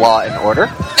symbols of law and order.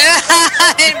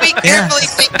 And we carefully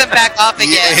take them back off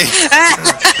again.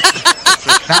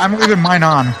 I'm leaving mine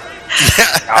on.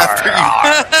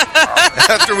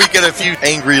 After we get a few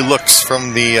angry looks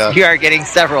from the... You are getting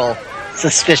several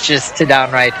suspicious to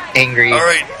downright angry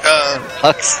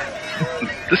looks.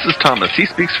 This is Thomas. He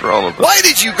speaks for all of us. Why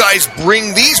did you guys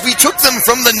bring these? We took them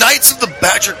from the Knights of the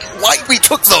Badger. Why we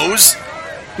took those?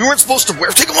 We weren't supposed to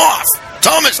wear. Take them off.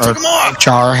 Thomas, take them off.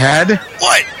 Jarhead?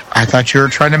 What? I thought you were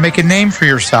trying to make a name for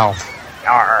yourself.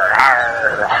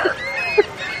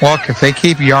 Look, if they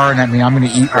keep yarring at me, I'm going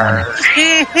to eat one.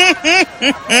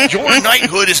 Your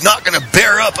knighthood is not going to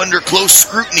bear up under close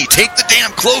scrutiny. Take the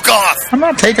damn cloak off. I'm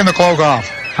not taking the cloak off.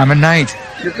 I'm a knight.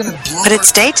 You're going to blow. But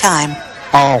it's daytime.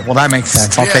 Oh, well, that makes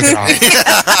sense. I'll take it off.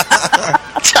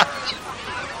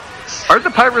 Are the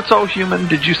pirates all human,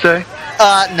 did you say?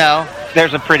 No.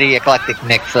 There's a pretty eclectic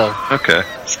mix of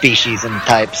species and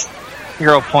types.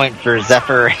 0 point for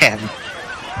Zephyr and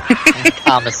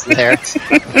Thomas there.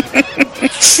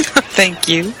 Thank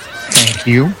you. Thank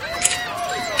you.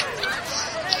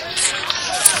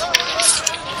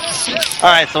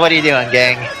 Alright, so what are you doing,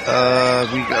 gang?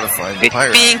 We gotta find the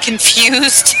pirate. Being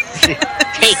confused.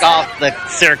 Take off the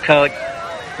surcoat.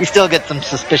 You still get some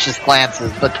suspicious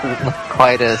glances, but doesn't look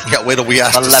quite as... Yeah, wait till we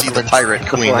ask to see the pirate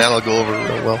queen. That'll go over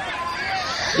real well.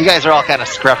 You guys are all kind of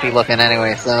scruffy looking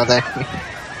anyway, so they...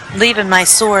 Leaving my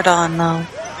sword on, though.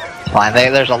 Fine,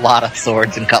 there's a lot of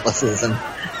swords and cutlasses and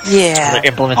other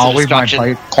implements I'll of leave my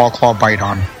destruction. claw bite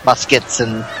on. Muskets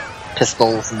and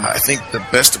pistols. And... I think the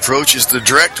best approach is the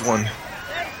direct one.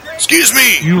 Excuse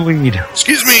me! You lead.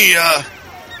 Excuse me, Yarr!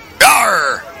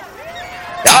 Yarr!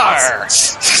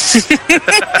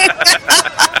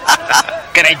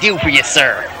 What can I do for you,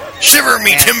 sir? Shiver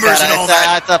me timbers and all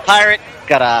that. It's a pirate.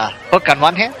 Got a hook on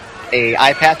one hand, a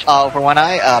eye patch over one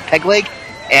eye, a peg leg,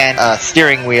 and a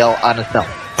steering wheel on his belt.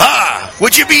 Ah!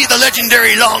 Would you be the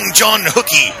legendary Long John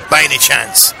Hookie, by any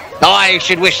chance? Oh, I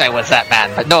should wish I was that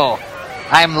man, but no.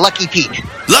 I'm Lucky Pete.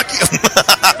 Lucky?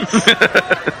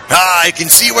 I can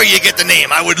see where you get the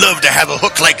name. I would love to have a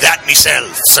hook like that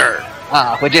myself, sir.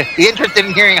 Would you be interested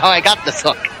in hearing how I got this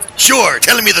hook? Sure,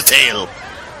 tell me the tale.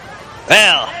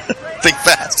 Well... Think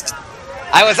fast.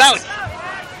 I was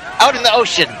out in the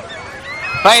ocean,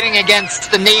 fighting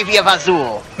against the Navy of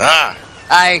Azul. Ah.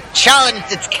 I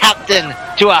challenged its captain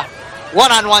to a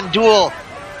one-on-one duel,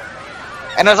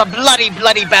 and it was a bloody,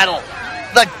 bloody battle.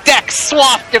 The deck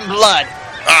swathed in blood.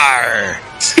 Arr.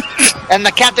 And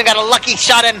the captain got a lucky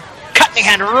shot in, cut me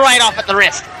hand right off at the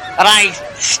wrist, and I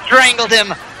strangled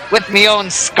him with my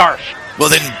own scarf. Well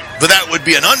then, but that would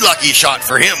be an unlucky shot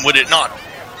for him, would it not?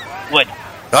 Would.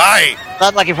 Aye.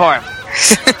 Not lucky for him.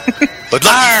 But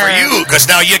lucky for you, because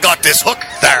now you got this hook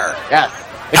there. Yes.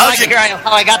 How'd you hear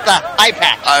how I got the eye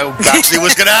patch? I actually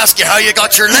was going to ask you how you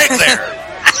got your leg there.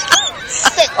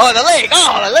 Oh, the leg.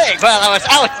 Well, I was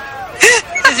out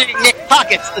visiting Nick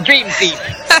Pockets, the dream thief.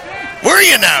 Were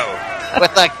you now?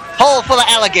 With a hole full of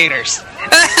alligators.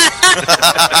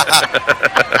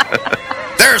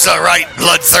 There's a right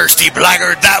bloodthirsty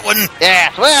blackguard, that one.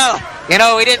 Yeah, well, you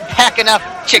know, we didn't pack enough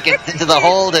chickens into the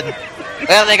hold, and,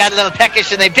 well, they got a little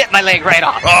peckish, and they bit my leg right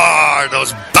off. Oh,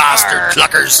 those bastard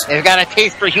cluckers. They've got a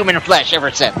taste for human flesh ever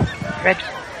since.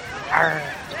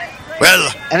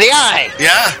 Well... And the eye.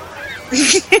 Yeah?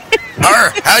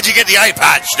 How'd you get the eye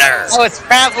patch there? I was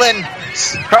traveling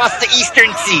across the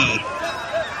Eastern Sea.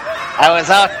 I was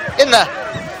out in the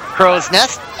crow's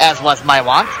nest, as was my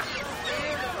wont,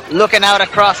 looking out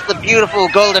across the beautiful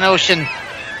golden ocean,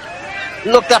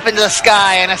 looked up into the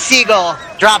sky, and a seagull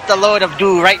dropped a load of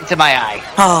dew right into my eye.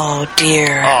 Oh,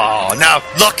 dear. Oh, now,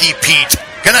 Lucky Pete.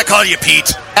 Can I call you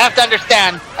Pete? I have to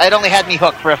understand, I'd only had me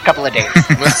hooked for a couple of days.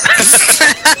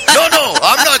 No,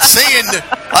 I'm not saying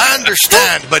I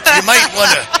understand, but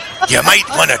you might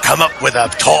wanna come up with a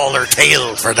taller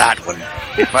tale for that one,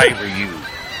 if I were you.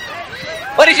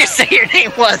 What did you say your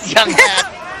name was, young man?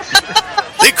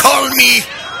 They call me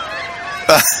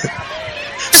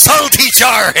Salty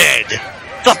Jarhead.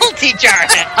 Salty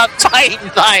Jarhead. A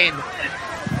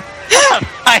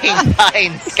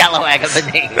fine scalawag of a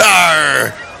name.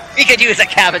 Arr. We could use a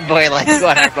cabin boy like you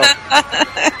on our boat.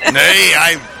 Nay,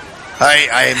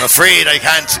 I'm afraid I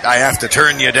can't. I have to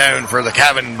turn you down for the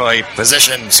cabin boy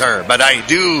position, sir. But I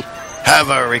do have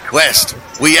a request.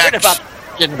 What about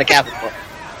the cabin boy?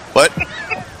 What?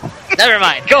 Never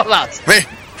mind. Go about.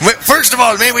 First of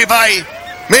all, may we buy you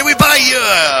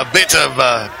a bit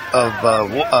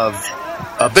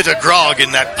of grog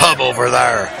in that pub over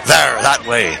there, that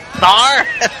way. Arr.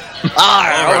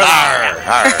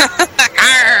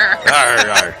 Arr,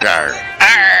 arr,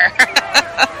 arr.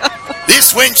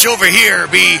 This wench over here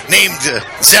be named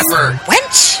Zephyr.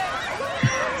 Wench?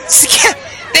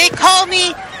 They call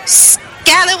me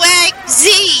Scalawag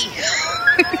Z.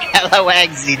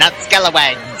 Scalawag Z, not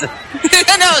Scalawags.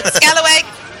 No, Scalawag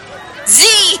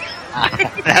Z.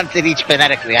 Pronounced it each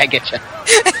phonetically, I get you.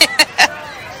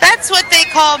 That's what they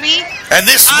call me. And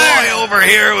this boy over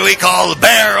here we call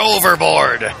Bear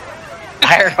Overboard.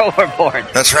 Bear Overboard.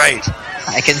 That's right.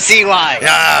 I can see why.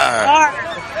 Arr.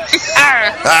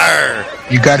 Arr. Arr.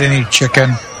 You got any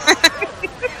chicken?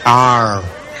 Arr.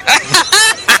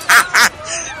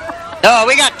 No,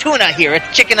 we got tuna here. It's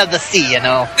chicken of the sea, you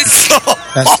know.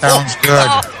 That sounds good.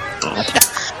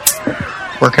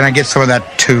 Where can I get some of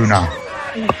that tuna?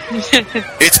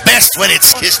 It's best when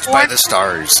it's kissed by the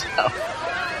stars.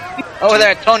 Over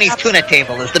there at Tony's Tuna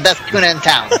Table is the best tuna in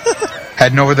town.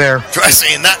 Heading over there. Try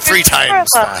saying that 3 times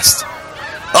fast.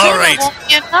 All right. Won't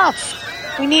be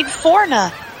enough. We need 4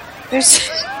 now. There's.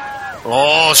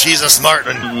 Oh, she's a smart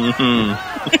one.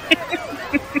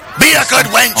 Be a good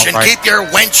wench and keep your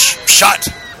wench shut.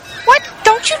 What?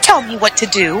 Don't you tell me what to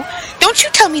do. Don't you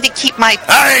tell me to keep my...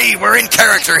 Hey, we're in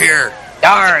character here.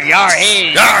 Yar,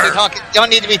 hey. Yar. Don't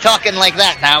need to be talking like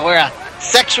that now. We're a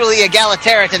sexually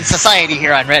egalitarian society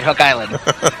here on Red Hook Island.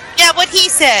 Yeah, what he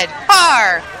said.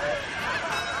 Har.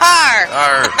 Har.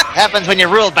 Arr. Happens when you're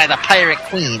ruled by the Pirate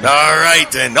Queen. All right,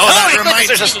 then. Oh, that reminds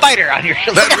there's me. a spider on your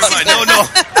shoulder. No.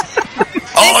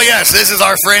 Oh, yes, this is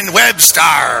our friend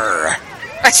Webstar.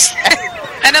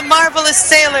 And a marvelous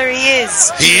sailor he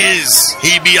is. He is.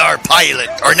 He be our pilot.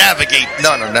 Or navigate.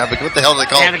 No, navigate. What the hell do they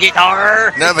call it?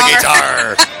 Navigator.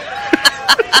 Navigator.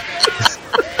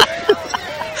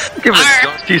 Give him a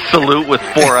ghosty salute with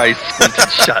 4 eyes squinted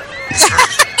shut.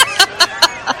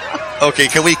 Okay,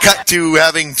 can we cut to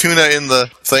having tuna in the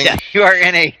thing? Yeah, you are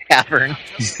in a tavern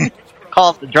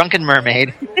called the Drunken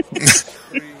Mermaid.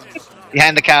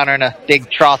 Behind the counter in a big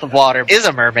trough of water is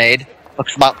a mermaid.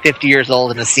 Looks about 50 years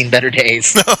old and has seen better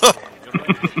days.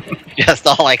 Just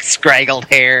all like scraggled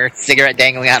hair, cigarette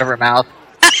dangling out of her mouth.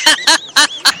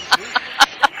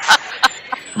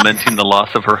 Lamenting the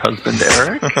loss of her husband,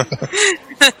 Eric.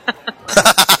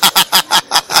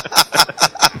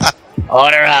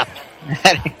 Order up.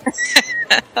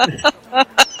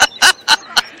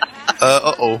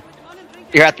 Uh-oh.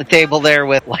 You're at the table there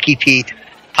with Lucky Pete,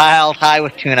 piled high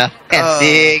with tuna, and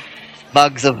big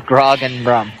mugs of grog and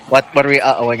rum. What are we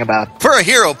uh-ohing about? For a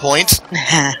hero point,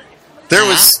 there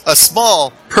was a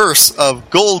small purse of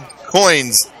gold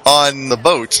coins on the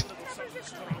boat.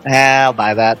 I'll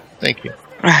buy that. Thank you.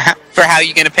 For how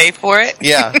you going to pay for it?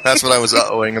 Yeah, that's what I was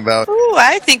uh-ohing about. Ooh,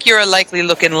 I think you're a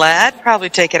likely-looking lad. Probably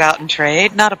take it out and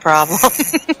trade. Not a problem.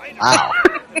 Wow.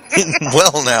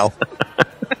 Well, now.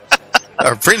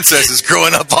 Our princess is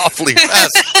growing up awfully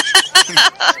fast.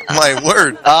 My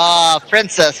word.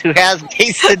 Princess who has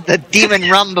tasted the demon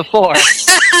rum before.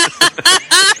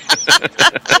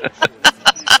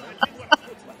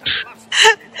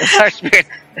 Our spirit.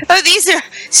 Oh, these are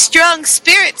strong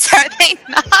spirits, are they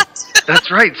not? That's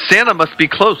right. Santa must be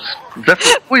close.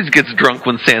 Zephyr always gets drunk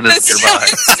when Santa's nearby.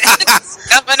 Santa's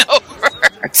coming over.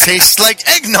 It tastes like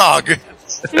eggnog. You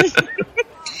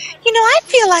know, I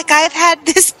feel like I've had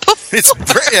this before. It's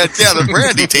yeah, the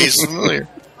brandy tastes familiar.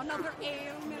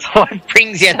 What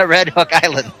brings you to Red Hook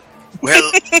Island?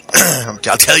 Well,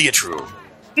 I'll tell you true.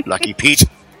 Lucky Pete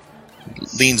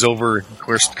Leans over, of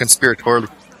course, conspirator.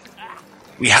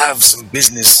 we have some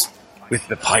business with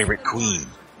the Pirate Queen.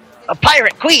 A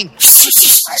Pirate Queen?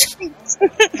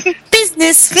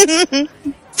 Business.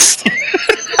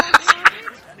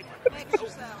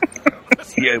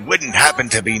 You wouldn't happen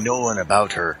to be knowing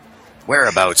about her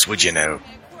whereabouts, would you know?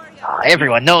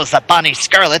 Everyone knows that Bonnie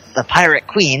Scarlet, the Pirate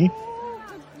Queen,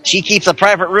 she keeps a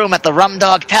private room at the Rum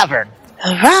Dog Tavern.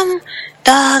 The Rum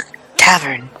Dog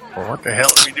Tavern. Well, what the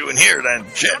hell are we doing here then?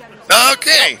 Shit.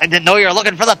 Okay. I didn't know you were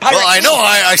looking for the Pirate Well, I Queen. know.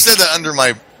 I said that under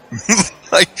my...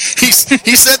 he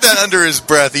said that under his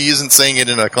breath. He isn't saying it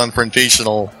in a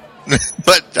confrontational...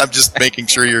 But I'm just making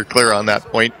sure you're clear on that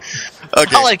point.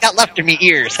 Okay. All I got left are me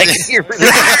ears. I can hear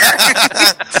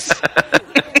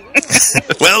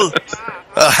Well,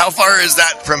 how far is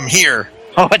that from here?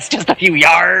 Oh, it's just a few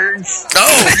yards.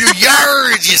 Oh, a few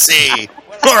yards, you say?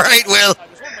 All right, well...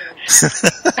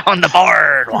 On the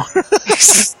board.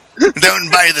 Down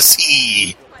by the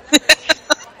sea.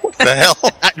 The hell?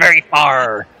 Not very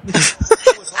far.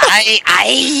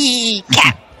 I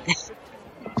can't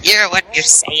hear what you're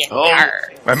saying. Oh,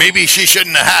 or maybe she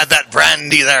shouldn't have had that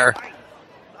brandy there.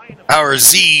 Our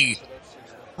Z.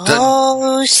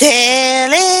 Oh,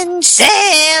 sailing,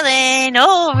 sailing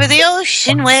over the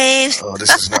ocean waves. Oh, this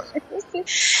is not...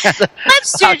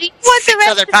 Webster, do you want the rest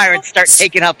Other pirates start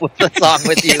taking up with the song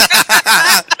with you.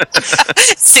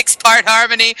 6-part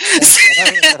harmony.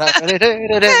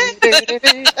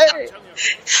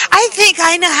 I think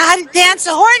I know how to dance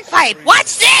a horn fight.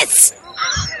 Watch this!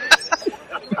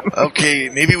 Okay,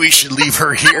 maybe we should leave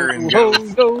her here and go.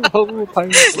 Ho, ho,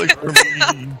 pirates. Look for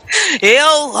me. Yo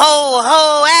ho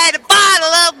ho, add a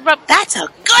bottle of rum. That's a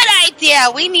good idea.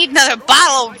 We need another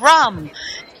bottle of rum.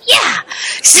 Yeah.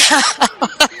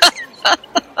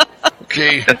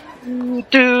 Okay. Oh,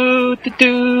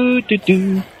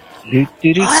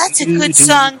 that's a good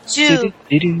song too.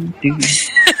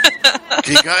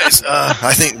 Okay, guys,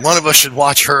 I think one of us should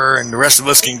watch her and the rest of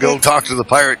us can go talk to the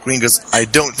Pirate Queen because I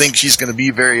don't think she's going to be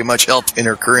very much help in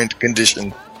her current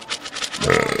condition.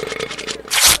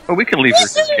 Well, we can leave her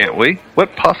here, can't we?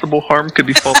 What possible harm could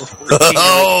befall a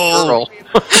 14-year-old girl?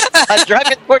 A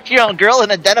drunken 14-year-old girl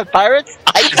in a den of pirates?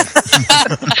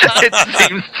 It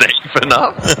seems safe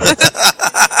enough.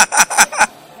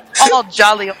 All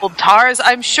jolly old tars.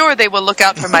 I'm sure they will look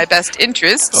out for my best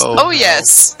interests. Oh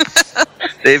yes.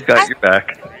 They've got your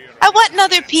back. I want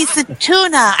another piece of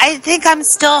tuna. I think I'm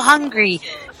still hungry.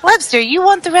 Webster, you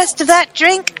want the rest of that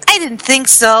drink? I didn't think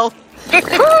so.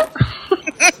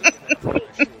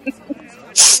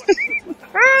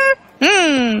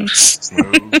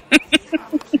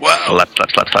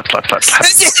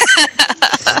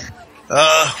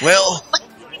 Wow. Well.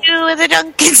 What do we do with a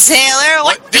drunken sailor?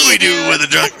 What do we do with a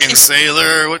drunken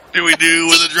sailor? What do we do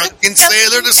with a drunken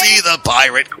sailor to see the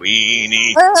Pirate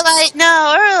Queenie?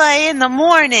 Early in the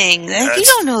morning. You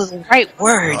don't know the right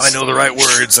words. I know the right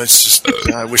words. That's just,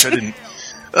 I wish I didn't.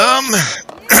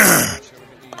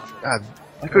 God,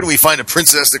 why couldn't we find a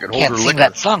princess that could hold Can't her sing liquor?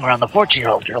 that song around the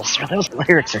 14-year-old girl, sir. Those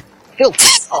lyrics are filthy.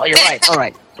 Oh, you're right. All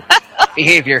right.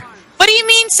 Behavior. What do you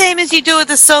mean, same as you do with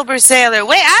a sober sailor?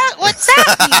 Wait, what's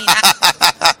that mean?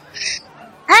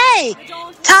 Hey,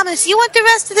 Thomas, you want the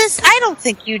rest of this? I don't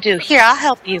think you do. Here, I'll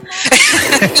help you.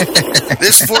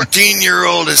 This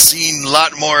 14-year-old has seen a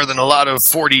lot more than a lot of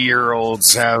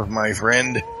 40-year-olds have, my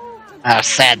friend. A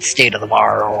sad state of the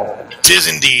world. Tis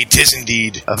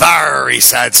indeed. A very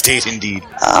sad state indeed.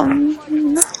 I'm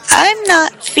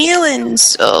not feeling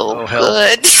so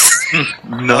good.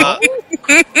 No.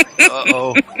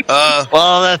 Uh-oh.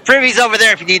 Well, the privy's over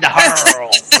there if you need the hurl.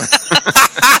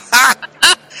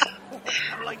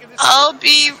 I'll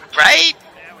be right.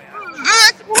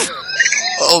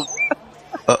 Oh.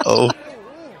 Uh-oh.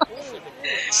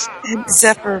 And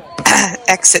Zephyr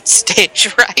exits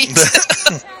stage right.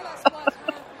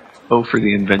 Oh, for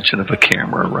the invention of a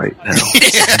camera right now.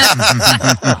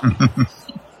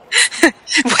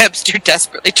 Webster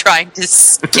desperately trying to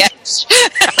sketch.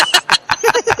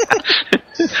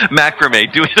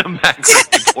 Macrame, doing a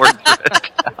macrame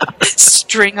portrait.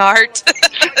 String art.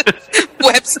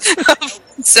 Webs of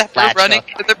Zephyr running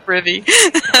to the privy.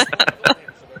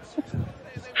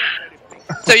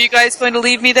 So you guys going to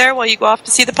leave me there while you go off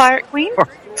to see the Pirate Queen?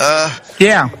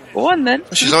 Yeah. Go on then.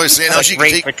 She's always saying how she can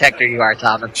take protector you are,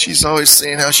 Thomas. She's always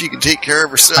saying how she can take care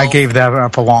of herself. I gave that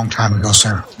up a long time ago,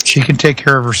 sir. She can take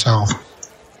care of herself.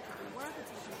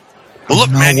 Well, look,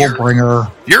 man, we'll bring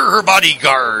her. You're her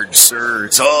bodyguard, sir.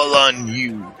 It's all on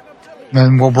you.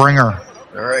 Then we'll bring her.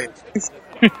 All right.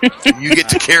 You get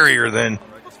to carry her then.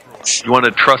 You want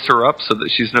to truss her up so that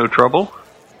she's no trouble?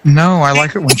 No, I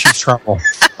like it when she's trouble.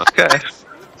 Okay.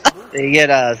 You get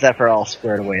Zephyr all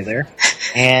squared away there,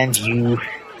 and you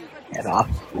head off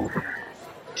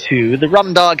to the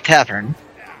Rum Dog Tavern.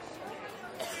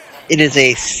 It is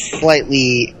a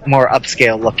slightly more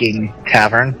upscale looking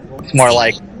tavern. It's more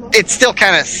like, it's still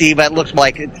kind of C, but it looks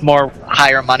like it's more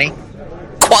higher money.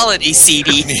 Quality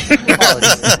CD.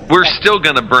 We're still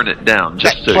going to burn it down,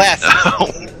 just so you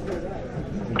know.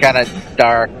 Kind of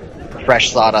dark,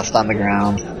 fresh sawdust on the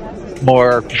ground.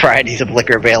 More varieties of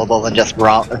liquor available than just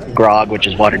grog, which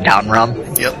is watered down rum.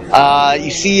 Yep. You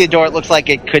see a door, it looks like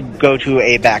it could go to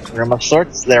a back room of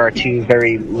sorts. There are two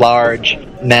very large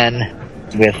men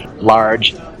with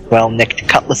large, well-nicked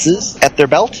cutlasses at their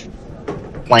belt,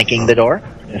 flanking the door,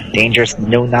 with dangerous,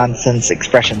 no-nonsense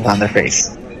expressions on their face.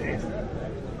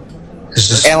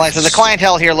 And like, so the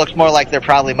clientele here looks more like they're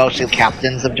probably mostly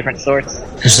captains of different sorts.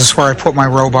 Is this where I put my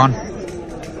robe on?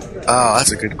 Oh,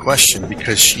 that's a good question,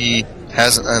 because she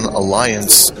has an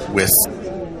alliance with...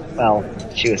 Well,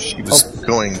 she was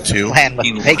going to. Plan was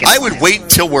taken. I would wait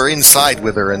till we're inside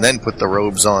with her and then put the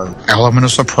robes on. Element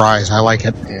of surprise. I like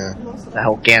it. Yeah. The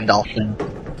whole Gandalf thing.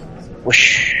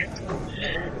 Whoosh.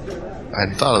 I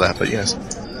hadn't thought of that, but yes.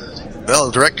 Well,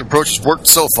 the direct approach has worked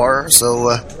so far,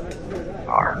 so...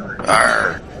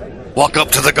 Arr. Walk up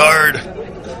to the guard.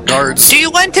 Guards. Do you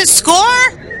want to score?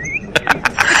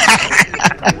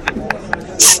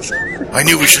 I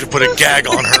knew we should have put a gag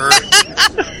on her.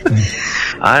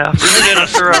 I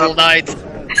offered her up. Night.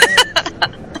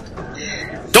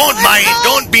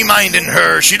 Don't be minding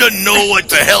her. She doesn't know what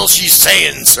the hell she's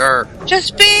saying, sir.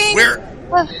 Just being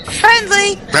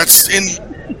friendly. That's in...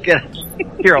 Get a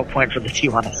hero point for the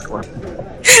Tijuana score.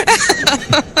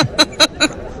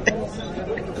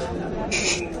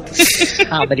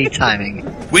 Comedy timing.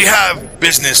 We have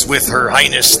business with Her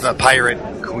Highness the Pirate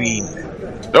Queen.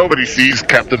 Nobody sees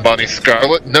Captain Bonnie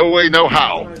Scarlet. No way, no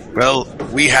how. Well,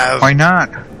 we have... Why not?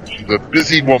 She's a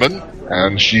busy woman,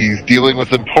 and she's dealing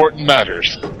with important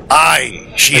matters.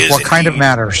 Aye, she is. What kind of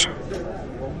matters?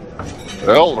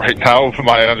 Well, right now, from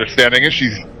my understanding, is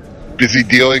she's busy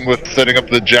dealing with setting up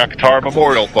the Jack Tar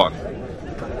Memorial Fund.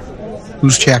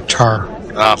 Who's Jack Tar?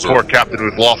 Poor captain who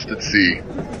was lost at sea.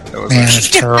 Man, it's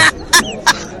terrible.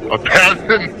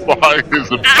 Abandoned by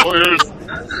his employers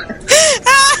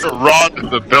to rot in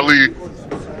the belly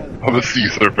of a sea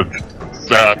serpent.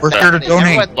 Sad. We're here to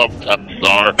donate. Love Captain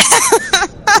Star.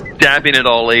 Dabbing at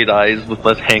all 8 eyes with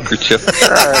less handkerchief.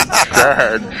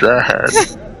 Sad.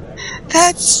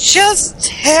 That's just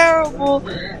terrible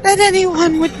that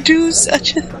anyone would do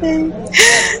such a thing.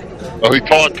 Well, he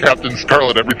taught Captain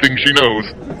Scarlet everything she knows.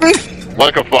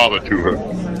 Like a father to her.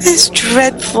 It's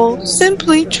dreadful.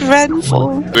 Simply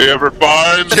dreadful. They ever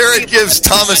find... Jared gives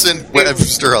Thomas and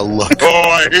Webster a look. Oh,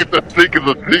 I hate to think of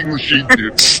the things she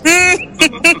did.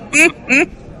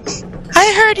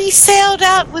 I heard he sailed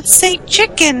out with St.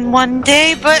 Chicken one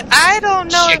day, but I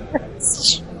don't know if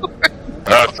that's true.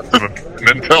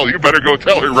 Mentel, you better go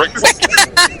tell her right now.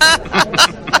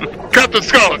 Captain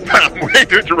Scarlet, Pam, we hate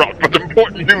to interrupt, but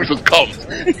important news has come.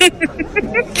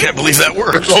 Can't believe that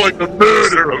works. It's like the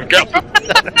murder of Captain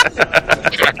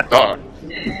Jack Tar.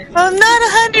 I'm not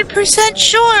 100%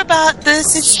 sure about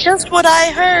this. It's just what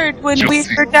I heard when we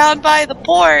were down by the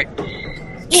port.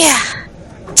 Yeah.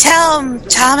 Tell him,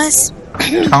 Thomas.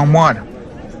 Tell him what?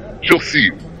 She'll see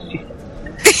you.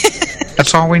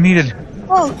 That's all we needed.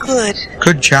 Oh, good.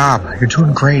 Good job. You're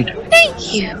doing great.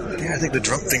 Thank you. Yeah, I think the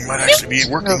drunk thing might actually be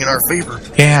working in our favor.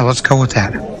 Yeah, let's go with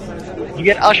that. You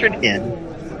get ushered in.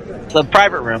 It's a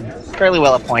private room, fairly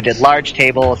well appointed. Large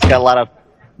table. It's got a lot of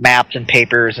maps and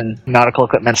papers and nautical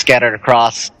equipment scattered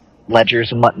across,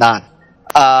 ledgers and whatnot.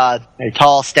 Very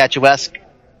tall, statuesque,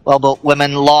 well-built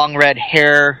women, long red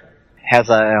hair, has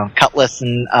a cutlass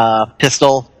and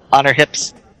pistol on her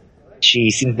hips.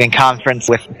 She seems to be in conference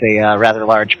with a rather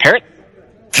large parrot,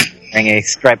 wearing a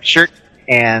striped shirt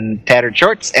and tattered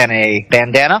shorts and a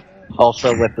bandana,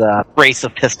 also with a brace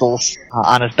of pistols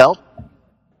on his belt.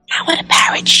 How would a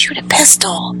parrot shoot a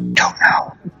pistol? Don't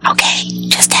know. Okay,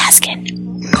 just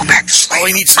asking. Go back to sleep. All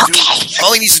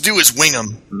he needs to do is wing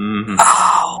him. Mm-hmm.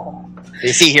 Oh.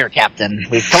 You see here, Captain,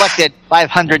 we've collected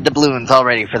 500 doubloons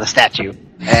already for the statue.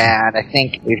 And I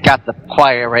think we've got the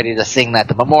choir ready to sing at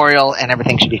the memorial, and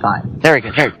everything should be fine. Very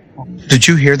good, very good. Did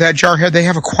you hear that, Jarhead? They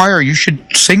have a choir. You should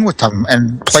sing with them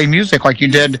and play music like you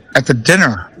did at the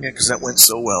dinner. Yeah, because that went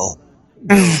so well.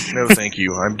 No, thank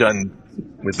you. I'm done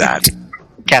with that.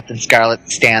 Captain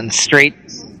Scarlet stands straight,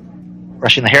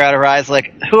 brushing the hair out of her eyes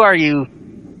like, who are you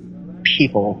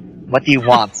people? What do you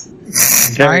want?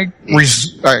 I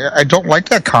don't like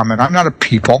that comment. I'm not a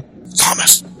people.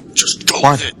 Thomas, just go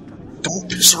with it. Don't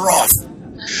piss her off.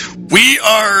 We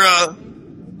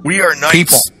are knights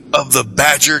people of the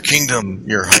Badger Kingdom,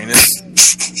 Your Highness.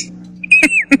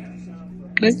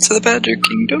 Knights of the Badger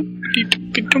Kingdom?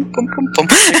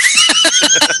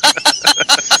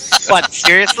 What,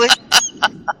 seriously?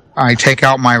 I take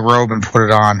out my robe and put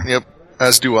it on. Yep,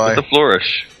 as do I. With a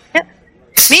flourish. Yep.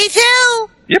 Me too!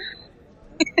 Yep.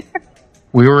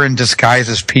 We were in disguise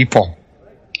as people.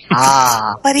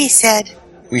 Ah. What he said.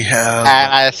 We have... And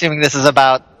I'm assuming this is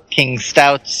about King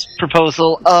Stout's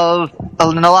proposal of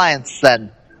an alliance,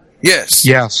 then? Yes.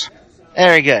 Yes.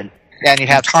 Very good. And you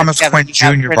have Thomas Kevin, Quint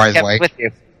Jr., by the way. With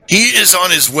you. He is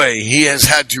on his way. He has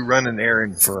had to run an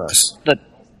errand for us.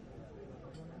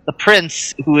 The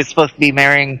prince, who is supposed to be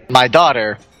marrying my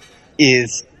daughter,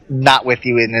 is not with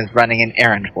you and is running an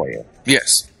errand for you.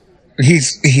 Yes.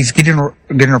 He's getting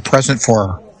a present for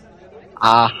her.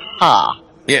 Aha.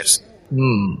 Yes.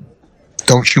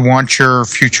 Don't you want your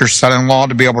future son-in-law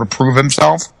to be able to prove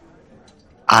himself?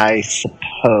 I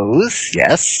suppose,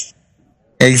 yes.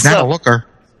 Yeah, he's not a looker.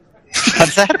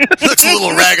 What's that? Looks a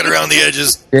little ragged around the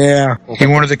edges. Yeah. He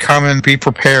wanted to come and be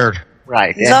prepared.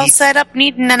 Right. He's all set up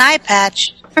needing an eye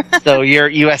patch. So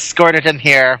you escorted him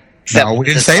here. No, we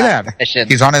didn't say that. Mission.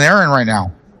 He's on an errand right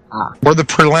now. We're the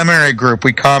preliminary group.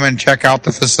 We come and check out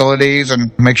the facilities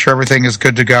and make sure everything is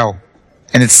good to go.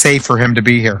 And it's safe for him to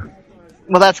be here.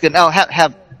 Well, that's good. No,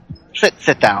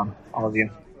 sit down. all of you.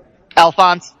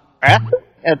 Alphonse,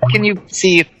 can you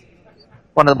see if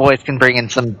one of the boys can bring in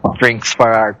some drinks for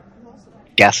our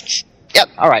guests? Yep,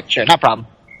 alright, sure, no problem.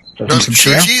 No,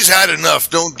 she's had enough.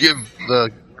 Don't give the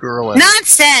girl a...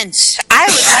 Nonsense! I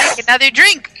would like another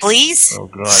drink, please. Oh,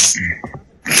 God.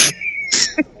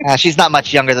 She's not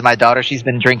much younger than my daughter. She's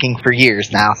been drinking for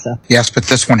years now, so... Yes, but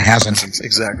this one hasn't.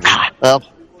 Exactly. Well,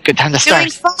 good time to start.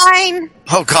 Doing fine.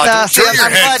 Oh, God, don't turn your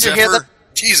head, glad you're here. Zephyr.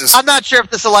 Jesus. I'm not sure if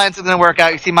this alliance is going to work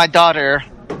out. You see, my daughter,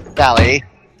 Sally,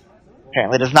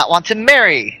 apparently does not want to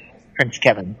marry Prince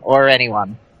Kevin or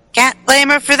anyone. Can't blame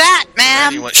her for that,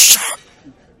 ma'am. Anyone, shut up.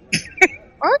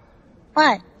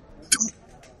 What?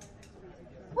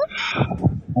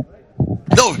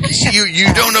 No,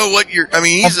 you don't know what you're... I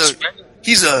mean,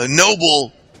 he's a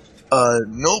noble...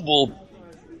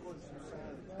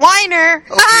 Whiner.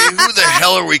 Okay, who the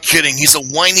hell are we kidding? He's a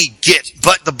whiny git.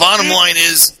 But the bottom line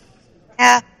is...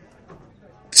 Yeah.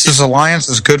 This alliance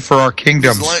is good for our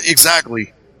kingdoms.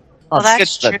 Exactly. Well,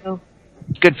 that's true.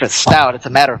 Good for Stout. It's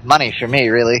a matter of money for me,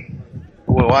 really.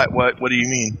 Well, what do you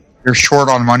mean? You're short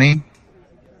on money?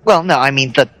 Well, no, I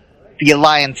mean the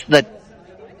alliance that...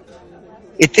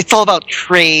 It's all about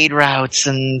trade routes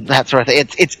and that sort of thing.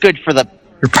 It's good for the...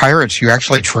 You're pirates. You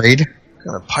actually trade? What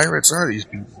kind of pirates are these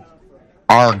people?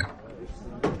 Arg.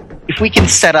 If we can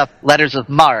set up letters of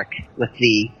marque with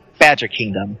the Badger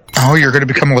Kingdom... Oh, you're going to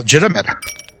become legitimate.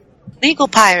 Legal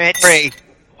pirates.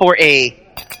 For a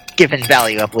given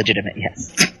value of legitimate,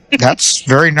 yes. That's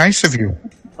very nice of you.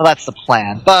 Well, that's the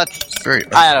plan. But, very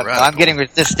I don't know. I'm getting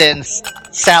resistance.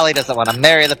 Sally doesn't want to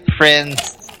marry the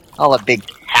prince. All a big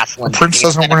hassle. The prince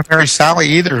doesn't want to marry Sally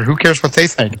either. Who cares what they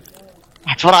think?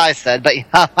 That's what I said, but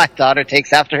my daughter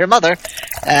takes after her mother,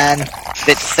 and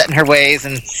it's set in her ways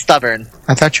and stubborn.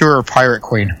 I thought you were a pirate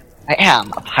queen. I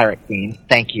am a pirate queen,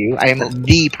 thank you. I am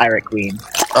the pirate queen.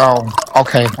 Oh,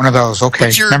 okay, one of those.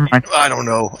 Okay, never mind. I don't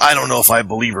know if I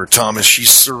believe her, Thomas. She's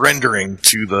surrendering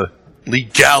to the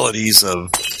legalities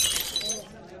of...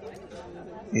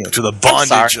 to the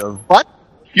bondage of... What?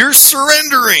 You're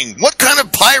surrendering! What kind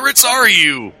of pirates are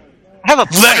you? I have a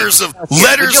plank.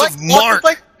 Letters of marque.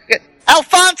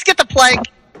 Alphonse, get the plank!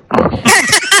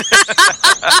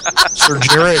 Sir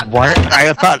Jared, what?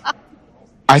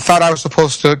 I thought I was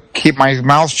supposed to keep my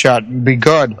mouth shut and be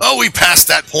good. Oh, we passed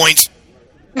that point.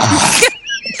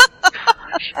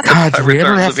 God, do we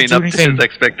ever have to do up to anything? his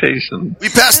expectations. We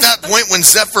passed that point when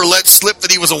Zephyr let slip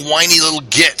that he was a whiny little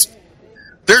git.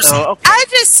 There's... I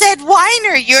just said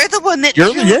whiner. You're the one that... Yeah.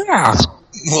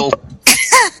 Well...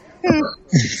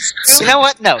 You know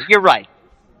what? No, you're right.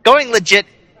 Going legit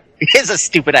is a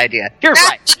stupid idea. You're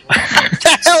right.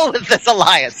 The hell with this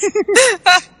alliance?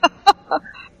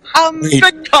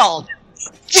 Good call,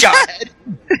 Jarhead.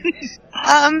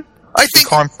 I think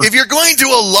if you're going to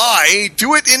lie,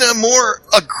 do it in a more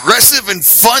aggressive and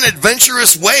fun,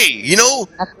 adventurous way. You know?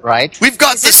 That's right. We've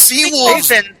got the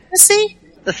Seawolves.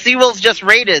 The Seawolves just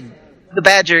raided the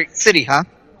Badger City, huh?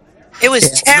 It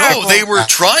was terrible. No, they were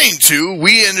trying to.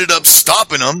 We ended up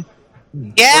stopping them.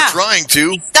 Yeah. We're trying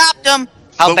to. Stopped them.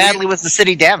 How badly was the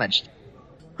city damaged?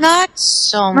 Not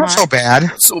so much. Not so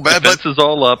bad. So bad, Defense is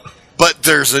all up. But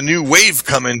there's a new wave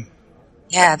coming.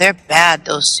 Yeah, they're bad,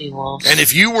 those Seawolves. And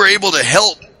if you were able to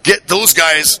help get those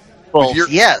guys...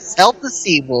 Yes, help the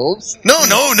Seawolves. No,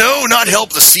 not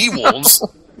help the Seawolves.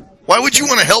 Why would you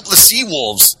want to help the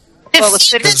Seawolves? Well, the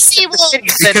Seawolves.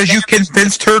 Because you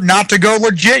convinced her not to go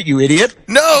legit, you idiot.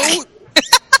 No!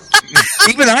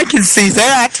 Even I can see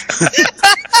that.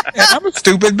 I'm a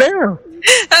stupid bear.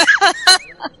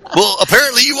 Well,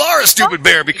 apparently you are a stupid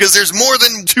bear because there's more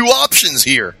than two options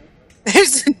here.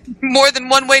 There's more than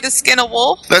one way to skin a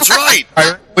wolf. That's right.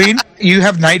 Queen, you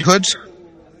have knighthoods?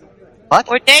 What?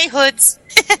 Or dayhoods.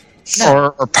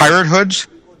 Or pirate hoods?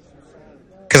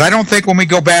 Because I don't think when we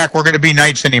go back we're going to be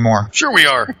knights anymore. Sure we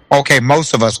are. Okay,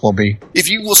 most of us will be. If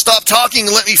you will stop talking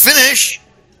and let me finish.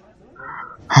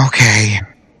 Okay.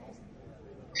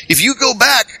 If you go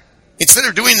back, instead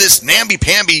of doing this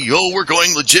namby-pamby, we're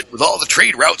going legit with all the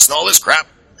trade routes and all this crap,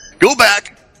 go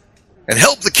back and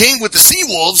help the king with the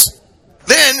Seawolves,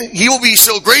 then he will be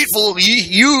so grateful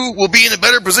you will be in a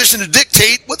better position to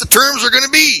dictate what the terms are going to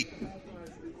be.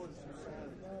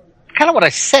 Kind of what I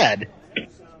said.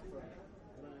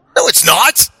 No, it's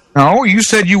not. No, you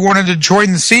said you wanted to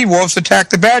join the Seawolves to attack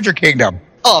the Badger Kingdom.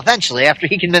 Oh, eventually, after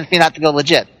he convinced me not to go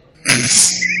legit.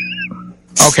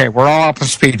 Okay, we're all up to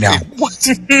speed now.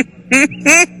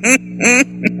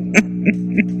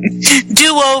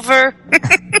 Do-over.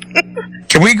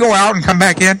 Can we go out and come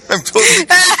back in? I'm totally...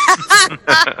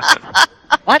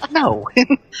 What? No.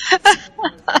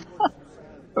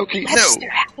 Okay, no.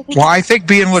 Well, I think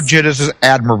being legit is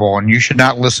admirable, and you should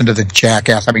not listen to the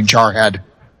jackass. I mean, Jarhead.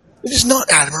 It is not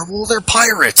admirable. They're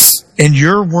pirates. In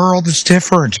your world, it's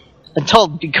different. I'm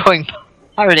told going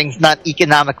pirating is not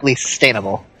economically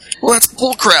sustainable. Well, that's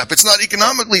bullcrap. It's not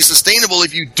economically sustainable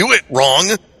if you do it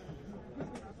wrong.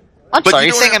 I'm sorry,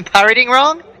 you're saying I'm pirating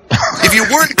wrong? If you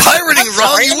weren't pirating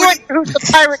wrong, you wouldn't. Who's the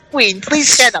pirate queen? Please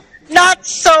stand up. Not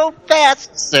so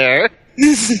fast, sir.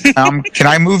 Can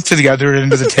I move to the other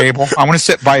end of the table? I want to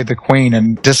sit by the queen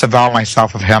and disavow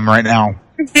myself of him right now.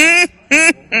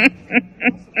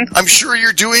 I'm sure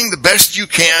you're doing the best you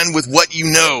can with what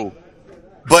you know.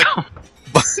 But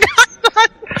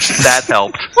that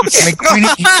helped. I mean, Queenie,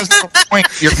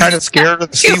 you're kind of scared of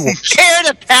the sea wolves. Scared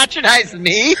to patronize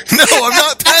me? No, I'm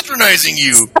not patronizing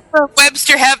you.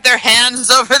 Webster have their hands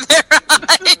over their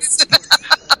eyes.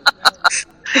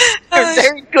 They're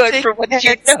very good for what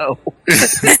you know.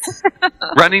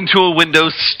 Running to a window,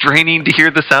 straining to hear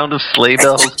the sound of sleigh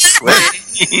bells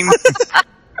swaying.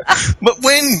 But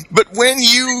when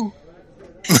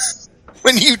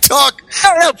you talk...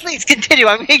 No, please continue.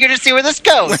 I'm eager to see where this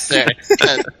goes, sir.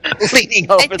 Leaning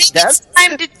over the desk. It's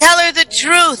time to tell her the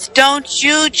truth, don't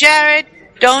you, Jared?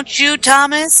 Don't you,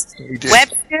 Thomas?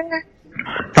 Webster?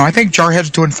 No, I think Jarhead's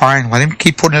doing fine. Let him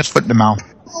keep putting his foot in the mouth.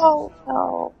 Oh,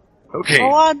 no. Okay.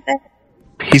 Go on then.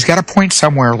 He's got a point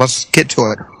somewhere. Let's get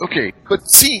to it. Okay, but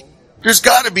see, there's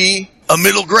got to be a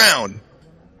middle ground.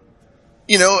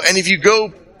 You know, and if you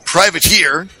go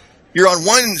privateer, you're on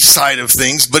one side of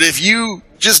things, but if you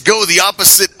just go the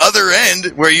opposite other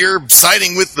end, where you're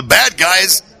siding with the bad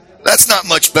guys, that's not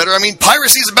much better. I mean,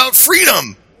 piracy is about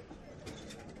freedom.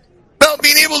 About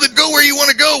being able to go where you want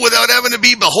to go without having to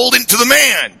be beholden to the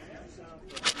man.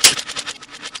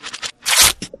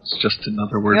 It's just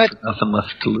another word for nothing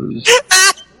left to lose.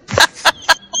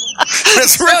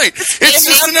 That's right. It's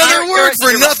just another word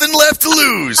for nothing left to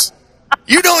lose.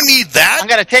 You don't need that. I'm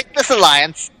going to take this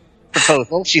alliance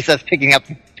proposal, she says, picking up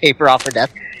the paper off her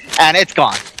desk, and it's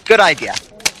gone. Good idea.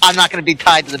 I'm not going to be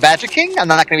tied to the Badger King. I'm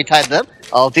not going to be tied to them.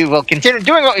 We'll continue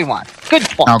doing what we want. Good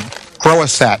point. Now, grow a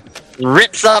set.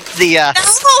 Rips up the,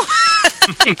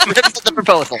 rips up the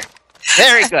proposal.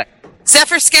 Very good.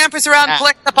 Zephyr scampers around,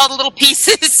 collects up all the little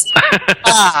pieces.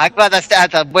 I'm glad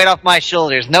that's a weight off my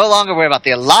shoulders. No longer worry about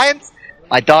the alliance.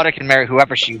 My daughter can marry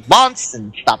whoever she wants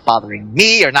and stop bothering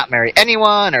me, or not marry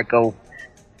anyone, or go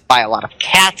buy a lot of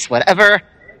cats, whatever.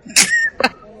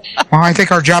 Well, I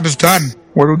think our job is done.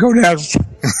 Where do we go next?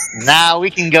 Now we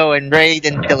can go and raid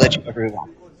and pillage whatever we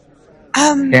want.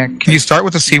 Yeah, can you start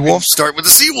with the sea wolves? Start with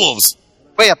the sea wolves.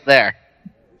 Way up there.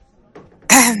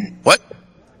 What?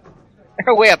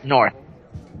 They're way up north.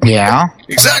 Yeah.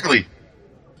 Exactly.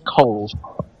 Cold.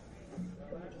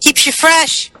 Keeps you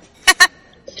fresh.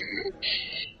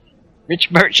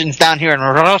 Rich merchants down here in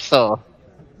Rosso.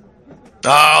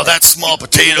 Oh, that's small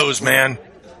potatoes, man.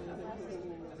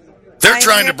 They're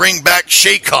trying to bring back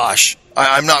Shakosh.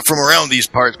 I'm not from around these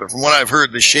parts, but from what I've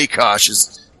heard, the Shakosh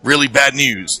is really bad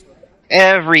news.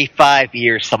 Every 5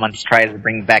 years, someone's trying to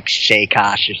bring back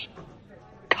Shakosh.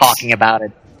 Talking about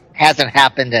it. Hasn't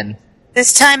happened, and...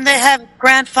 This time they have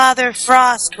Grandfather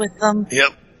Frost with them.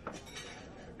 Yep.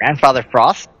 Grandfather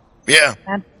Frost? Yeah.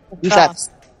 Who's that?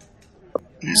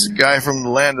 He's a guy from the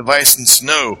land of ice and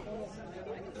snow.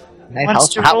 Nice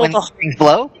house, hot when things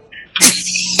blow?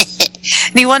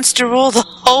 And he wants to rule the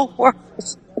whole world.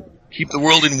 Keep the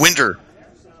world in winter.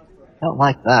 Don't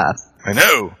like that. I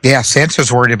know. Yeah,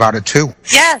 Santa's worried about it too.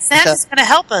 Yeah, Santa's going to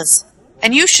help us.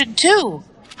 And you should too.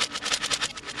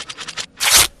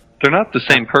 They're not the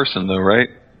same person, though, right?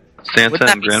 Santa Wouldn't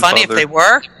that and be Grandfather. funny if they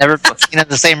were? Never been seen in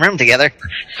the same room together.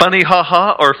 Funny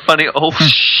haha or funny oh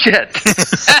shit?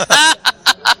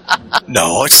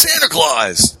 No, it's Santa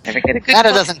Claus. Never get a good Santa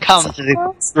doesn't come to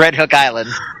the Red Hook Island.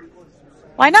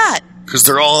 Why not? Because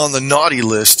they're all on the naughty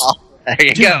list. Oh, there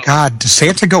you Dear go. God, does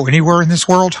Santa go anywhere in this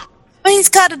world? Well, he's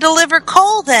got to deliver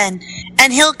coal then.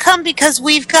 And he'll come because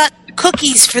we've got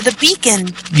cookies for the beacon.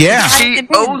 Yeah. He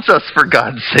owes us, for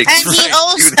God's sake. And he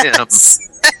owes us.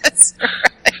 That's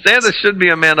right. Santa should be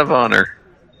a man of honor.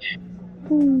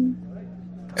 And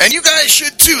you guys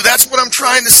should too. That's what I'm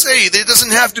trying to say. There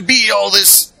doesn't have to be all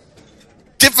this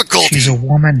difficulty. She's a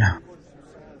woman.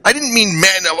 I didn't mean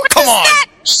man. Come on.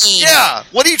 Yeah.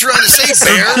 What are you trying to say,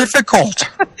 Bear? Difficult.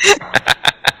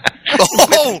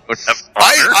 Oh,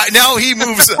 now he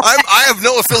moves. I have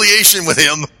no affiliation with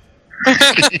him.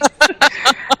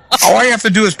 All I have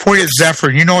to do is point at Zephyr,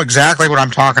 and you know exactly what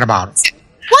I'm talking about.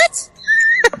 What?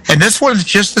 And this one's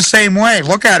just the same way.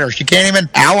 Look at her. She can't even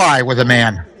ally with a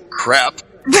man. Crap.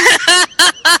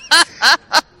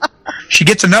 She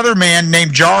gets another man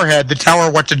named Jarhead to tell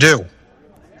her what to do.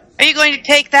 Are you going to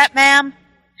take that, ma'am?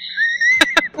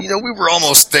 You know, we were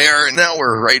almost there, and now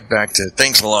we're right back to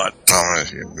thanks a lot,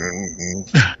 Thomas.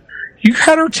 You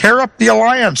had her tear up the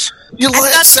Alliance. The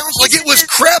Alliance sounds like it was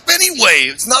crap anyway.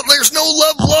 It's not. There's no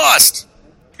love lost.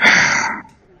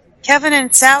 Kevin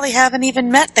and Sally haven't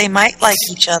even met. They might like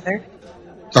each other.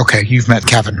 Okay, you've met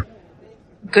Kevin.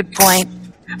 Good point.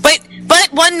 But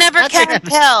one never can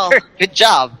tell. Good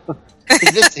job.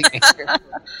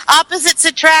 Opposites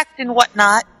attract and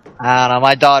whatnot. I don't know.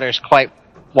 My daughter's quite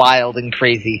wild and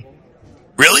crazy.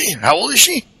 Really? How old is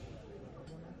she?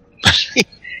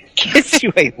 She gives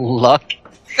you a look.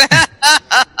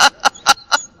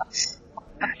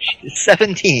 She's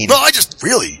 17. No,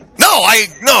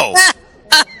 No.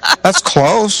 That's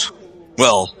close.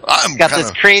 Well, I'm got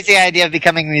this crazy idea of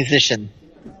becoming a musician.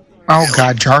 Oh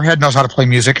God, Jarhead knows how to play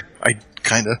music. I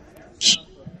kind of.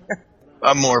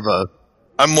 I'm more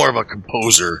of a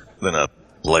composer than a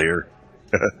player.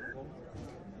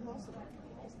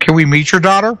 Can we meet your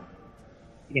daughter?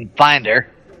 You can find her.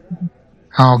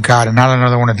 Oh God, and not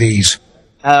another one of these.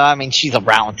 I mean, she's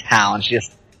around town. She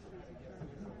just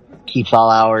keeps all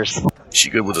hours.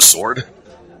 She good with a sword?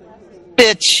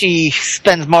 Bitch, she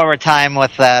spends more of her time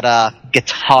with that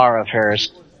guitar of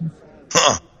hers.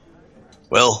 Huh.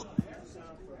 Well,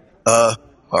 all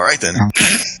right then.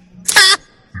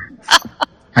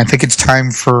 I think it's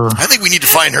time for... I think we need to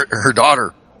find her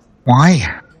daughter.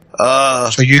 Why?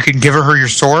 So you can give her your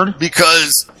sword?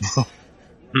 Because...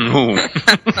 No.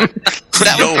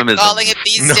 That was calling it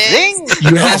these days?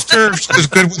 You asked her if she was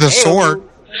good with a sword.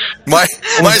 My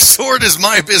sword is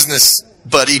my business,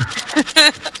 buddy.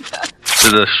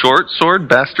 Is it a short sword,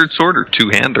 bastard sword, or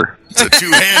two-hander? It's a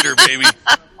two-hander, baby.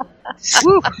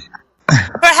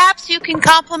 Perhaps you can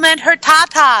compliment her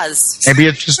tatas. Maybe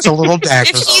it's just a little dagger.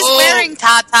 If she's wearing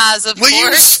tatas, of course. Will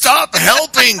you stop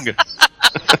helping?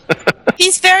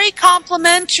 He's very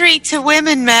complimentary to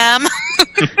women, ma'am.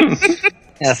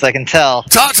 Yes, I can tell.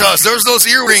 Tatas, there's those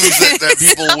earrings that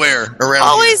people wear around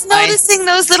Always here. noticing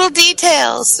those little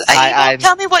details. You don't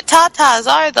tell me what tatas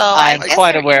are, though. I'm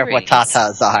quite aware of what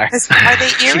tatas are. Are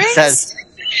they earrings?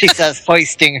 She says,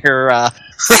 hoisting her...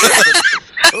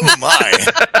 Oh, my.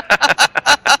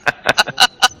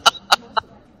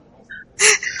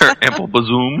 Her ample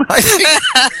bazoom. I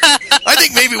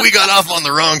think maybe we got off on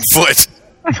the wrong foot.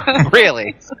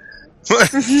 Really?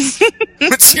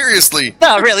 But seriously.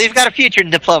 No, really, you've got a future in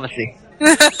diplomacy.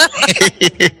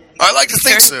 I like to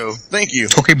think so. Thank you.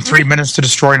 Took him 3 minutes to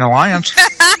destroy an alliance.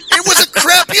 It was a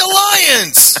crappy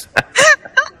alliance.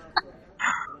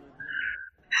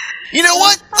 You know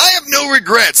what? I have no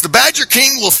regrets. The Badger King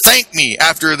will thank me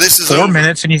after this is 4 over.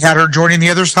 minutes and you had her joining the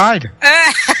other side.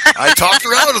 I talked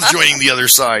her out of joining the other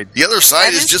side. The other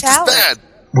side is just as bad.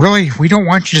 Really, we don't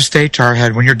want you to stay,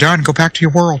 Tarhead. When you're done, go back to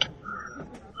your world.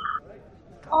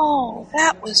 Oh,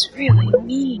 that was really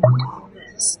mean,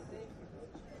 Thomas.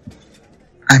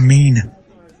 I mean...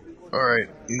 Alright,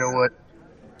 you know what?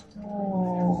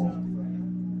 Oh.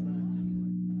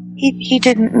 He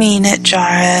didn't mean it,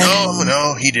 Jarhead.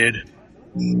 No, he did.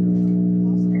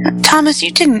 Thomas,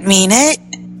 you didn't mean it.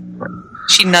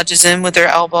 She nudges him with her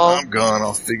elbow. I'm gone.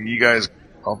 I'll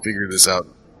figure this out.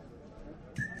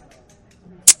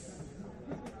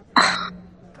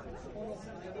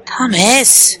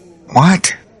 Thomas.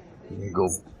 What? Go.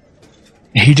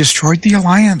 He destroyed the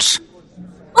alliance.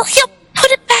 Well, he'll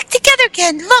put it back together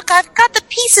again. Look, I've got the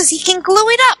pieces. He can glue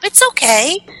it up. It's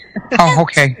okay. Oh,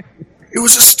 okay. It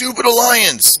was a stupid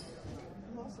alliance.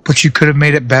 But you could have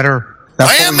made it better.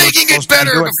 I am making it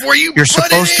better before you You're put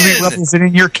supposed to it be in.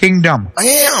 representing your kingdom. I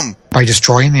am. By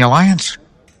destroying the alliance.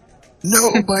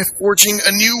 No, by forging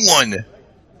a new one.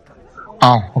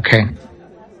 Oh, okay.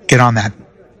 Get on that.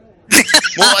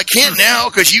 Well, I can't now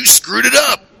because you screwed it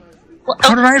up.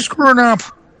 How did I screw it up?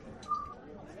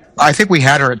 I think we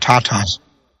had her at Tata's.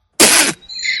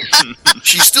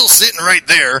 She's still sitting right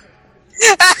there.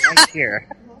 Right here.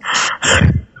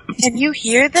 Can you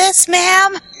hear this,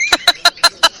 ma'am?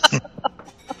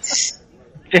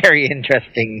 Very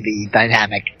interesting, the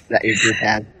dynamic that your group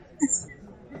has.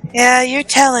 Yeah, you're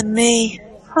telling me.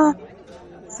 Huh.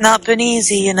 It's not been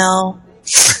easy, you know.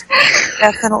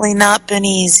 Definitely not been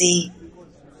easy.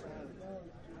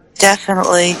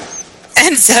 Definitely.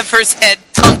 And Zephyr's head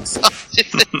thumps off to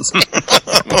the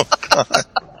table. Oh, God.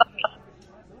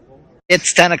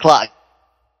 It's 10 o'clock.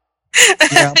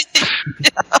 Yeah.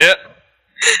 Yep.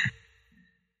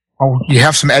 Oh, you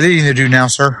have some editing to do now,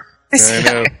 sir. I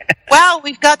know. Wow,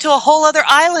 we've got to a whole other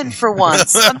island for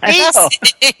once. Amazing.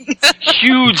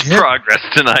 Huge progress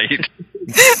tonight.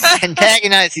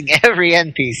 Antagonizing every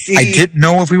NPC. I didn't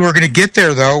know if we were going to get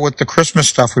there, though, with the Christmas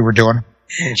stuff we were doing.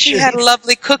 She had a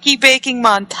lovely cookie baking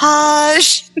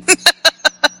montage.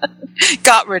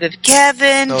 Got rid of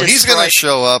Kevin. No, he's going to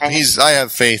show up. I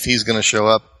have faith he's going to show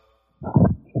up.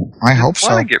 I hope so.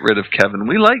 Why want to get rid of Kevin?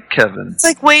 We like Kevin. It's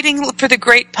like waiting for the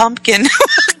great pumpkin.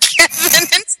 Kevin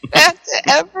instead to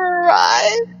ever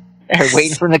arrive. They're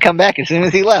waiting for him to come back as soon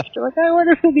as he left. They're like, I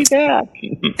wonder if he'll be back.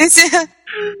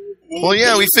 Well,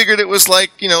 yeah, we figured it was like,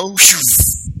 and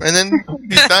then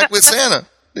he's back with Santa.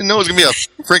 Didn't know it was going to be a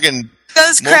friggin' It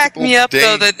does crack me up, day.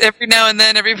 though, that every now and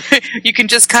then you can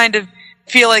just kind of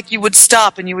feel like you would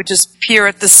stop and you would just peer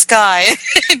at the sky.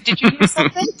 Did you hear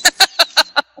something?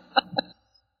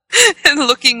 And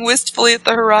looking wistfully at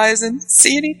the horizon.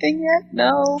 See anything yet?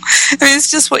 No. I mean,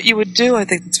 it's just what you would do. I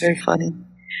think it's very funny.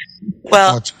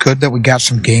 Well, it's good that we got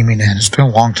some gaming in. It's been a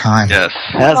long time. Yes.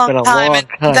 That's been a long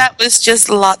time. That was just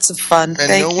lots of fun.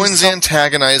 And no one's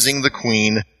antagonizing the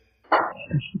Queen. We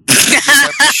just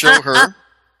have to show her.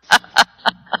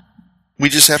 We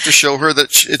just have to show her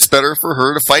that it's better for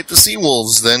her to fight the sea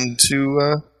wolves than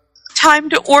to time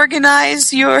to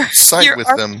organize your with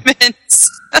arguments. them.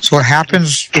 So what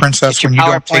happens, Princess, when you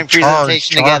don't take charge?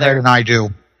 Together, and I do.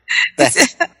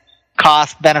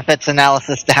 Cost benefits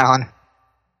analysis down.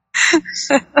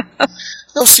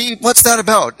 No, see, what's that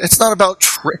about? It's not about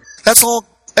that's all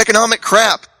economic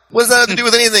crap. What does that have to do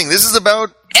with anything? This is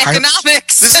about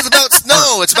economics. This is about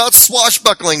it's about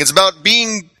swashbuckling. It's about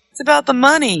being. It's about the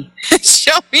money.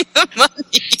 Show me the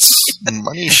money.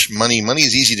 Money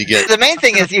is easy to get. The main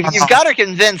thing is you've got her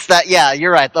convinced that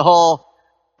you're right. The whole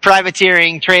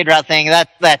privateering trade route thing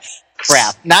that's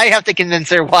crap. Now you have to convince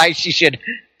her why she should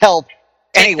help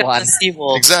anyone.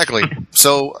 Exactly.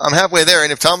 So I'm halfway there,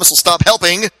 and if Thomas will stop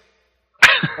helping,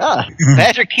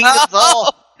 Magic Kingdom's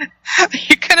all.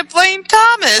 You're gonna blame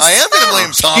Thomas. I am gonna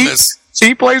blame Thomas.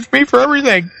 He blames me for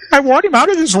everything. I want him out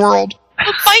of this world.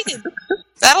 Well, fight him.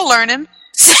 That'll learn him.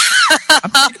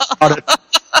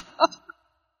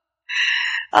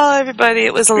 Oh, everybody,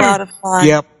 it was a lot of fun.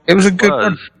 Yep, it was a good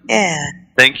one. Yeah.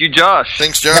 Thank you, Josh.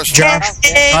 Thanks, Josh.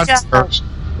 Hey, Josh.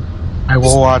 I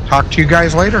will talk to you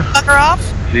guys later. Fuck her off.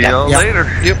 See y'all later.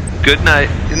 Yep. Good night.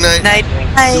 Good night. Night.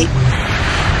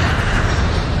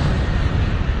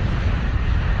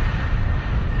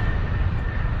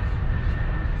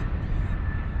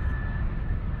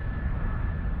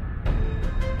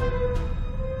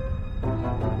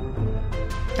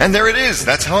 And there it is.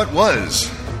 That's how it was.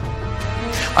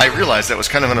 I realized that was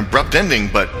kind of an abrupt ending,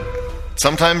 but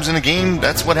sometimes in a game,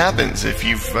 that's what happens. If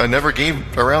you've never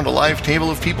gave around a live table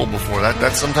of people before,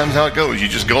 that's sometimes how it goes. You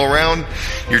just go around,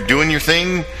 you're doing your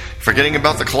thing, forgetting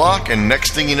about the clock, and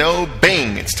next thing you know,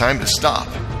 bang, it's time to stop.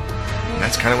 And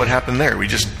that's kind of what happened there. We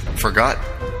just forgot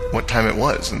what time it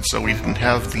was, and so we didn't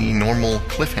have the normal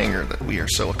cliffhanger that we are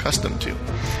so accustomed to.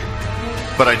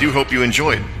 But I do hope you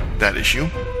enjoyed that issue.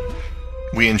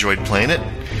 We enjoyed playing it.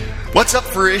 What's up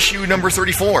for issue number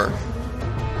 34?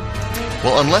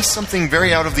 Well, unless something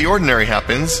very out of the ordinary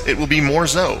happens, it will be more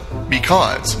Zoe,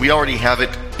 because we already have it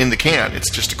in the can. It's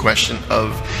just a question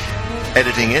of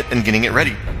editing it and getting it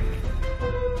ready.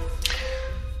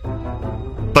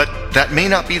 But that may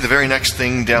not be the very next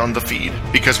thing down the feed,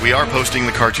 because we are posting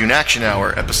the Cartoon Action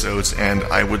Hour episodes, and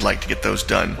I would like to get those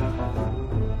done.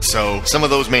 So some of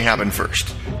those may happen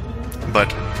first.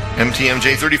 But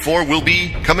MTMJ34 will be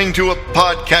coming to a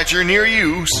podcatcher near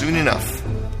you soon enough.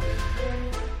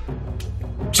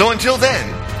 So until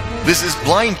then, this is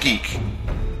Blind Geek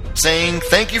saying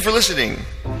thank you for listening.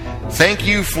 Thank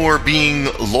you for being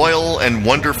loyal and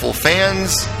wonderful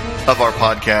fans of our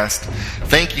podcast.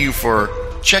 Thank you for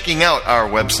checking out our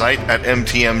website at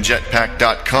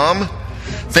mtmjetpack.com.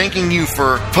 Thanking you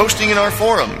for posting in our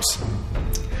forums,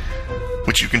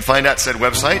 which you can find at said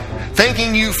website.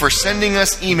 Thanking you for sending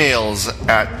us emails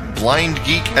at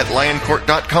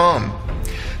blindgeek@lioncourt.com.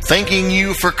 Thanking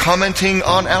you for commenting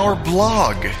on our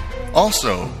blog,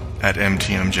 also at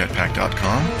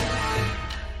mtmjetpack.com.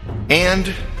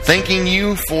 And thanking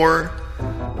you for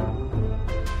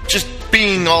just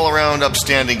being all-around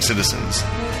upstanding citizens.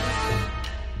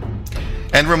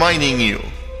 And reminding you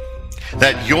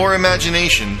that your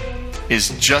imagination is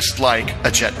just like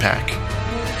a jetpack.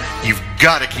 You've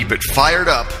got to keep it fired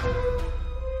up.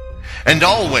 And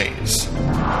always,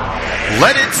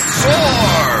 let it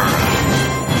soar!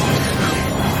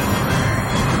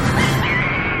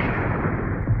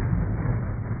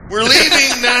 We're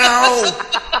leaving now!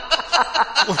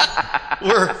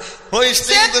 We're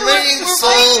hoisting the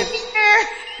mainsail!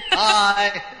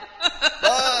 Bye!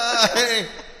 Bye!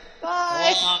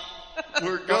 Bye!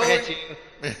 We're going...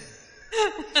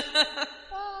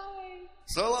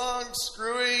 So long,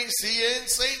 Screwy. See you in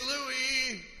St.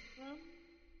 Louis.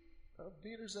 Auf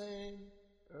Wiedersehen.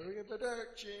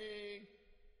 Arrivederci.